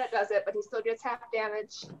 Yeah, that does it, but he still gets half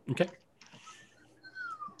damage. Okay.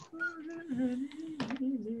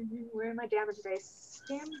 Where am my damage dice.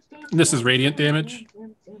 Damage. This is radiant damage?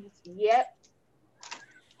 Yep.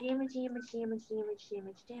 Damage.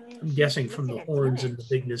 I'm guessing from the Missing a horns and the damage.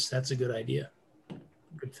 bigness, that's a good idea.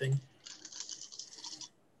 Good thing.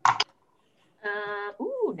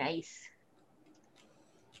 Ooh, nice.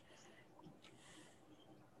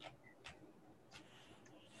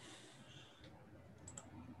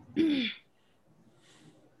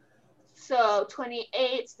 So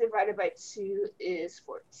 28 divided by 2 is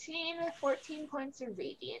 14. 14 points of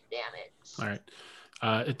radiant damage. All right.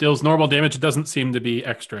 It deals normal damage. It doesn't seem to be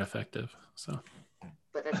extra effective. So,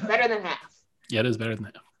 But that's better than half. yeah, it is better than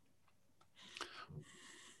that.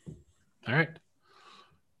 All right.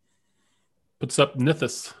 Puts up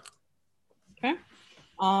Nithis. Okay.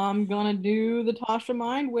 I'm gonna do the Tasha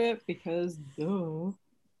Mind Whip because duh.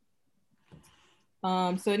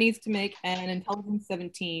 So it needs to make an intelligence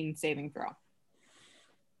 17 saving throw.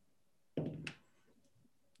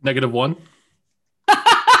 -1.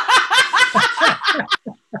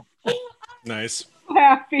 Nice.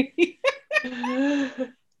 Happy.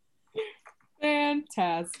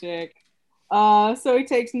 Fantastic. So he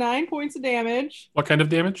takes 9 points of damage. What kind of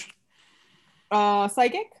damage?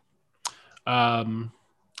 Psychic.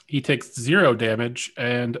 He takes 0 damage,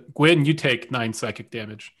 and Gwen, you take 9 psychic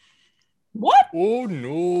damage. What? Oh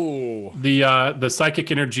no. The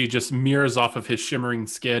psychic energy just mirrors off of his shimmering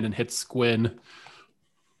skin and hits Gwen.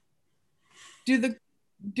 Do the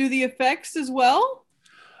effects as well?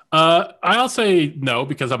 I'll say no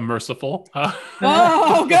because I'm merciful.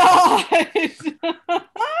 Oh god.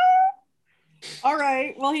 All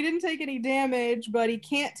right. Well, he didn't take any damage, but he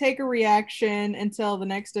can't take a reaction until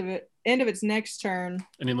the end of its next turn.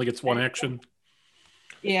 And he only gets 1 action.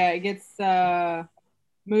 Yeah, it gets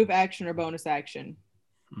move action or bonus action.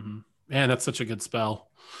 Mm-hmm. Man, that's such a good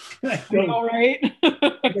spell. All right.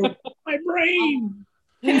 My brain.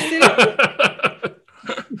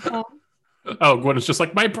 Oh, Gwen is just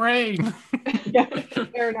like, my brain. Yeah,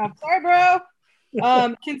 fair enough. Sorry, bro.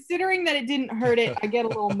 Considering that it didn't hurt it, I get a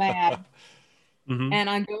little mad. Mm-hmm. And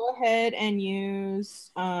I go ahead and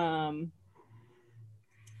use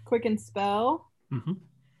Quicken Spell, Mm-hmm.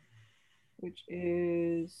 which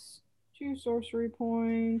is 2 sorcery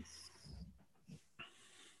points.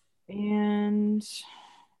 And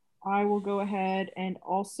I will go ahead and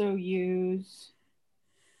also use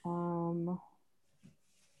I'm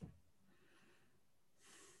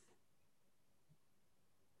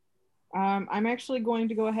actually going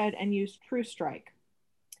to go ahead and use True Strike.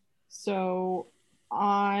 So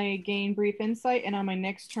I gain brief insight, and on my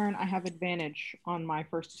next turn, I have advantage on my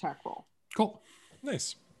first attack roll. Cool.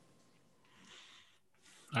 Nice.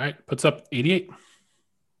 All right. Puts up 88.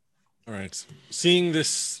 All right. Seeing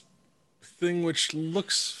this thing which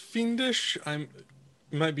looks fiendish, I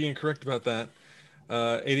might be incorrect about that.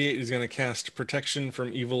 88 is going to cast Protection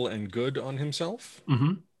from Evil and Good on himself.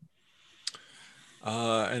 Mm-hmm.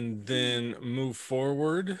 And then move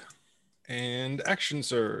forward and Action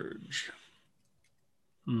Surge.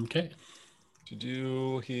 Okay. To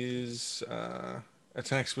do his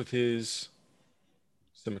attacks with his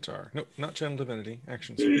scimitar. Nope, not Channel Divinity.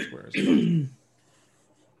 Action Surge. Where is it?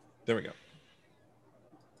 There we go.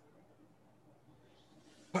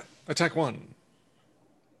 What? Attack 1.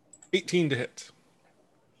 18 to hit.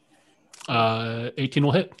 18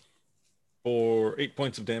 will hit. For 8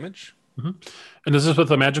 points of damage. Mm-hmm. And is this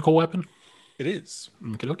with a magical weapon? It is.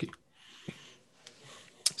 Okie dokie.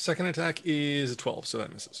 Second attack is a 12, so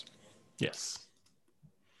that misses. Yes.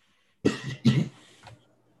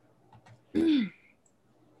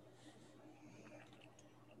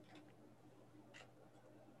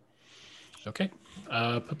 Okay.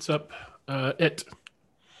 Puts up it.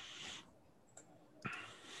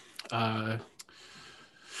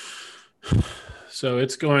 So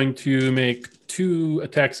it's going to make 2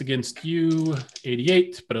 attacks against you,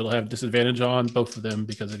 88, but it'll have disadvantage on both of them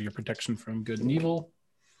because of your protection from good and evil.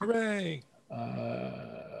 Hooray!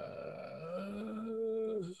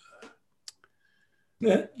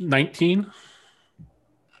 19.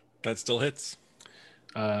 That still hits.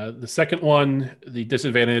 The second one, the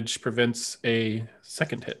disadvantage prevents a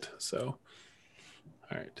second hit. So,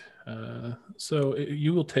 all right. So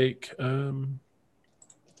you will take.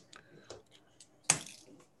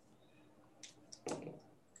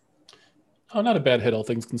 Oh, not a bad hit, all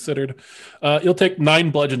things considered. You'll take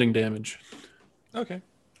 9 bludgeoning damage. Okay.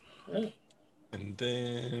 And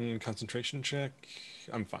then concentration check.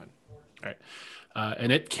 I'm fine. All right.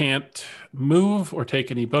 And it can't move or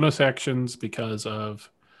take any bonus actions because of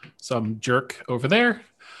some jerk over there.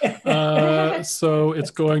 So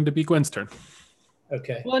it's going to be Gwen's turn.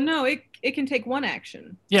 Okay. Well, no, it can take 1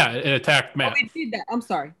 action. Yeah, it attacked Matt. Oh, it did that. I'm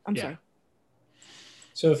sorry. Yeah.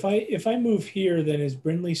 So if I move here, then is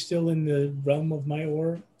Brindley still in the realm of my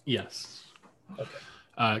aura? Yes. Okay.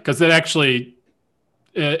 Because it actually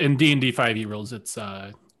in D&D 5e rules, it's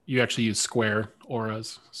you actually use square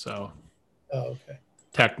auras. So Oh, okay.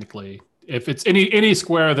 technically, if it's any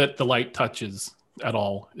square that the light touches at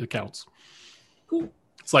all, it counts. Cool.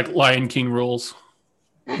 It's like Lion King rules.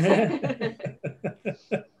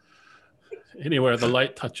 Anywhere the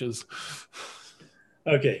light touches.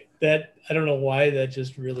 Okay, that I don't know why that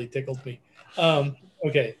just really tickled me.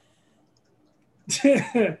 Okay.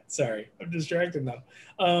 Sorry, I'm distracted now.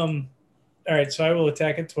 All right, so I will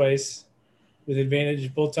attack it twice with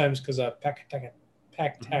advantage both times because of pack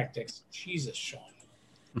tactics. Jesus, Sean.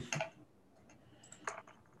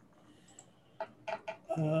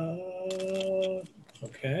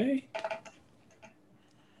 Okay.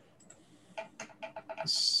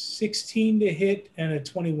 16 to hit and a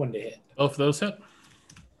 21 to hit. Both of those hit.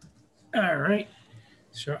 All right.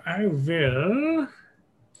 So I will.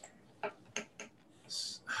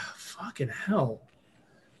 Fucking hell.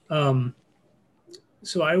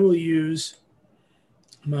 So I will use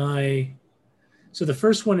my. So the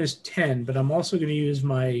first one is 10, but I'm also going to use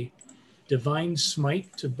my Divine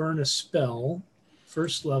Smite to burn a spell,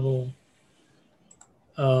 first level.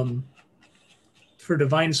 For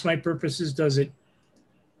Divine Smite purposes, does it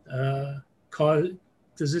cause?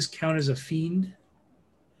 Does this count as a fiend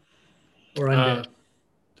or undead?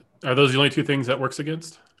 Are those the only two things that works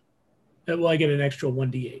against? Well, I get an extra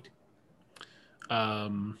 1d8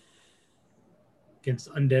 against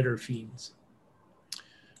undead or fiends.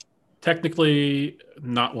 Technically,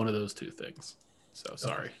 not one of those two things. So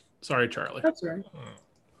sorry. Okay. Sorry, Charlie. That's all right.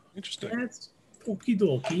 Interesting. That's okie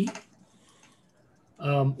dokie.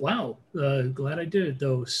 Wow. Glad I did it,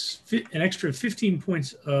 though. An extra 15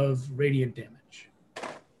 points of radiant damage.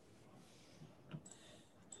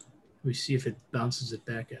 We see if it bounces it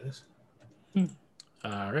back at us.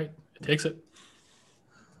 All right. It takes it.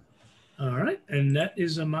 All right. And that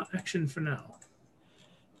is my action for now.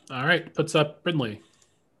 All right. Puts up Brindley.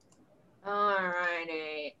 All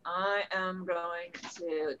righty. I am going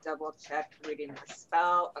to double check reading the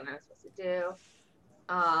spell. What am I supposed to do?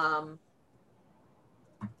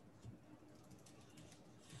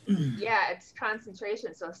 Yeah, it's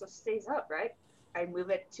concentration, so it stays up, right? I move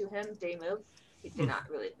it to him. Did he move? He did not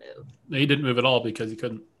really move. No, he didn't move at all because he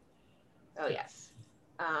couldn't. Oh, yes.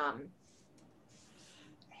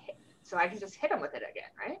 So I can just hit him with it again,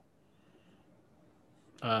 right?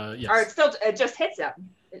 Yes. Or it just hits him.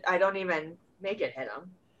 I don't even make it hit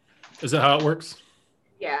him. Is that how it works?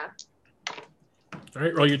 Yeah. All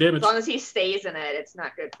right, roll your damage. As long as he stays in it, it's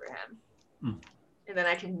not good for him. And then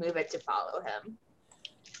I can move it to follow him.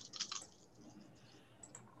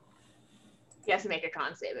 He has to make a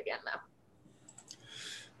con save again, though.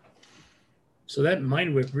 So that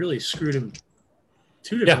Mind Whip really screwed him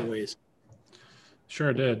two different ways.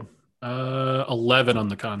 Sure did. 11 on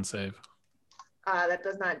the con save. That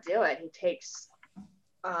does not do it. He takes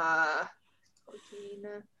 14,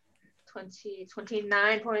 20,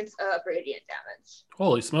 29 points of radiant damage.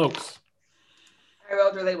 Holy smokes. I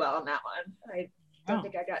rolled really well on that one. I don't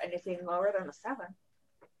think I got anything lower than a 7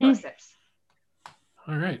 or 6.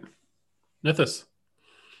 All right. Nithis.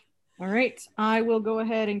 All right. I will go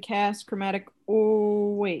ahead and cast Chromatic Orb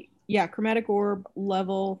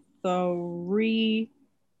level 3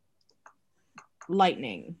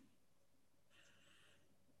 Lightning.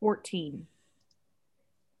 14.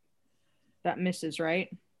 That misses, right?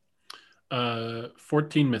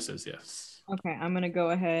 14 misses, yes. Okay, I'm going to go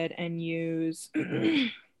ahead and use...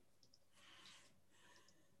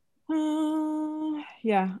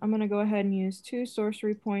 I'm going to go ahead and use 2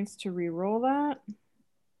 sorcery points to re-roll that.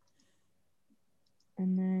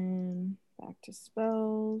 And then back to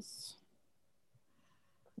spells.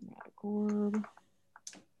 Chromatic Orb.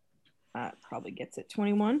 That probably gets it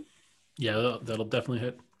 21. Yeah, that'll definitely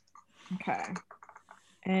hit. Okay.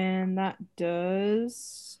 And that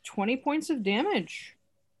does 20 points of damage.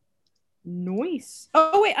 Nice.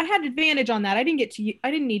 Oh wait, I had advantage on that. I didn't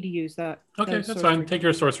need to use that. Okay, that's fine. Take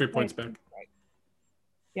your sorcery points back.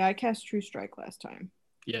 Yeah, I cast True Strike last time.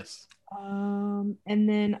 Yes. And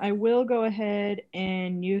then I will go ahead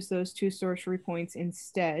and use those 2 sorcery points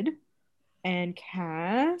instead and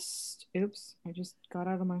cast. Oops, I just got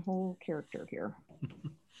out of my whole character here.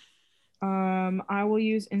 I will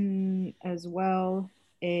use in as well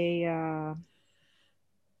a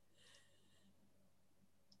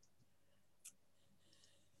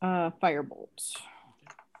Firebolt.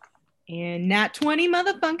 And nat 20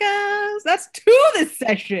 motherfuckers. That's 2 this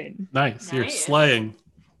session. Nice. You're slaying.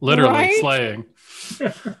 Literally slaying.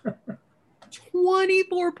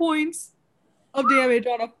 24 points of damage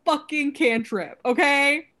on a fucking cantrip.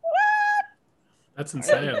 Okay, That's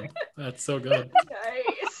insane. That's so good.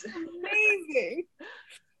 Nice. amazing.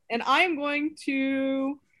 And I am going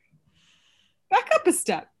to back up a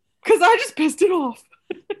step because I just pissed it off.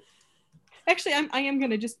 Actually, I am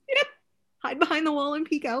gonna just hide behind the wall and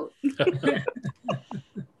peek out.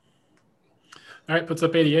 All right, puts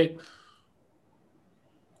up 88.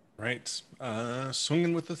 Right.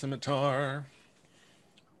 Swinging with the scimitar.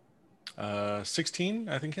 16,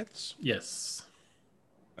 I think hits. Yes.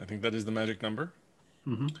 I think that is the magic number.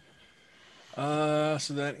 Mm-hmm.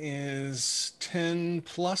 So that is 10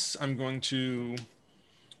 plus. I'm going to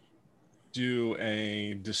do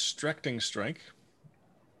a distracting strike.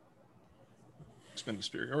 Spend a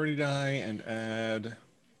superiority die and add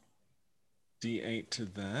D8 to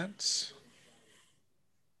that.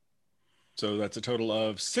 So that's a total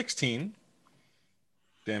of 16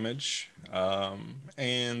 damage.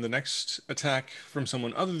 And the next attack from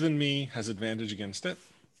someone other than me has advantage against it.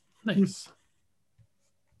 Nice.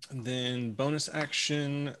 And then bonus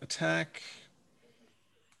action attack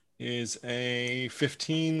is a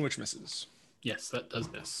 15, which misses. Yes, that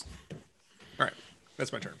does miss. All right,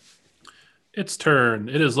 that's my turn. Its turn.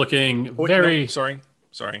 It is looking Oh, wait, very. no, sorry.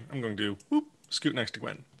 I'm going to scoot next to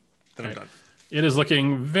Gwen. Then I'm Right. done. It is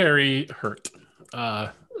looking very hurt.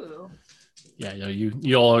 Ooh. Yeah,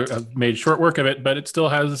 you all have made short work of it, but it still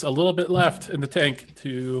has a little bit left in the tank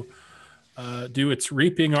to do its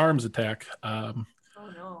reaping arms attack. Oh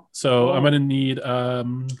no. So I'm going to need.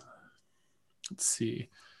 Let's see.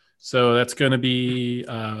 So that's going to be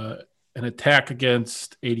an attack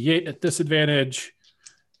against 88 at disadvantage,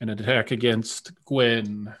 and an attack against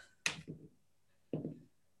Gwen. All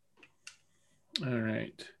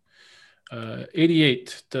right.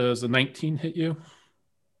 88. Does a 19 hit you?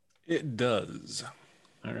 It does.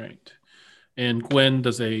 All right. And Gwen,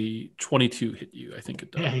 does a 22 hit you? I think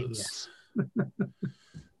it does. Yes.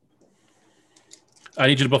 I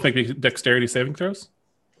need you to both make dexterity saving throws.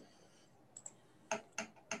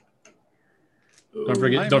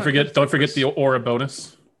 Don't forget the aura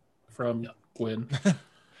bonus from Gwen.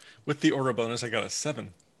 With the aura bonus, I got a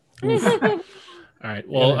 7. All right.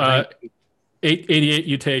 Well, 88,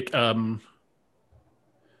 you take 10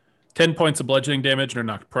 points of bludgeoning damage and are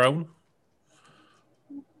knocked prone.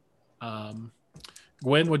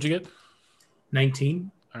 Gwen, what'd you get?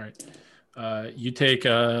 19. All right. You take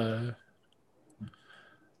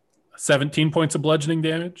 17 points of bludgeoning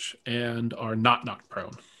damage and are not knocked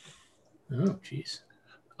prone. Oh, jeez.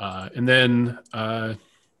 And then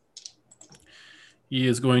he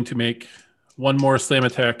is going to make one more slam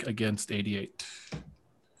attack against 88.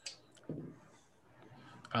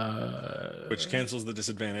 Which cancels the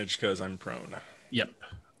disadvantage because I'm prone. Yep.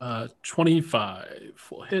 25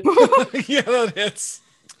 will hit. Yeah, that hits.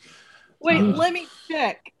 Wait, let me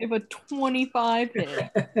check if a 25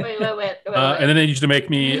 hit. Wait. And then I need you to make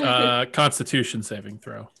me a Constitution saving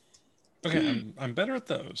throw. Okay, I'm better at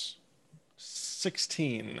those.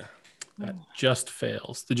 16. That just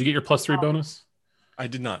fails. Did you get your +3 bonus? I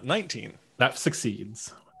did not. 19. That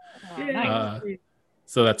succeeds. Nice.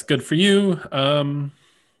 So that's good for you.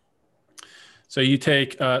 So you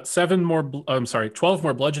take 12 more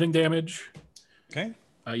bludgeoning damage. Okay.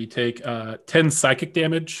 You take 10 psychic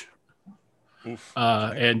damage. Oof.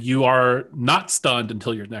 And you are not stunned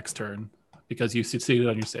until your next turn because you succeeded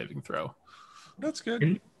on your saving throw. That's good.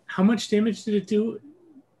 And how much damage did it do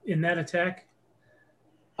in that attack?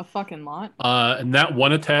 A fucking lot. And that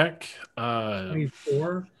one attack,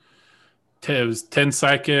 24. it was 10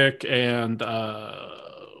 psychic and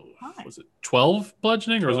was it 12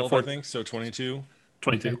 bludgeoning or 12, was it 4? I think so. 22.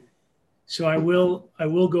 22. Okay. So I will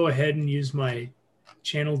go ahead and use my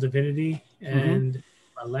channel divinity and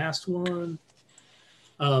my last one,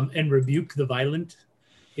 and rebuke the violent.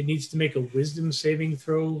 It needs to make a wisdom saving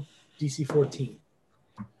throw, DC 14.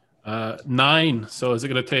 9. So is it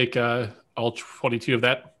going to take all 22 of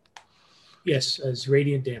that? Yes, as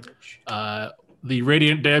radiant damage. The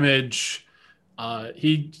radiant damage,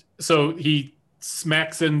 he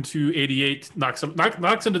smacks into 88, knocks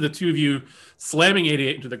into the two of you, slamming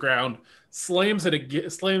 88 into the ground, slams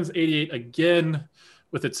 88 again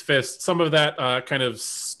with its fist. Some of that kind of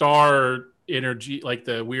star energy, like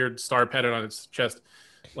the weird star pattern on its chest,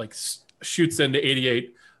 like shoots into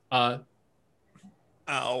 88. Ow.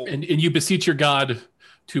 And you beseech your god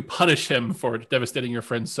to punish him for devastating your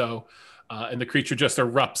friend. And the creature just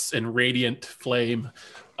erupts in radiant flame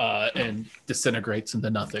and disintegrates into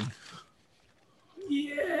nothing.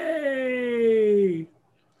 Yay!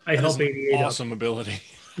 I help 88 awesome ability.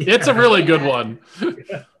 It's a really good one.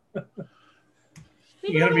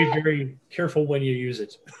 You got to be very careful when you use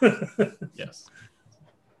it. Yes.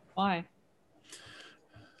 Why?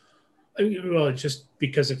 Well, just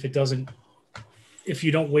because if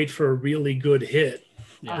you don't wait for a really good hit,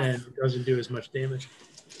 Yeah. then it doesn't do as much damage.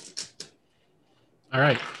 All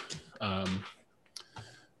right.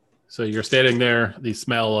 So you're standing there. The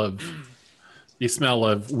smell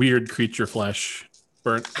of weird creature flesh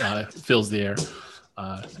burnt fills the air,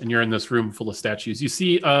 and you're in this room full of statues. You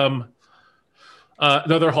see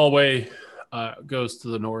another hallway goes to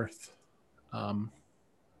the north. And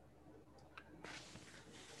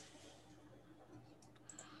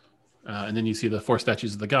then you see the 4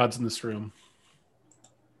 statues of the gods in this room.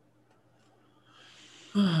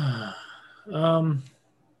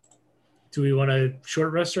 Do we want to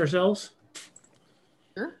short rest ourselves?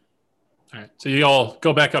 Sure. All right. So you all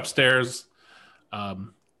go back upstairs.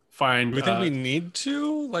 Find. Do we think we need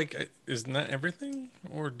to? Like, isn't that everything?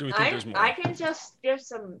 Or do we think there's more? I can just give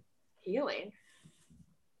some healing.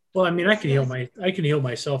 Well, I mean, I can heal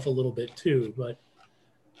myself a little bit too, but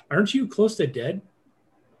aren't you close to dead,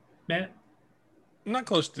 Matt? I'm not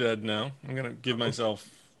close to dead now. I'm going to give myself...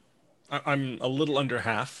 I'm a little under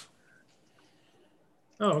half.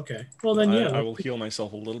 Oh, okay. Well, then, yeah. I will heal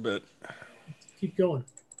myself a little bit. Keep going.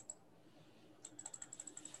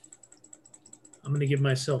 I'm going to give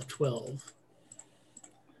myself 12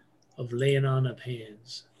 of laying on of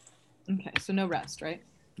hands. Okay, so no rest, right?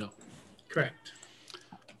 No. Correct.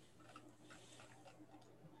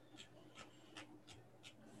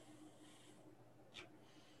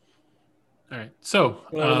 All right. So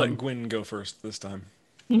I'll let Gwyn go first this time.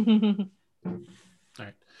 all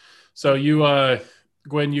right. So you,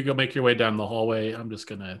 Gwen, you go make your way down the hallway. I'm just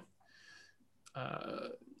gonna,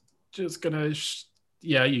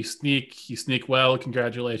 yeah, you sneak well.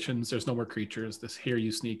 Congratulations. There's no more creatures. This hear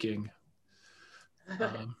you sneaking.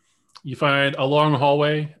 You find a long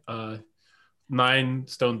hallway, 9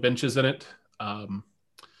 stone benches in it, and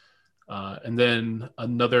then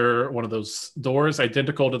another one of those doors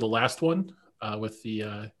identical to the last one, with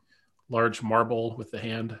the large marble with the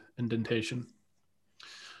hand indentation.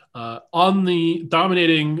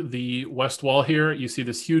 Dominating the west wall here, you see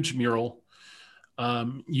this huge mural.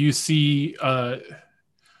 You see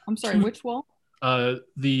I'm sorry, which wall? What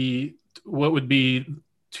would be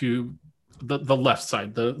to the left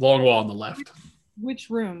side, the long wall on the left. Which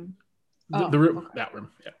room? The room, okay. that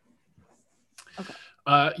room, yeah. Okay.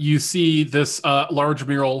 You see this large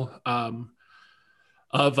mural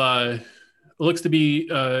of looks to be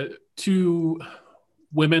 2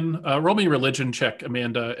 women. Roll me a religion check,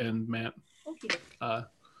 Amanda and Matt. That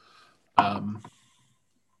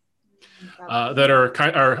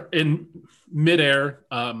are in midair.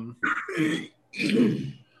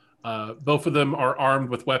 Both of them are armed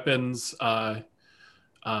with weapons, and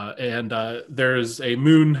there's a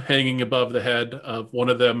moon hanging above the head of one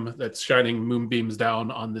of them that's shining moonbeams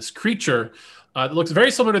down on this creature. It looks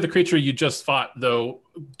very similar to the creature you just fought, though,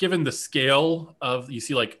 given the scale of, you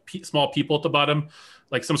see like small people at the bottom,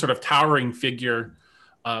 like some sort of towering figure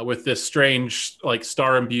with this strange, like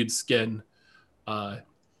star-imbued skin. So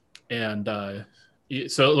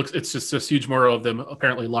it's just this huge mural of them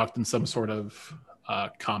apparently locked in some sort of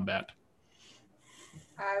combat.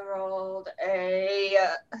 I rolled a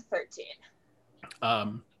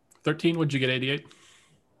 13. 13, would you get 88?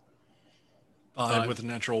 5 with a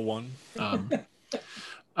natural 1.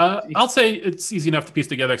 I'll say it's easy enough to piece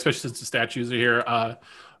together, especially since the statues are here.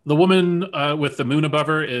 The woman with the moon above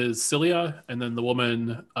her is Cilia, and then the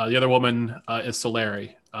other woman is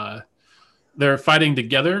Solari. They're fighting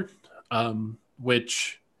together,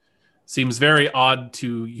 which seems very odd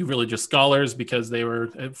to you religious scholars because they were,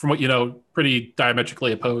 from what you know, pretty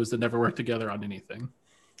diametrically opposed and never worked together on anything.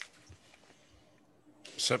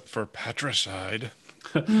 Except for patricide.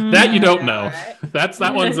 That you don't know. Right.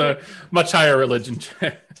 That one's a much higher religion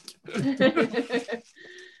check.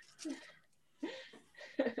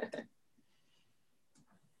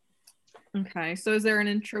 Okay, so is there an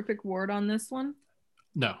entropic ward on this one?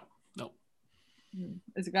 No.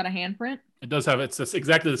 Has it got a handprint? It does have, it's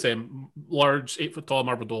exactly the same large 8-foot tall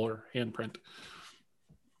marble door handprint.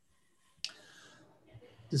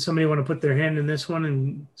 Does somebody want to put their hand in this one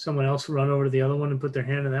and someone else run over to the other one and put their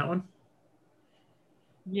hand in that one?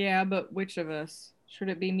 Yeah, but which of us? Should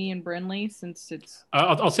it be me and Brinley since it's...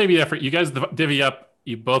 I'll save you the effort. You guys divvy up.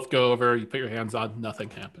 You both go over. You put your hands on. Nothing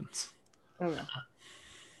happens. Okay.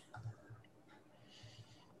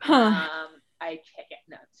 I can't.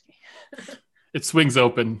 No, I'm just kidding. It swings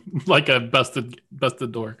open like a busted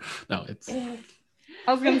door. No, it's... I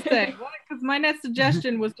was going to say, because my next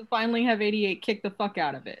suggestion was to finally have 88 kick the fuck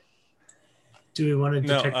out of it. Do we want to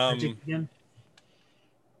detect magic again?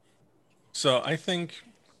 So I think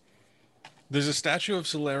there's a statue of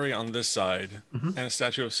Solari on this side Mhm. and a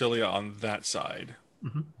statue of Cilia on that side.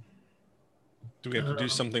 Mhm. Do we have to do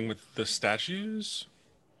something with the statues?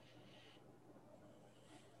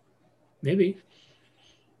 Maybe.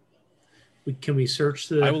 Can we search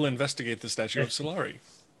the? I will investigate the statue of Solari.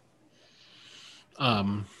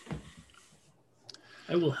 I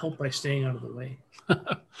will help by staying out of the way.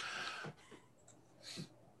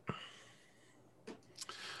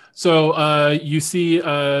 So you see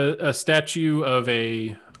a statue of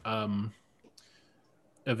a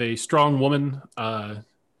strong woman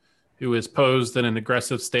who is posed in an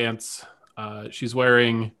aggressive stance. She's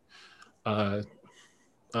wearing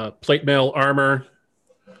plate mail armor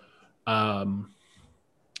and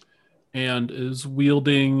is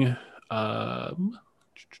wielding like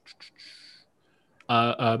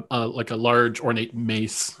a large ornate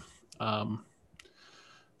mace. But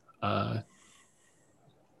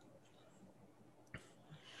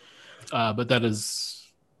that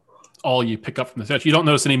is all you pick up from the statue. You don't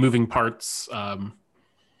notice any moving parts,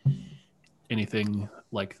 anything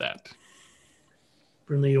like that.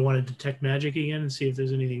 Brinley, you want to detect magic again and see if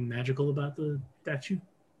there's anything magical about the statue?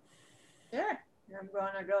 Sure. I'm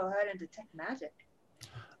going to go ahead and detect magic.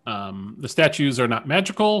 The statues are not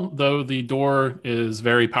magical, though the door is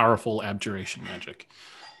very powerful abjuration magic.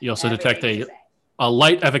 You also detect a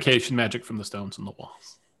light evocation magic from the stones on the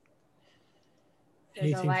walls.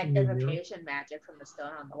 There's a Anything light from your mural? evocation magic from the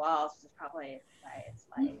stone on the walls. This is probably why it's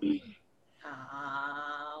light. Anything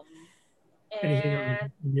on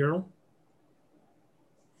And the mural?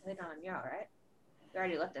 anything on the mural, right? We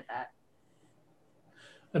already looked at that.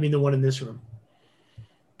 I mean, the one in this room.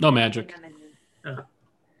 No magic.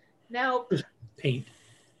 Nope. Paint.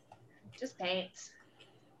 Just paint.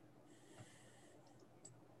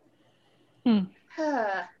 Hmm.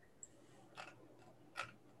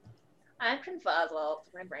 I'm confuzzled.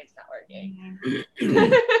 My brain's not working.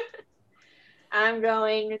 I'm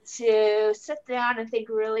going to sit down and think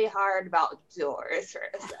really hard about doors for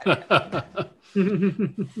a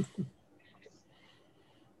second.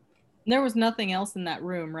 There was nothing else in that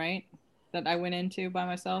room, right? That I went into by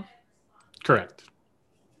myself? Correct.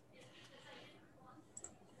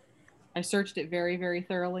 I searched it very, very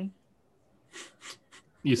thoroughly.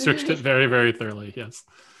 You searched it very, very thoroughly, yes.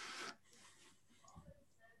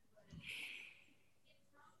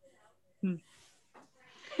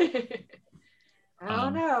 I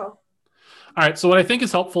don't know. All right, so what I think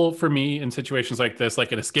is helpful for me in situations like this,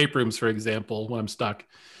 like in escape rooms, for example, when I'm stuck,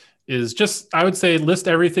 is just, I would say, list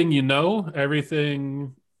everything you know,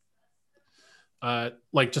 everything,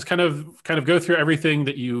 like just kind of go through everything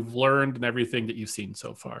that you've learned and everything that you've seen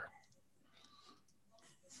so far.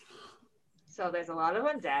 So there's a lot of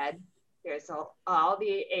undead. There's all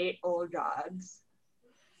the 8 old gods.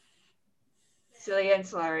 Cilia and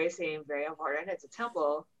Solari seem very important. It's a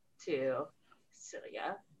temple to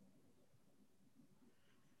Cilia.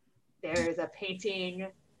 There's a painting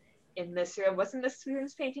in this room. What's in this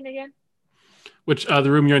room's painting again? Which,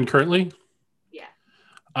 the room you're in currently? Yeah.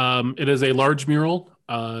 It is a large mural.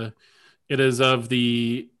 It is of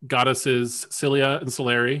the goddesses Cilia and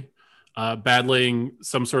Solari battling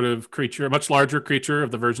some sort of creature, a much larger creature of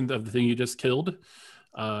the version of the thing you just killed.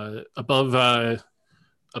 Above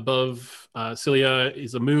Cilia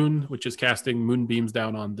is a moon, which is casting moonbeams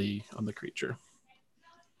down on the creature.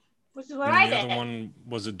 Which is what And I the did. other one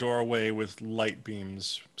was a doorway with light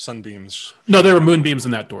beams, sunbeams. No, there were moonbeams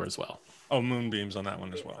in that door as well. Oh, moonbeams on that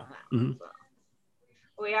one as well. Mhm.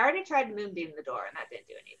 We already tried to moonbeam the door, and that didn't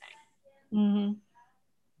do anything.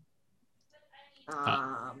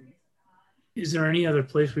 Mm-hmm. Is there any other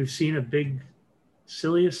place we've seen a big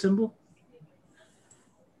Cilia symbol?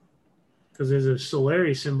 Because there's a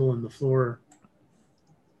Solari symbol in the floor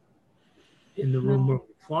in the room where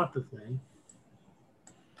we fought the thing.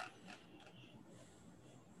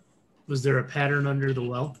 Was there a pattern under the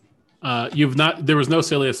well? There was no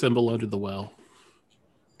Cilia symbol under the well.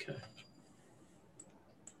 Okay.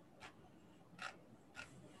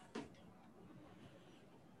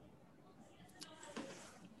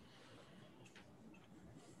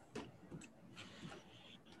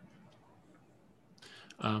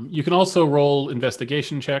 You can also roll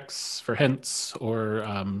investigation checks for hints, or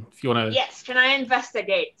if you want to. Yes, can I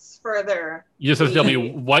investigate further? You just have to tell me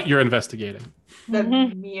what you're investigating. The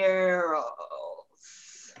murals.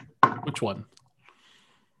 Which one?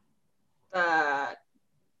 The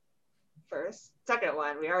second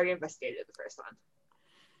one. We already investigated the first one.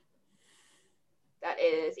 That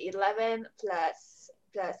is 11 plus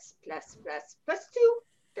 2,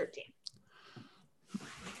 13.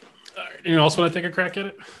 All right. Anyone else want to take a crack at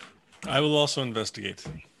it? I will also investigate.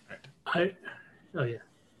 All Oh yeah,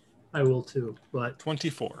 I will too. But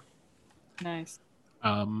 24. Nice.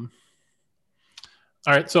 All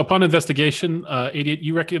right. So upon investigation, 88,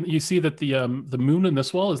 you see that the moon in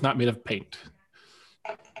this wall is not made of paint.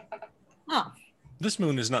 Oh, This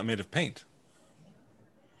moon is not made of paint.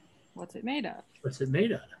 what's it made of? what's it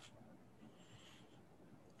made out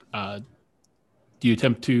of? Do you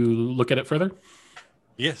attempt to look at it further?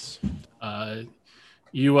 Yes.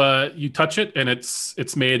 You touch it, and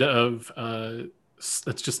it's made of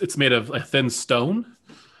it's made of a thin stone,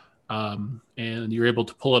 and you're able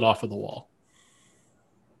to pull it off of the wall.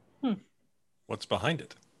 What's behind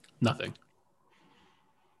it? Nothing.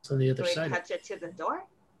 It's on the Do other we side. touch it to the door?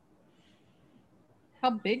 How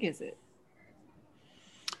big is it?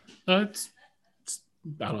 It's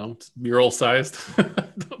I don't know. It's mural sized. I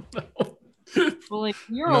don't know. Well, like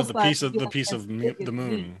No, mural the size piece of would be the like piece as of big the as moon.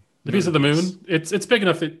 me. The piece of the piece. moon. It's big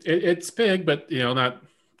enough that it's big, but not.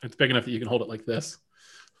 It's big enough that you can hold it like this.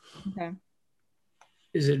 Okay.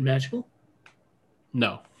 Is it magical?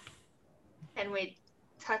 No. Can we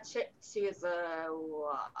touch it to the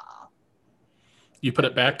wall? You put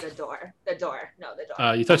it back. The door. The door. No, the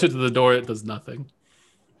door. You touch it to the door. It does nothing.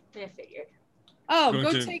 I figured. Oh, Going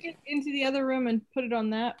go to- take it into the other room and put it on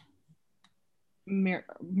that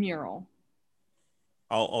mural.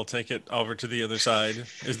 I'll take it over to the other side.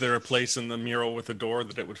 Is there a place in the mural with a door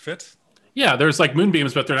that it would fit? Yeah, there's like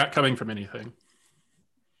moonbeams, but they're not coming from anything.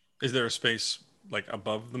 Is there a space like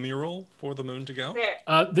above the mural for the moon to go?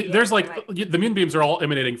 There. There's like the moonbeams are all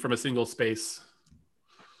emanating from a single space.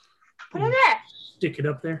 Put it there. Stick it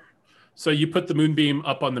up there. So you put the moonbeam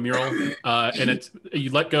up on the mural, and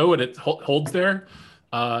you let go, and it holds there,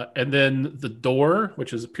 and then the door,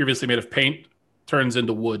 which is previously made of paint, turns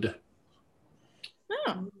into wood.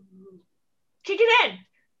 Oh, Kick it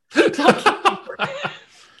in.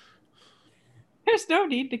 there's no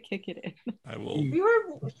need to kick it in. I will. We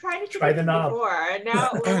were trying to kick Try it the in knob. before, and now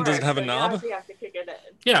it Does it works, have a so now knob? we have to kick it in.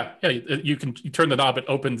 Yeah, you turn the knob, it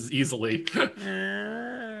opens easily.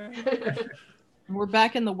 We're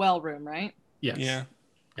back in the well room, right? Yes. Yeah.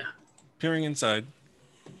 Yeah. Peering inside.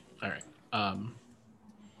 All right. All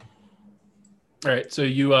right. So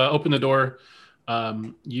you open the door.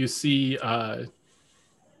 You see a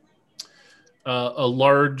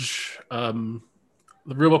large.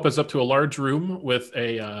 The room opens up to a large room with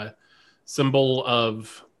a symbol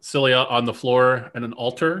of Cilia on the floor and an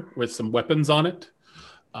altar with some weapons on it,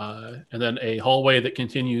 and then a hallway that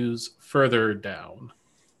continues further down.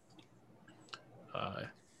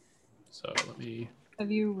 So let me.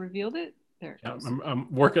 Have you revealed it? There it Yeah, goes.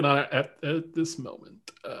 I'm working on it at this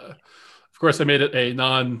moment. Of course, I made it a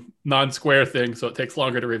non-square thing, so it takes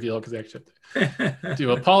longer to reveal because I actually have to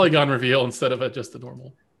do a polygon reveal instead of just a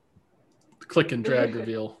normal click and drag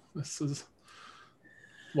reveal. This is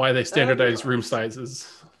why they standardized room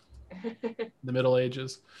sizes in the Middle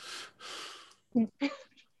Ages.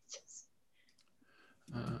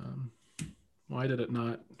 Why did it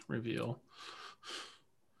not reveal?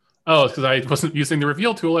 Oh, it's because I wasn't using the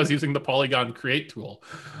reveal tool. I was using the polygon create tool.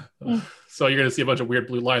 So you're going to see a bunch of weird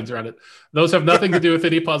blue lines around it. Those have nothing to do with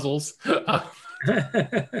any puzzles. There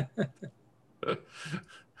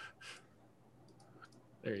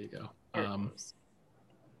you go.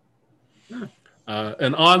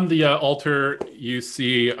 And on the altar, you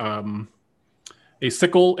see a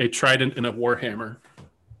sickle, a trident, and a warhammer.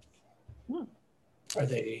 Are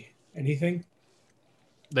they anything?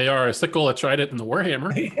 They are a sickle, a trident, and a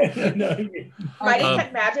warhammer. No, My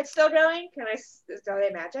detect magic still going? Are they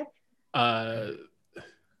magic?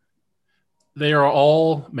 They are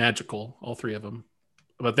all magical, all three of them.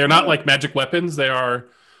 But they're not like magic weapons. They are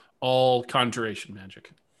all conjuration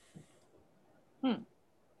magic. They're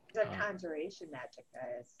conjuration magic,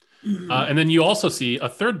 guys. And then you also see a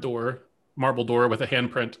third door, marble door with a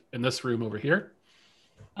handprint in this room over here.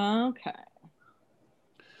 Okay.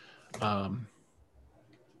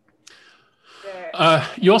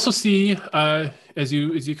 You also see as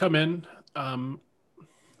you come in,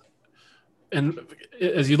 and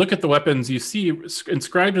as you look at the weapons, you see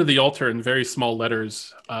inscribed into the altar in very small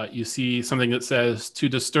letters. You see something that says "to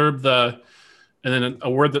disturb the," and then a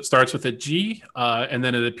word that starts with a G, and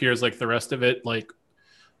then it appears like the rest of it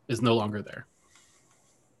is no longer there.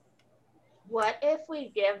 What if we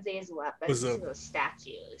give these weapons Was to the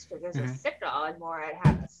statues? Because there's Mhm. a sickle and Morad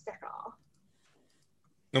have a sickle.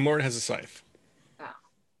 No more. It has a scythe. Oh.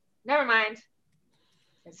 Never mind.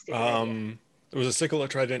 It's a stupid idea. There was a sickle, a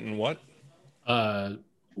trident, and what?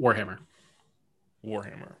 Warhammer.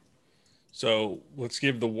 Warhammer. So let's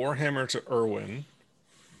give the Warhammer to Erwin,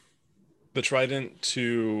 the trident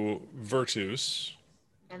to Virtus,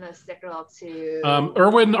 And a sickle to.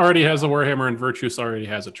 Erwin already has a warhammer, and Virtuous already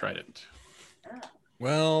has a trident. Oh.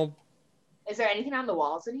 Well, Is there anything on the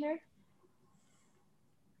walls in here?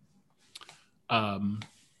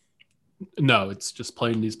 No, it's just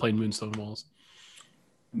these plain moonstone walls.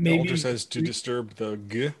 the altar says to disturb the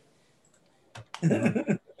g.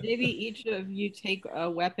 Maybe each of you take a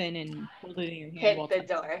weapon and hold it in your hand. Hit while the touching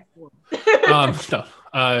door.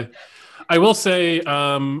 No. I will say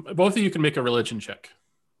both of you can make a religion check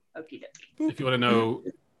Okie dokie. if you want to know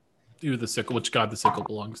who the sickle, which god the sickle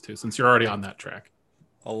belongs to, since you're already on that track.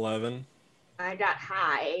 11. I got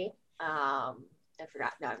high. I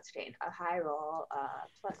forgot. No, I'm just kidding. A high roll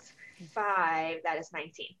plus 5. That is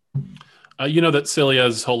 19. You know that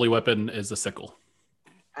Celia's holy weapon is the sickle.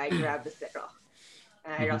 I grab the sickle.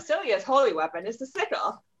 And I know Celia's holy weapon is the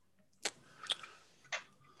sickle.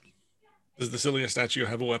 Does the Cilia statue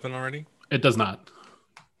have a weapon already? It does not.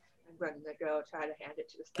 I'm going to go try to hand it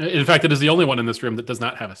to the statue. In fact, it is the only one in this room that does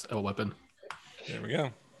not have a weapon. There we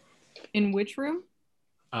go. In which room?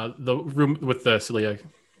 The room with the Celia.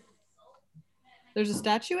 There's a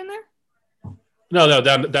statue in there? No,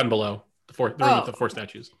 down below. The room with the 4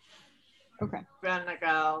 statues. Okay. I'm going to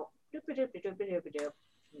go doop-a-doop-a-doop-a-doop-a-doop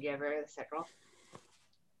and give her the sickle.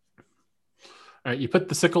 All right, you put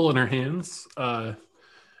the sickle in her hands,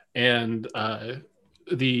 and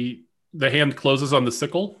the hand closes on the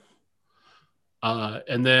sickle,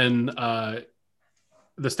 and then the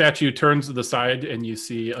statue turns to the side, and you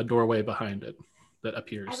see a doorway behind it that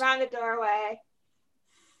appears. I found the doorway.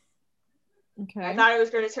 Okay. I thought it was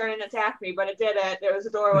going to turn and attack me, but it didn't. There was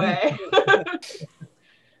a doorway.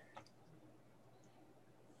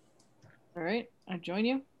 All right. I join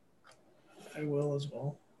you. I will as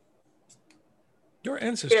well. Your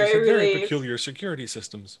ancestors Very have very relieved. peculiar security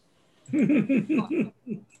systems. And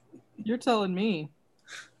You're telling me.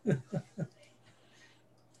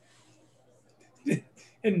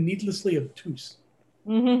 needlessly obtuse.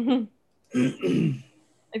 I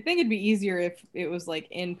think it'd be easier if it was like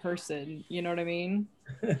in person. You know what I mean?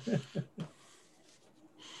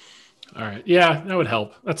 All right, yeah, that would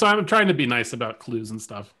help. That's why I'm trying to be nice about clues and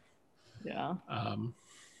stuff. Yeah. All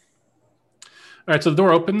right, so the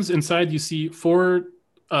door opens. Inside, you see four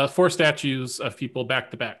statues of people back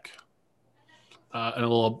to back, and a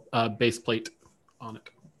little base plate on it.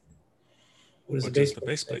 What What does the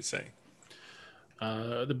base plate say?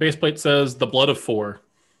 The base plate says "the blood of 4."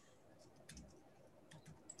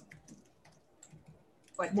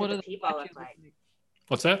 What What do are the the people look statues like?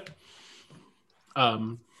 What's that?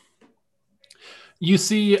 You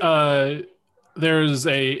see, there's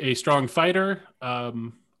a strong fighter.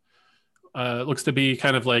 Looks to be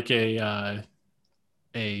kind of like a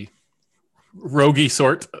roguey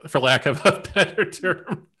sort, for lack of a better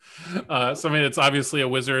term. Somebody that's obviously a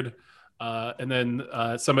wizard, and then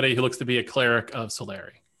somebody who looks to be a cleric of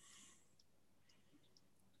Solari.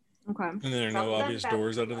 Okay. And there are no obvious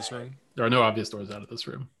doors out of this room? There are no obvious doors out of this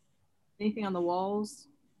room. Anything on the walls?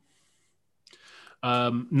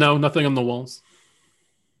 No, nothing on the walls.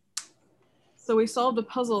 So we solved a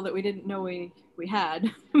puzzle that we didn't know we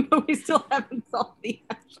had, but we still haven't solved the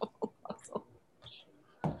actual puzzle.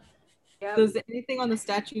 Yep. Does anything on the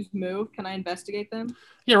statues move? Can I investigate them?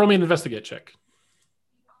 Yeah, roll me an investigate check.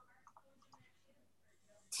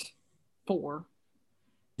 4.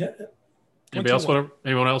 Yeah.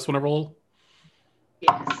 Anyone else want to roll?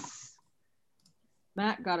 Yes.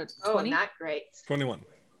 Matt got a 20. Oh, not great. 21.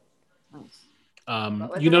 Nice.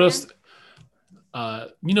 What was You it notice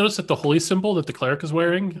that the holy symbol that the cleric is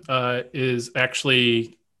wearing is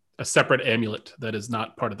actually a separate amulet that is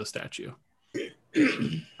not part of the statue.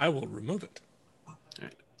 I will remove it. All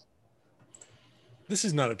right. This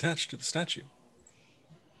is not attached to the statue.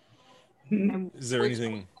 And Is there which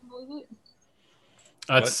anything? symbol is it?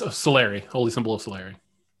 It's Solari, holy symbol of Solari.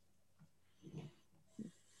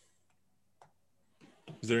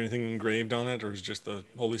 Is there anything engraved on it, or is it just the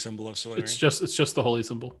holy symbol of Solari? It's just the holy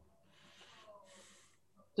symbol.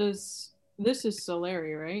 This is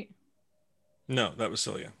Solari, right? No, that was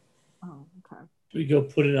Cilia. Oh, okay. We go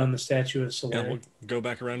put it on the statue of Solari. Yeah, we'll go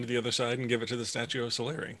back around to the other side and give it to the statue of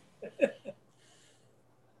Solari.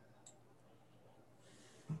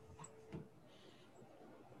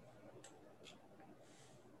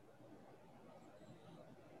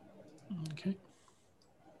 Okay.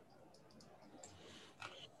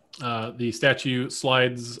 The statue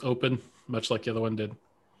slides open, much like the other one did,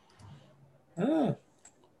 Ah,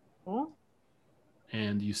 Cool.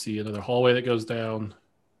 and you see another hallway that goes down,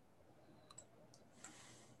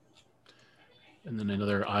 and then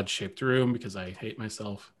another odd-shaped room because I hate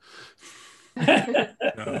myself.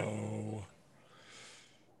 No.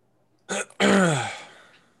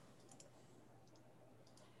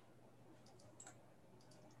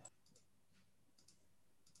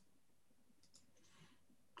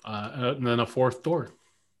 And then a fourth door.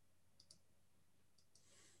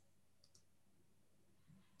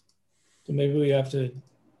 So maybe we have to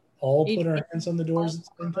all Each put our hands on the doors at the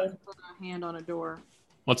same time. Put our hand on a door.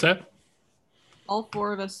 What's that? All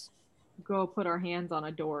 4 of us go put our hands on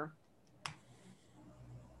a door.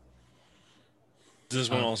 This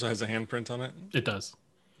one also has a handprint on it. It does.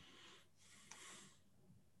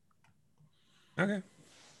 Okay.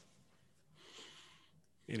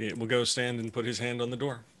 Idiot will go stand and put his hand on the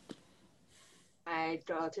door. I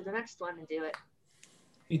go to the next one and do it.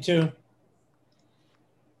 Me too.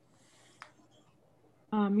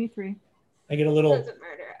 Me 3. I get a little. Doesn't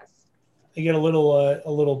murder us. I get a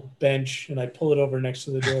little bench and I pull it over next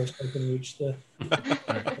to the door so I can reach the.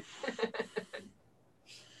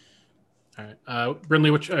 All right.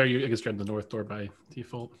 Brindley, which are you? I guess you're in the north door by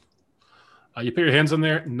default. You put your hands on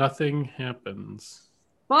there. Nothing happens.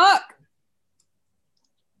 Fuck!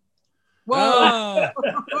 Whoa! Ah!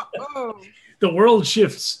 Whoa. The world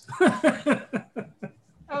shifts.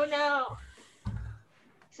 Oh no.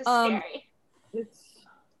 This is scary. It's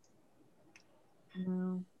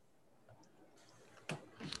no.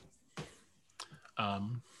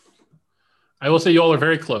 I will say you all are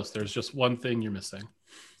very close. There's just one thing you're missing.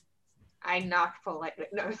 I knocked politely.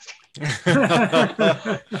 No.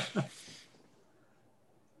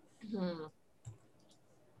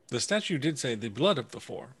 The statue did say the blood of the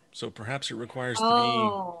 4, so perhaps it requires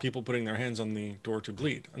people putting their hands on the door to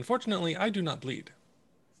bleed. Unfortunately, I do not bleed.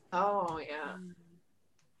 Oh yeah.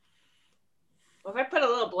 Well, if I put a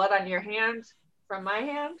little blood on your hand from my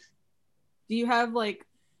hand, Do you have like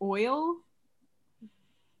oil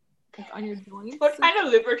on your joints? what kind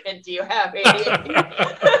of lubricant do you have, baby?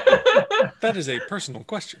 That is a personal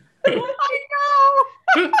question. I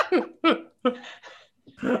know.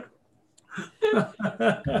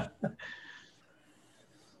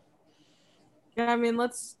 Yeah, I mean,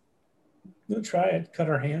 let's. We'll try it. Cut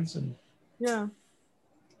our hands and. Yeah. All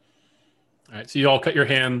right, so you all cut your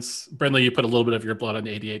hands. Brindley, you put a little bit of your blood on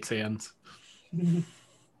 88's hands.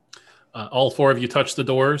 All 4 of you touch the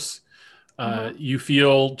doors. You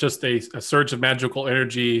feel just a surge of magical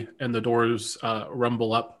energy, and the doors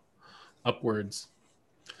rumble upwards.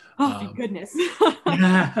 Oh, thank goodness.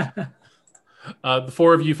 The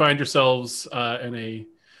 4 of you find yourselves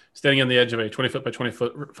standing on the edge of a 20-foot by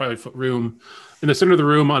 25-foot room. In the center of the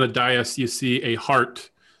room, on a dais, you see a heart,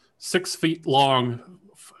 6 feet long,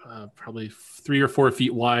 probably 3 or 4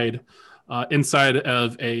 feet wide, inside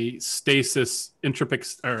of a stasis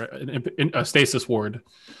stasis ward.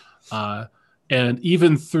 And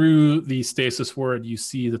even through the stasis ward, you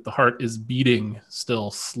see that the heart is beating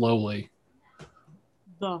still slowly.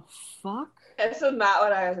 The fuck? This is not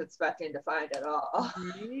what I was expecting to find at all.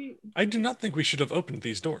 I do not think we should have opened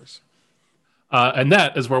these doors. And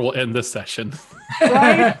that is where we'll end this session.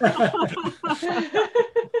 Right?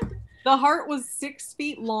 The heart was 6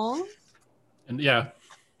 feet long? And yeah.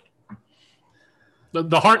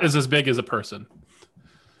 The heart is as big as a person.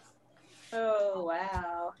 Oh,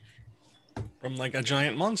 wow. From like a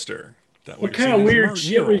giant monster. What kind of weird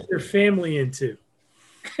shit was your family into?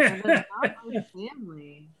 Not my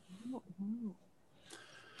family. I don't know.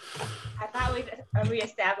 I thought we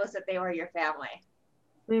established that they were your family.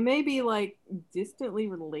 They may be like distantly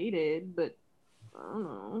related, but I don't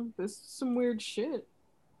know. This is some weird shit.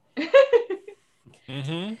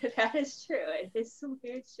 Mm-hmm. That is true. It is some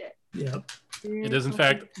weird shit. Yep. It is, in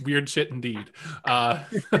fact, weird shit indeed. All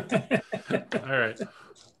right.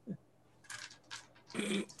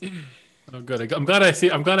 Oh, good. I'm glad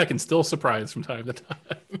I can still surprise from time to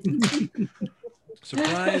time.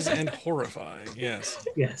 Surprise and horrify. Yes.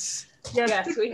 Yes. Yes, Yes, we